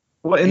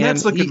 and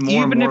that's looking more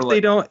even and more if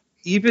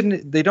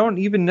like, they don't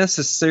even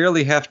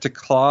necessarily have to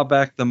claw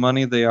back the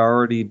money they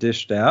already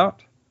dished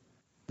out.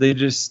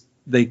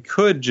 They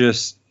could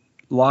just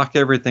lock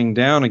everything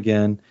down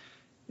again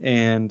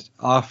and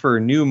offer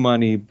new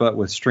money, but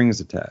with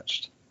strings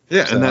attached.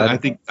 Yeah, So and I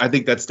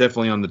think that's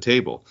definitely on the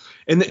table.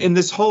 And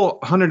this whole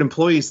 100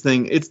 employees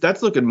thing,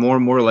 that's looking more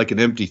and more like an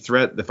empty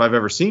threat if I've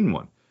ever seen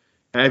one.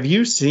 Have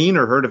you seen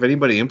or heard of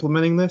anybody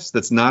implementing this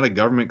that's not a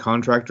government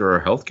contractor or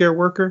a healthcare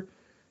worker?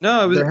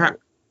 No,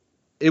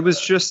 it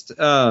was just,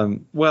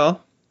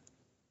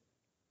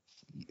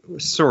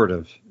 sort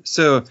of.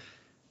 So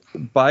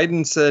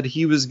Biden said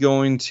he was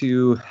going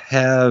to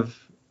have,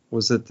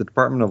 was it the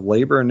Department of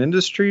Labor and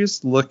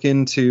Industries, look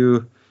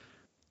into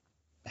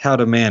how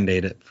to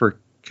mandate it for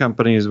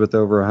companies with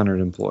over 100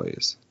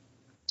 employees.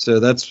 So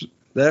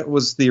that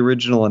was the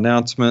original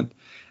announcement.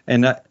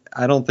 And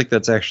I don't think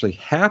that's actually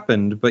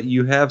happened, but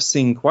you have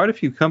seen quite a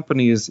few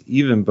companies,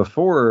 even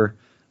before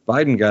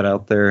Biden got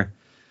out there,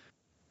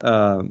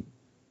 at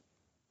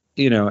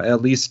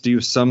least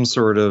do some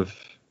sort of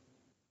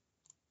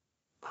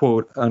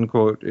quote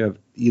unquote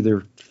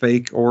either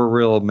fake or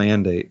real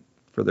mandate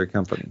for their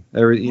company.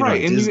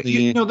 Right, and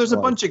Disney, there's a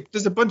bunch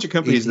of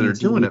companies that are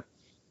doing it,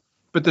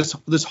 but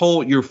this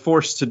whole you're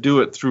forced to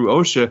do it through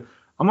OSHA.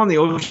 I'm on the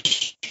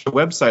OSHA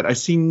website. I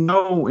see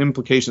no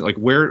implication. Like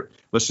where,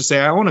 let's just say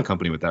I own a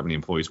company with that many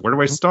employees. Where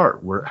do I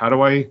start? How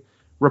do I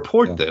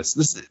report this?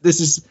 This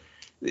is.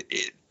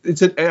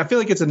 I feel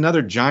like it's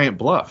another giant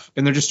bluff,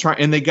 and they're just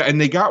trying, and they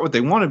got what they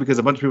wanted because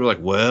a bunch of people are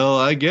like, well,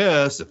 I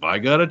guess if I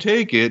gotta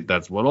take it,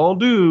 that's what I'll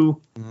do.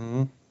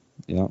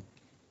 Mm-hmm.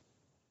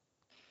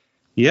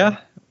 Yeah.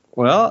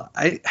 Well,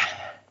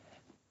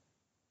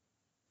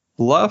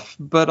 bluff,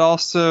 but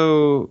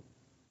also,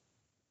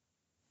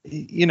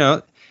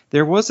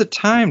 there was a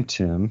time,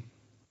 Tim.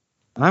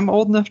 I'm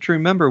old enough to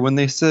remember when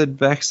they said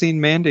vaccine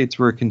mandates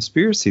were a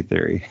conspiracy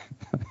theory.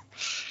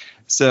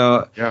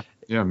 So yeah,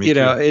 me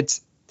too.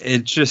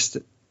 It's just,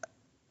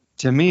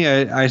 to me,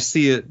 I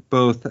see it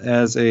both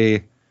as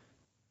a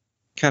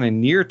kind of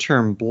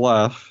near-term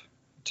bluff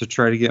to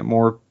try to get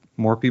more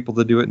people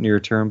to do it near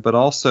term, but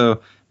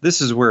also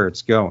this is where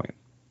it's going.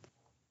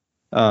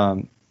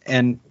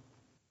 And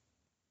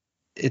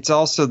it's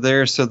also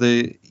there so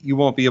that you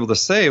won't be able to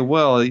say,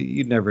 well,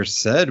 you never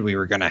said we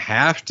were going to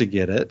have to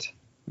get it,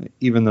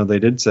 even though they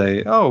did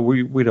say, oh,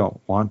 we don't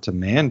want to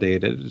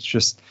mandate it. It's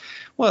just,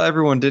 well,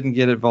 everyone didn't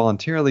get it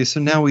voluntarily, so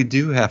now we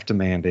do have to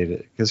mandate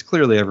it because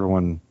clearly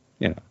everyone,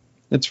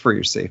 it's for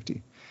your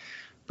safety.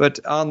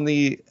 But on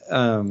the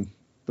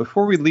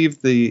before we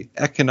leave the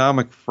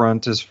economic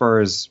front, as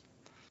far as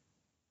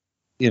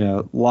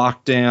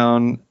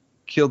lockdown,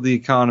 kill the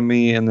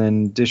economy, and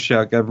then dish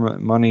out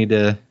government money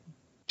to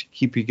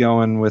keep you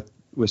going with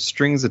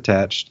strings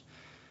attached,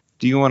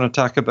 do you want to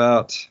talk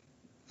about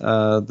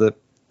the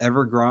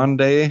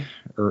Evergrande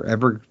or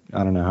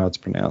I don't know how it's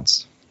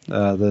pronounced,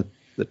 the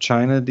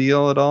China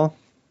deal at all?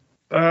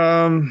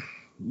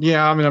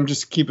 Yeah, I mean, I'm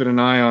just keeping an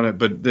eye on it,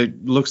 but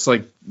it looks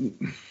like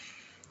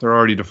they're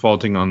already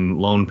defaulting on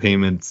loan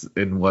payments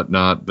and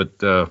whatnot.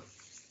 But one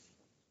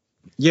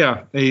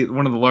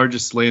of the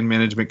largest land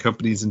management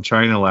companies in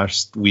China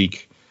last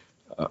week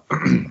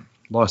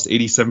lost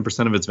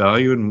 87% of its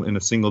value in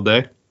a single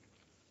day.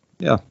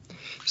 Yeah.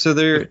 So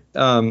they're,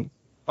 I'll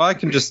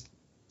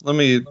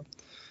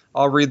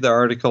read the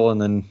article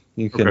and then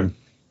you can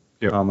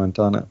comment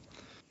on it.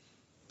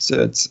 So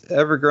it's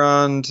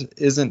Evergrande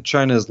isn't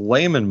China's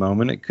Lehman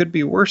moment. It could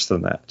be worse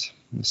than that.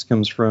 This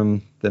comes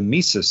from the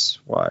Mises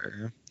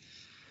Wire.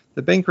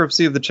 The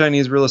bankruptcy of the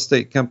Chinese real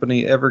estate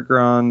company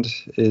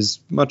Evergrande is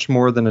much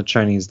more than a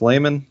Chinese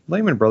Lehman.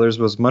 Lehman Brothers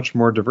was much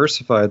more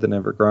diversified than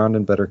Evergrande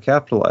and better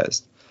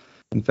capitalized.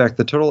 In fact,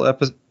 the total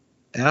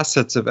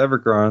assets of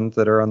Evergrande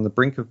that are on the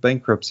brink of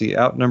bankruptcy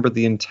outnumber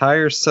the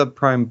entire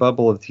subprime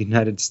bubble of the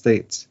United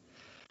States.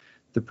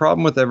 The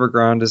problem with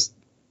Evergrande is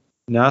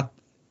not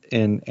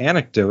an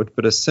anecdote,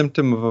 but a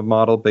symptom of a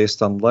model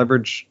based on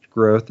leveraged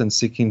growth and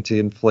seeking to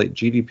inflate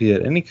GDP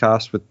at any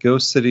cost with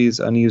ghost cities,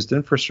 unused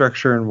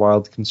infrastructure, and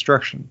wild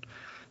construction.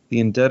 The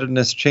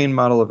indebtedness chain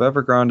model of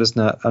Evergrande is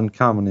not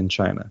uncommon in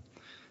China.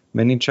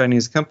 Many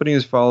Chinese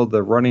companies follow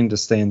the running to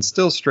stand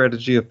still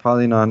strategy of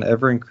piling on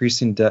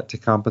ever-increasing debt to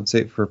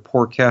compensate for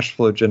poor cash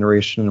flow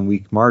generation and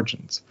weak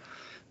margins.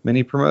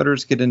 Many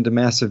promoters get into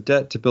massive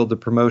debt to build a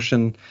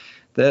promotion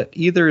that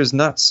either is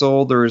not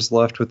sold or is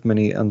left with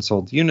many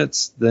unsold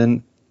units,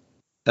 then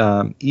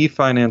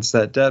finance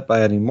that debt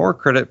by adding more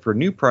credit for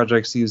new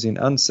projects using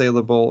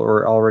unsaleable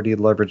or already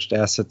leveraged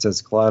assets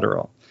as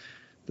collateral.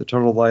 The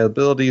total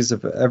liabilities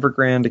of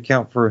Evergrande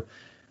account for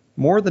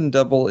more than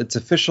double its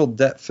official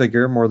debt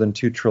figure, more than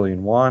 2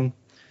 trillion won.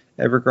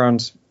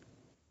 Evergrande's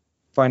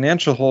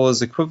financial hole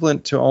is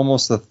equivalent to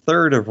almost a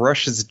third of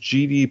Russia's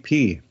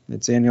GDP.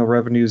 Its annual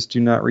revenues do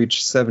not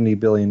reach $70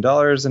 billion,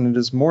 and it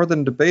is more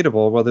than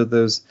debatable whether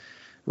those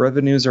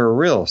revenues are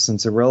real,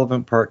 since a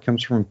relevant part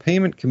comes from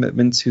payment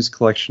commitments whose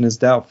collection is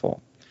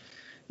doubtful.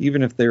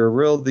 Even if they are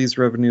real, these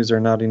revenues are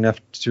not enough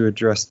to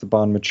address the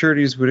bond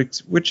maturities,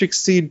 which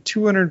exceed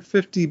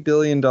 $250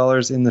 billion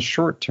in the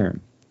short term.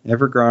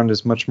 Evergrande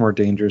is much more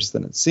dangerous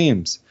than it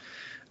seems.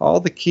 All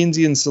the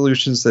Keynesian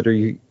solutions that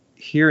you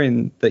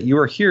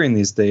are hearing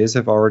these days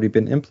have already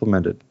been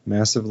implemented.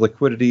 Massive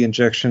liquidity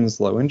injections,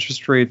 low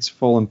interest rates,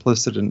 full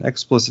implicit and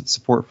explicit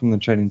support from the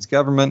Chinese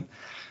government.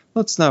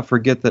 Let's not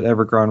forget that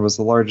Evergrande was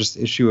the largest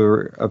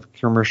issuer of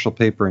commercial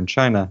paper in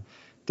China,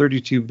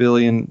 $32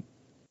 billion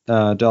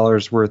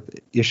worth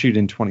issued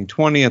in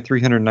 2020, a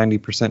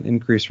 390%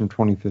 increase from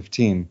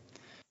 2015.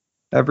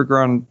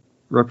 Evergrande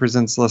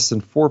represents less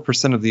than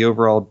 4% of the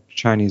overall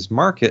Chinese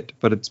market,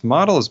 but its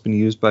model has been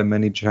used by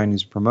many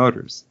Chinese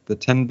promoters. The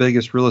 10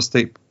 biggest real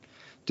estate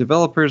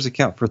developers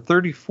account for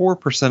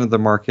 34% of the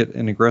market,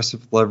 and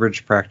aggressive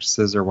leverage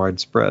practices are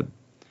widespread.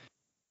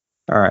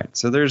 All right,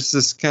 so there's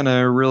this kind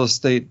of real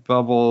estate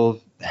bubble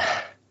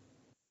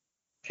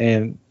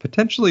and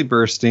potentially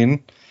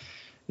bursting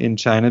in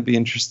China. Be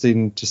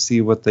interesting to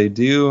see what they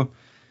do.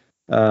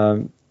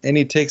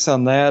 Any takes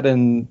on that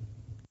and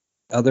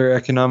other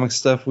economic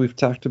stuff we've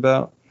talked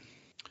about?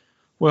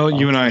 Well,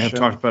 you and I have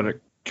talked about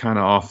it kind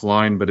of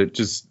offline, but it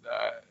just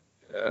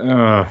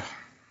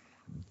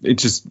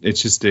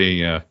it's just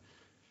a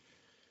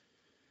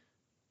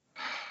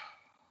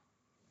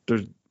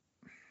there's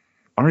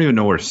I don't even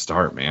know where to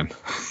start, man.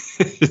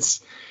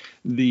 It's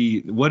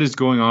what is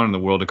going on in the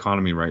world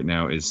economy right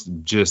now is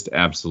just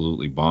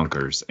absolutely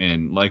bonkers.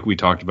 And like we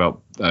talked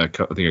about, I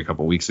think a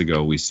couple of weeks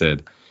ago, we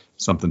said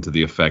something to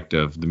the effect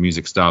of the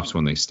music stops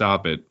when they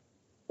stop it,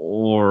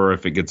 or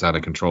if it gets out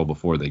of control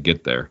before they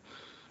get there.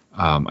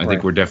 I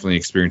think we're definitely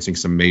experiencing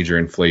some major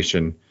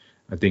inflation.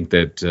 I think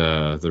that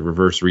the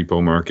reverse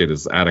repo market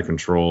is out of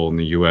control in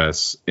the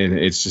U.S. and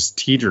it's just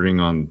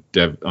teetering on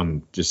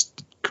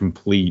just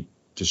complete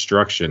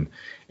destruction.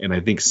 And I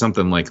think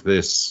something like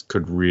this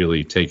could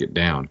really take it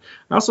down.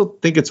 I also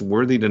think it's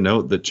worthy to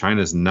note that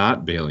China's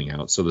not bailing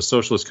out. So the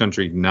socialist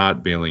country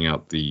not bailing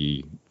out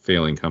the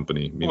failing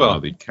company, meanwhile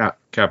the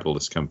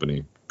capitalist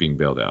company being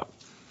bailed out.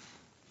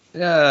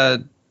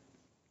 Not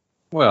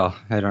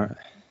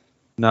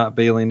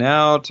bailing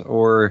out,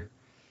 or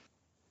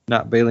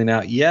not bailing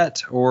out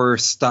yet, or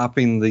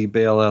stopping the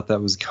bailout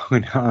that was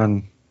going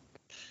on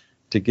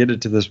to get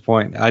it to this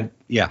point. I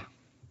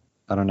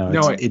don't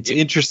know. It's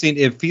interesting.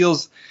 It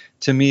feels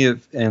to me,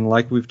 and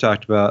like we've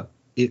talked about,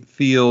 it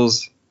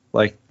feels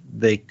like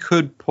they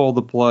could pull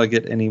the plug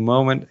at any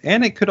moment,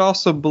 and it could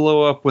also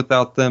blow up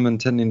without them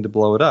intending to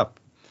blow it up.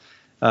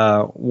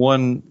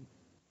 One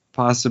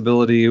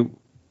possibility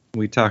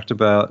we talked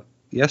about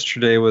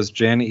yesterday was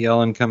Janet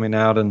Yellen coming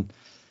out and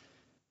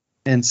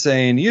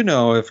saying,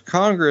 if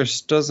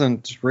Congress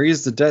doesn't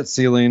raise the debt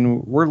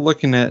ceiling, we're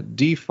looking at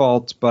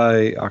default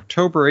by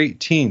October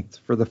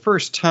 18th for the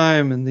first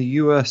time in the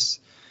U.S.'s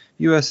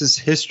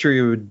history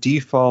of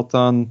default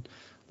on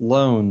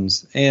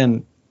loans.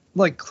 And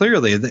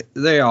clearly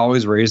they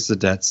always raise the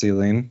debt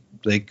ceiling.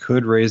 They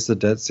could raise the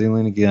debt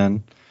ceiling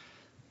again.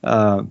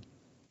 But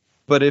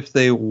if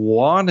they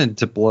wanted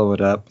to blow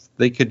it up,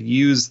 they could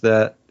use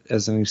that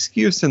as an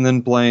excuse and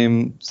then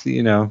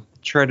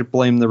try to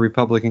blame the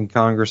Republican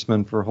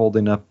congressman for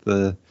holding up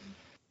the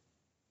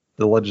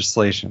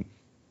legislation,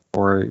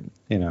 or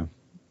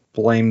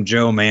blame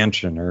Joe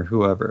Manchin or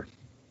whoever.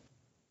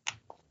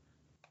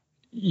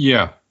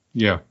 Yeah.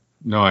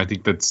 No, I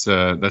think that's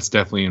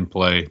definitely in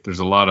play. There's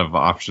a lot of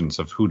options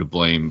of who to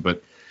blame,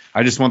 but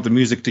I just want the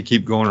music to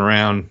keep going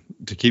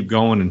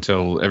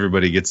until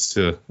everybody gets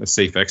to a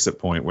safe exit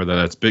point, whether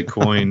that's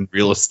Bitcoin,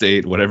 real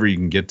estate, whatever you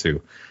can get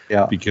to.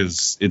 Yeah.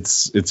 Because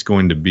it's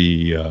going to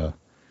be.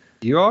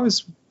 You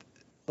always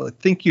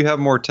think you have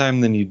more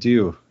time than you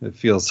do. It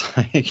feels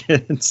like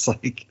it's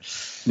like,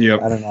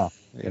 Yep. I don't know.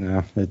 You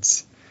know,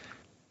 it's,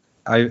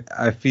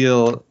 I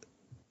feel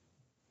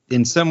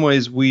in some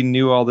ways we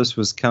knew all this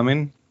was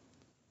coming.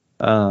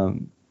 But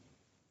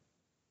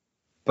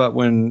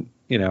when,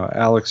 you know,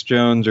 Alex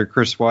Jones or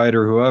Chris White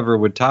or whoever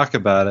would talk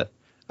about it,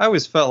 I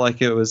always felt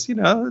like it was, you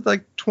know,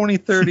 like 20,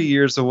 30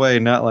 years away,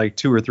 not like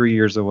 2 or 3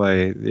 years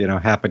away, you know,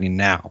 happening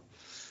now.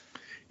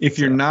 If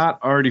you're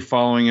not already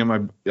following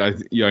him, I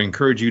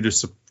encourage you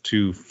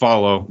to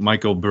follow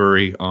Michael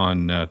Burry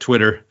on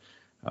Twitter.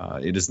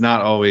 It is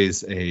not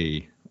always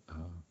a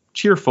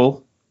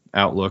cheerful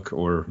outlook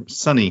or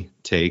sunny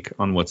take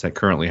on what's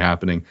currently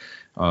happening.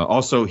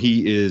 Also,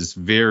 he is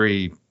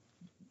very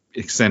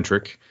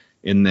eccentric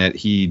in that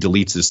he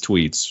deletes his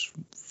tweets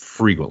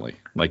frequently.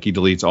 Like, he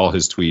deletes all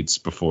his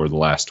tweets before the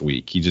last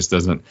week. He just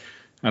doesn't.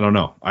 I don't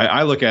know.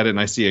 I look at it and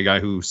I see a guy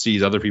who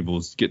sees other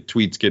people's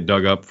tweets get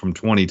dug up from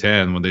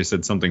 2010 when they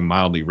said something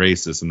mildly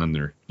racist and then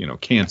they're, you know,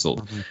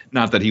 canceled. Mm-hmm.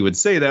 Not that he would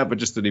say that, but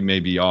just that he may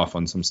be off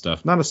on some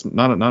stuff. Not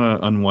an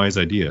unwise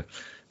idea.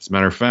 As a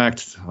matter of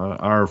fact,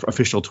 our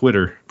official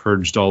Twitter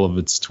purged all of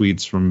its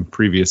tweets from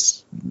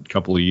previous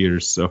couple of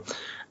years. So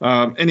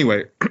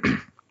anyway,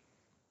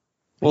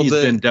 well, he's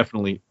been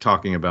definitely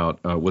talking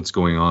about what's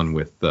going on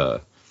with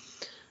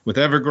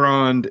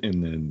Evergrande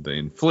and then the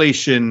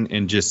inflation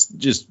and just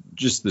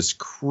this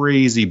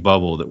crazy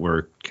bubble that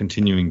we're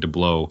continuing to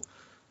blow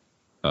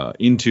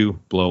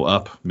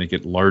up, make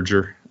it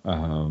larger.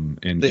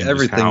 And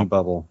everything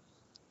bubble.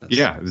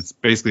 Yeah, it's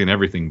basically an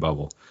everything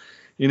bubble.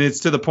 And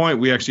it's to the point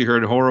we actually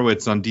heard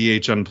Horowitz on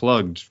DH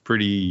Unplugged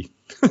pretty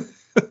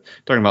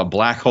talking about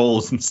black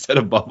holes instead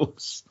of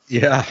bubbles.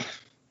 Yeah.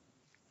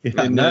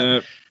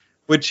 And,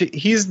 which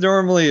he's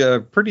normally a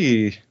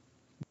pretty,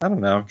 I don't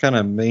know, kind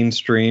of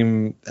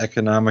mainstream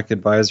economic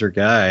advisor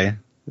guy.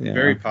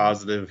 Very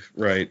positive,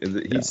 right?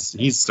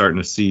 He's starting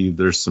to see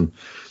there's some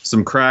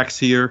cracks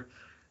here.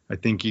 I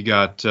think you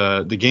got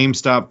the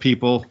GameStop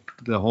people.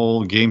 The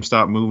whole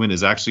GameStop movement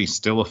is actually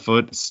still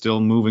afoot, still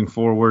moving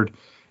forward,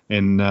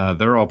 and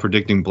they're all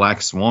predicting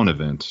Black Swan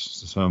event,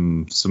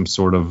 some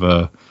sort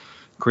of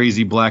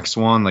crazy Black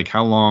Swan. Like,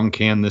 how long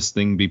can this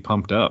thing be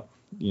pumped up?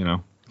 You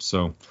know,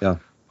 so yeah,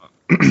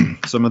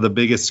 some of the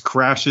biggest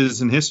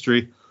crashes in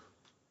history.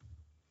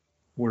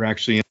 We're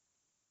actually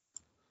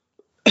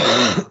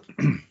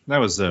that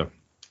was a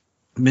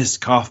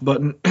missed cough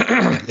button.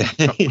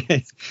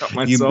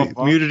 You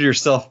muted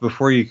yourself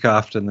before you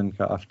coughed and then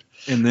coughed.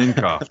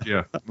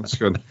 Yeah, let's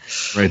go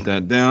write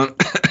that down.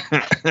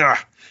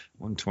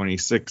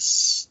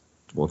 126.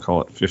 We'll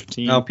call it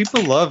 15. Now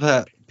people love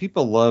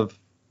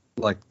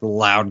like the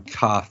loud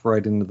cough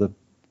right into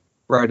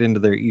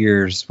their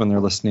ears when they're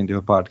listening to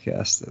a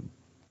podcast.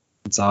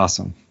 It's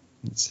awesome.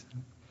 It's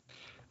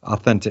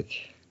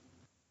authentic.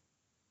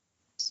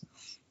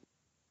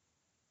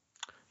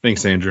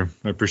 Thanks, Andrew.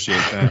 I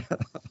appreciate that.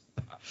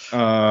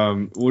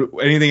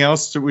 Anything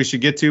else we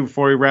should get to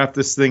before we wrap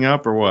this thing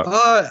up, or what?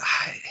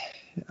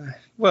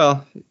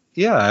 Well,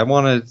 yeah, I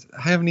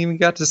haven't even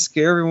got to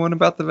scare everyone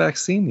about the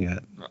vaccine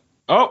yet.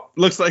 Oh,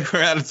 looks like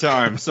we're out of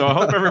time. So I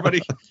hope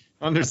everybody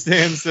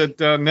understands that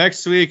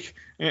next week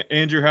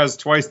Andrew has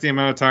twice the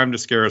amount of time to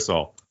scare us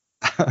all.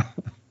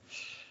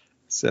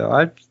 So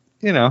I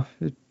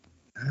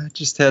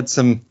just had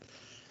some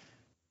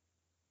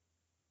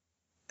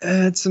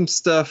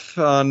stuff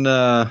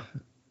on.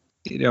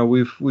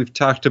 We've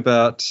talked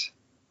about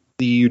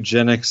the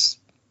eugenics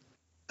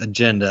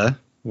agenda,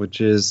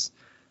 which is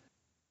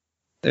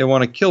they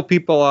want to kill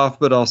people off,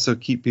 but also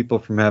keep people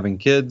from having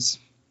kids.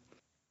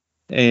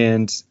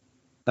 And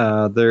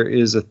there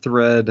is a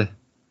thread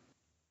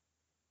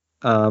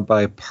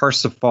by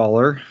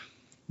Parsifaller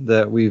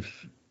that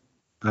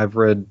I've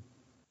read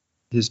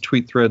his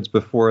tweet threads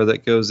before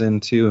that goes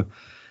into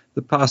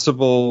the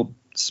possible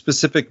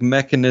specific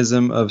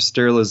mechanism of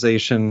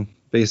sterilization.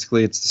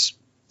 Basically, it's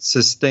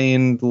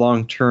sustained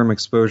long-term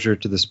exposure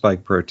to the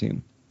spike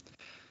protein.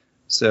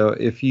 So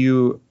if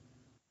you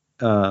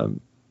have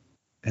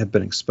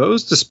been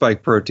exposed to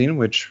spike protein,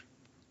 which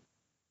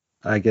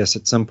I guess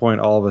at some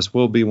point all of us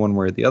will be one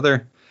way or the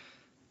other,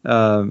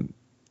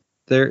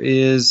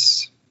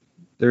 there's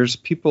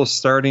people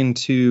starting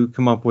to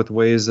come up with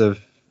ways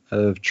of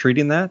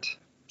treating that.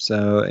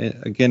 So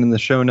again, in the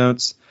show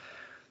notes,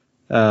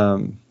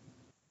 let's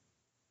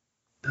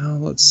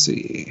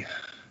see.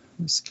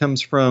 This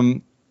comes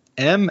from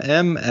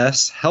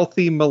MMS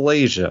Healthy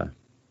Malaysia.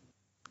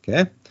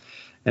 Okay.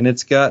 And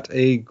it's got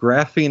a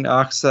graphene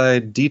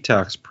oxide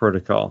detox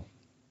protocol.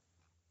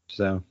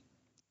 So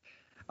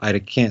I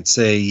can't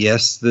say,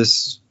 yes,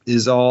 this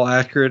is all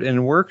accurate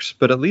and works,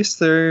 but at least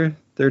they're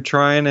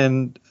trying,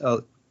 and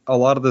a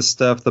lot of the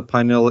stuff, the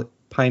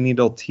pine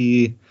needle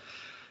tea,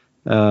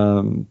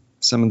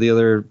 some of the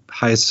other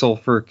high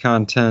sulfur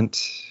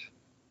content,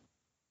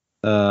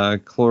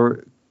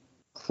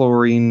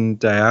 chlorine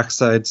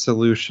dioxide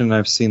solution,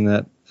 I've seen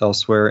that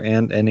elsewhere,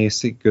 and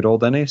NaC, good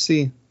old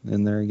NaC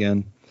in there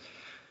again.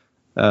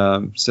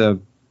 So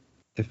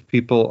if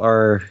people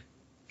are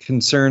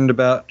concerned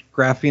about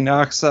graphene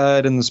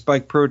oxide and the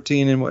spike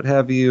protein and what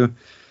have you,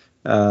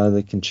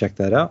 they can check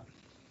that out.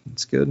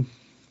 It's good.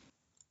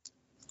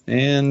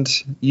 And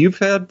you've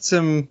had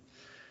some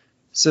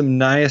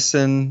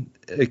niacin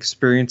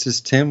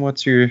experiences, Tim.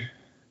 What's your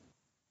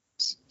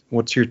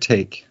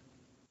take?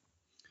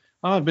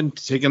 Oh, I've been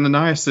taking the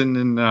niacin,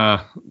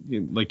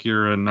 and like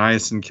your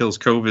niacin kills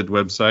COVID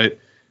website.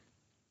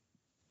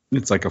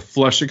 It's like a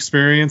flush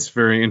experience,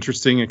 very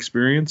interesting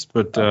experience,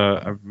 but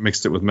I've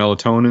mixed it with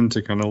melatonin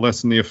to kind of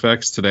lessen the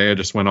effects. Today I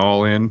just went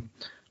all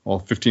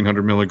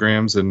 1,500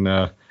 milligrams, and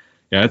yeah,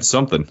 it's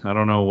something. I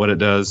don't know what it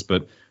does,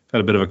 but I've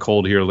had a bit of a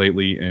cold here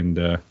lately,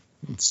 and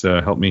it's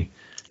helped me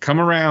come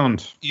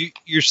around.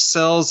 Your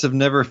cells have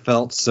never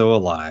felt so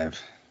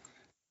alive.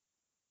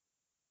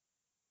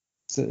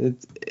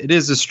 It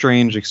is a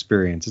strange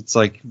experience. It's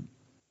like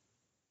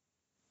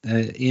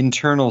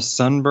internal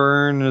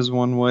sunburn is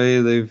one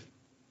way they've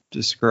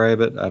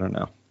described it. I don't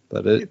know,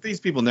 but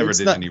these people never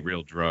did any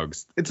real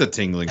drugs. It's a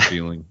tingling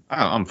feeling.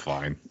 I'm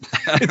fine.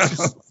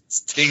 It's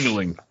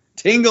tingling.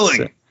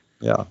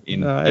 Yeah.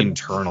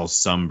 Internal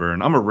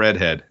sunburn. I'm a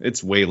redhead.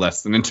 It's way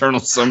less than internal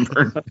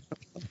sunburn.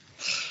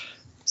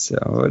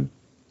 So,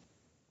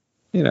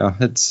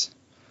 it's.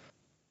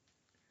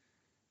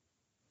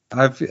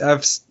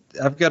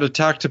 I've got to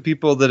talk to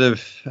people that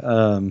have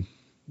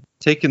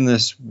taken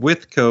this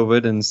with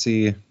COVID and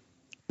see.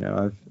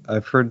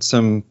 I've heard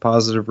some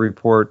positive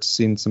reports,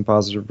 seen some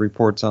positive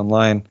reports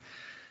online.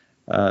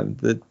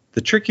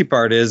 The tricky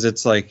part is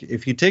it's like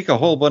if you take a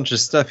whole bunch of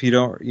stuff, you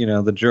don't,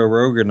 the Joe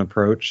Rogan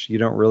approach, you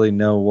don't really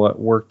know what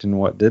worked and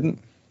what didn't.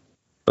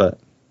 But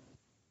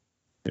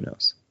who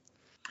knows?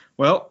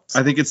 Well,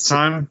 I think it's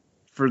time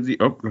for the.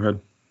 Oh, go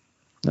ahead.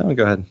 No,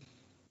 go ahead.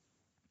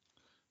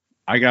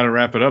 I got to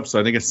wrap it up, so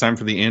I think it's time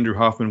for the Andrew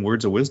Hoffman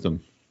words of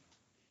wisdom.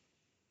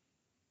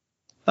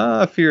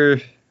 If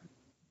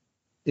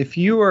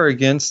you are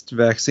against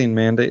vaccine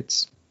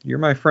mandates, you're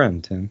my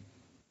friend, Tim.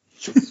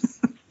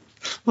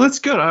 Well, that's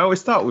good. I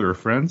always thought we were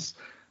friends.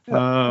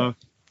 Yeah.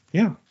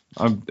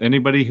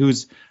 Anybody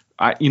who's,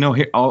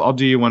 here, I'll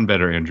do you one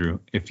better, Andrew.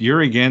 If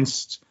you're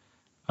against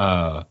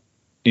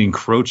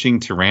encroaching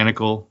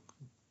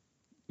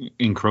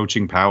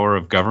power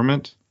of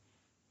government,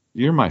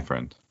 you're my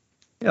friend.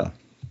 Yeah.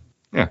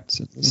 Yeah.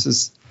 So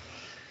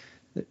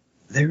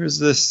there's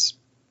this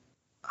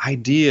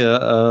idea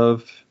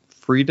of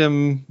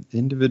freedom,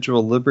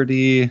 individual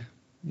liberty,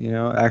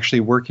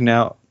 actually working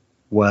out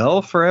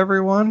well for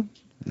everyone.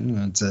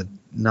 It's a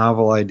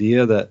novel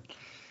idea that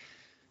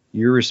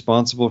you're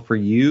responsible for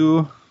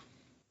you.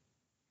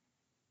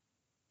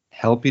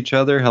 Help each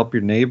other, help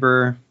your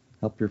neighbor,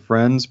 help your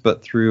friends,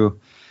 but through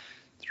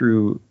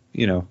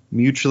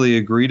mutually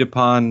agreed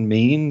upon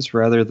means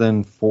rather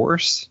than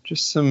force.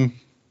 Just some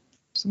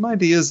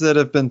ideas that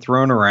have been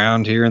thrown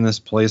around here in this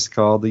place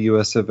called the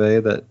US of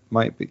A that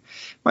might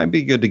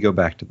be good to go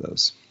back to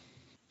those.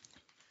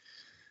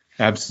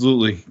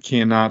 Absolutely.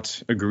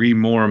 Cannot agree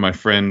more, my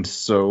friend.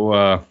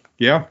 So,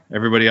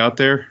 everybody out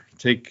there,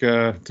 take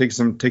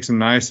some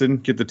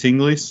niacin, get the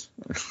tinglies.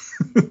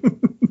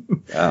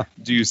 Yeah.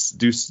 Do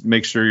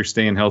make sure you're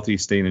staying healthy,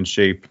 staying in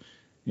shape,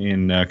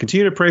 and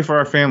continue to pray for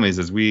our families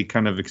as we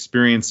kind of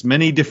experience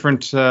many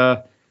different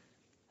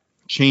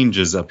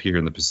changes up here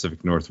in the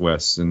Pacific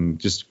Northwest, and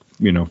just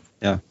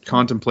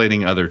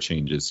contemplating other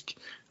changes.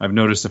 I've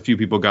noticed a few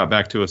people got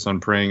back to us on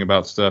praying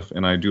about stuff,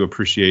 and I do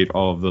appreciate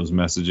all of those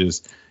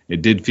messages.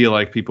 It did feel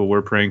like people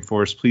were praying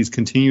for us. Please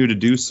continue to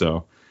do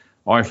so.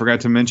 Oh, I forgot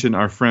to mention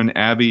our friend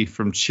Abby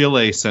from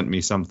Chile sent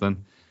me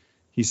something.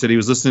 He said he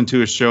was listening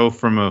to a show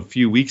from a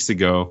few weeks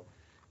ago,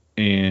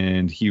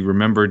 and he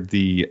remembered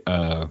the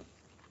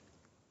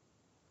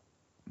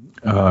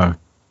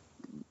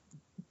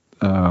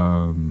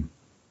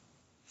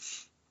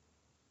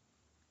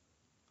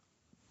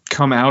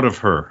come out of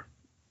her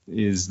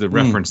is the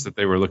reference that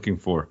they were looking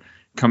for.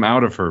 Come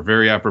out of her,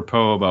 very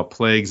apropos about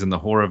plagues and the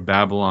whore of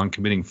Babylon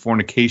committing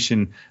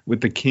fornication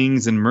with the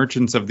kings and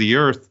merchants of the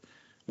earth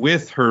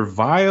with her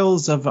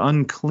vials of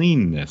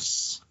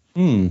uncleanness.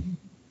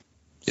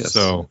 Yes.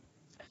 So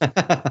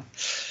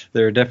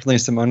there are definitely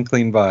some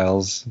unclean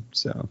vials.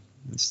 So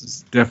this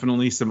is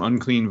definitely some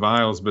unclean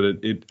vials, but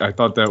I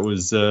thought that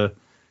was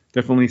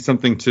definitely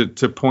something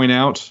to point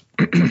out,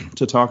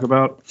 to talk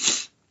about.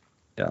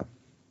 Yeah.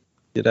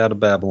 Get out of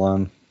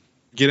Babylon.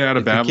 Get out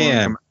of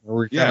Babylon.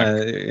 Or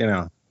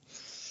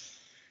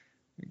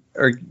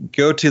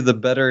go to the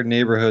better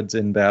neighborhoods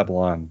in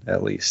Babylon,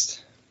 at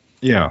least.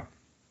 Yeah.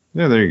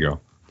 Yeah, there you go.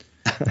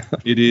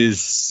 It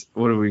is.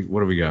 What do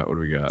we got?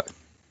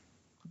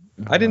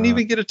 I didn't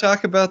even get to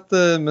talk about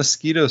the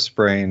mosquito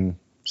spraying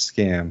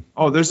scam.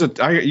 Oh,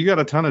 you got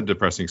a ton of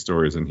depressing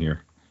stories in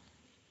here.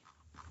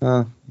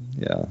 Yeah.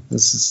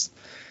 This is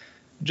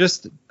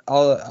just.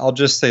 I'll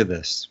just say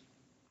this.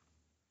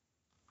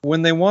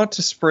 When they want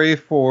to spray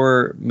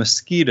for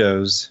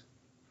mosquitoes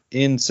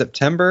in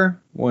September,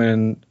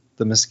 when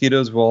the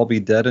mosquitoes will all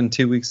be dead in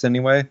 2 weeks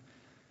anyway,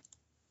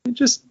 you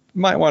just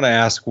might want to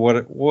ask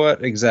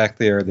what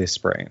exactly are they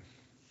spraying.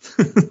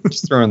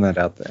 Just throwing that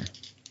out there.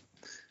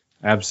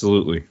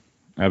 Absolutely.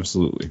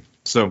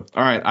 So,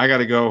 all right, I got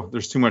to go.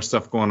 There's too much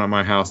stuff going on in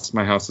my house.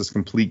 My house is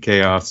complete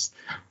chaos.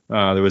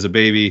 There was a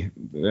baby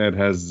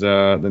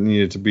that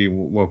needed to be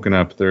woken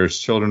up. There's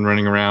children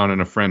running around,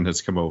 and a friend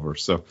has come over.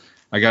 So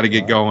I got to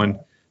get going.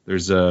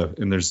 There's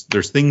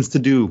things to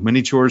do,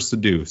 many chores to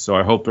do. So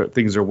I hope that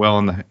things are well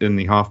in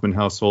the Hoffman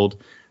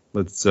household.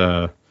 Let's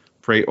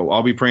pray.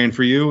 I'll be praying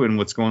for you and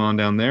what's going on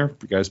down there.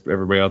 If you guys,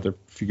 everybody out there,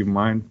 if you can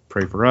mind,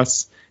 pray for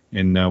us,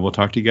 and we'll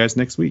talk to you guys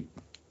next week.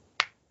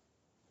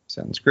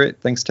 Sounds great.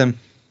 Thanks, Tim.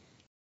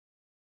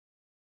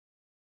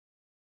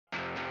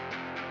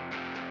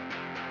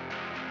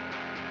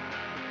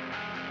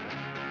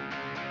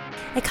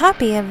 A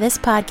copy of this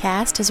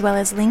podcast, as well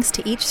as links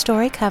to each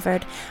story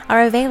covered,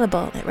 are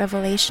available at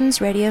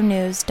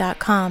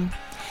revelationsradionews.com.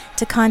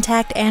 To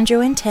contact Andrew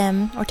and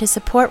Tim, or to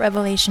support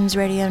Revelations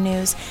Radio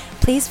News,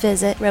 please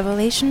visit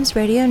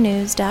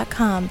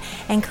revelationsradionews.com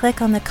and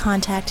click on the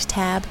Contact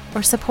tab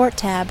or Support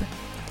tab.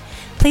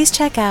 Please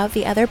check out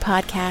the other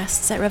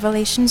podcasts at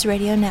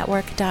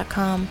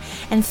revelationsradionetwork.com,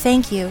 and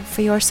thank you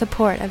for your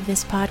support of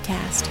this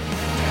podcast.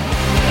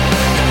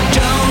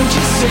 Don't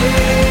you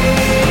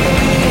say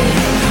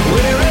we're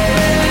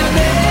in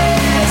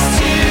this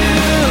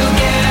together,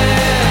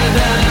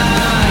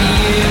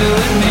 you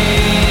and me,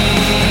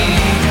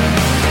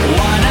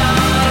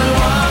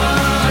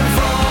 one-on-one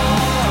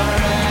forever.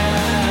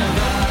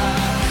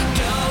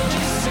 Don't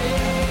you say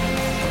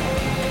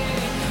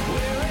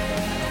we're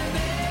in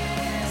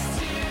this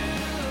together,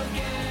 you and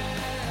me,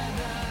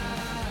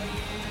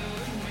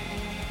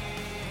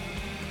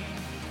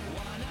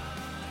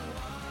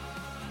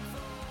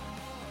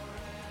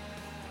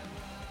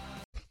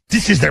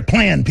 This is their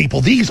plan,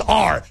 people. These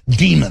are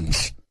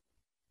demons.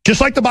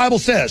 Just like the Bible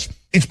says,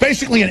 it's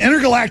basically an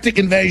intergalactic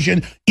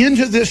invasion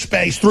into this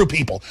space through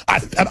people.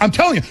 I'm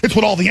telling you, it's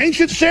what all the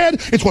ancients said.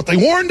 It's what they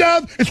warned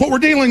of. It's what we're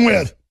dealing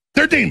with.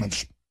 They're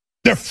demons.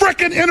 They're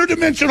frickin'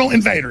 interdimensional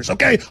invaders,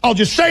 okay? I'll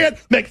just say it.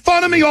 Make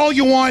fun of me all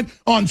you want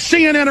on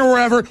CNN or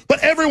wherever, but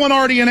everyone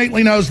already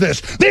innately knows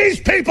this. These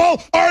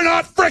people are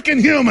not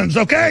frickin' humans,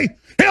 okay?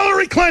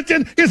 Hillary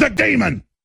Clinton is a demon.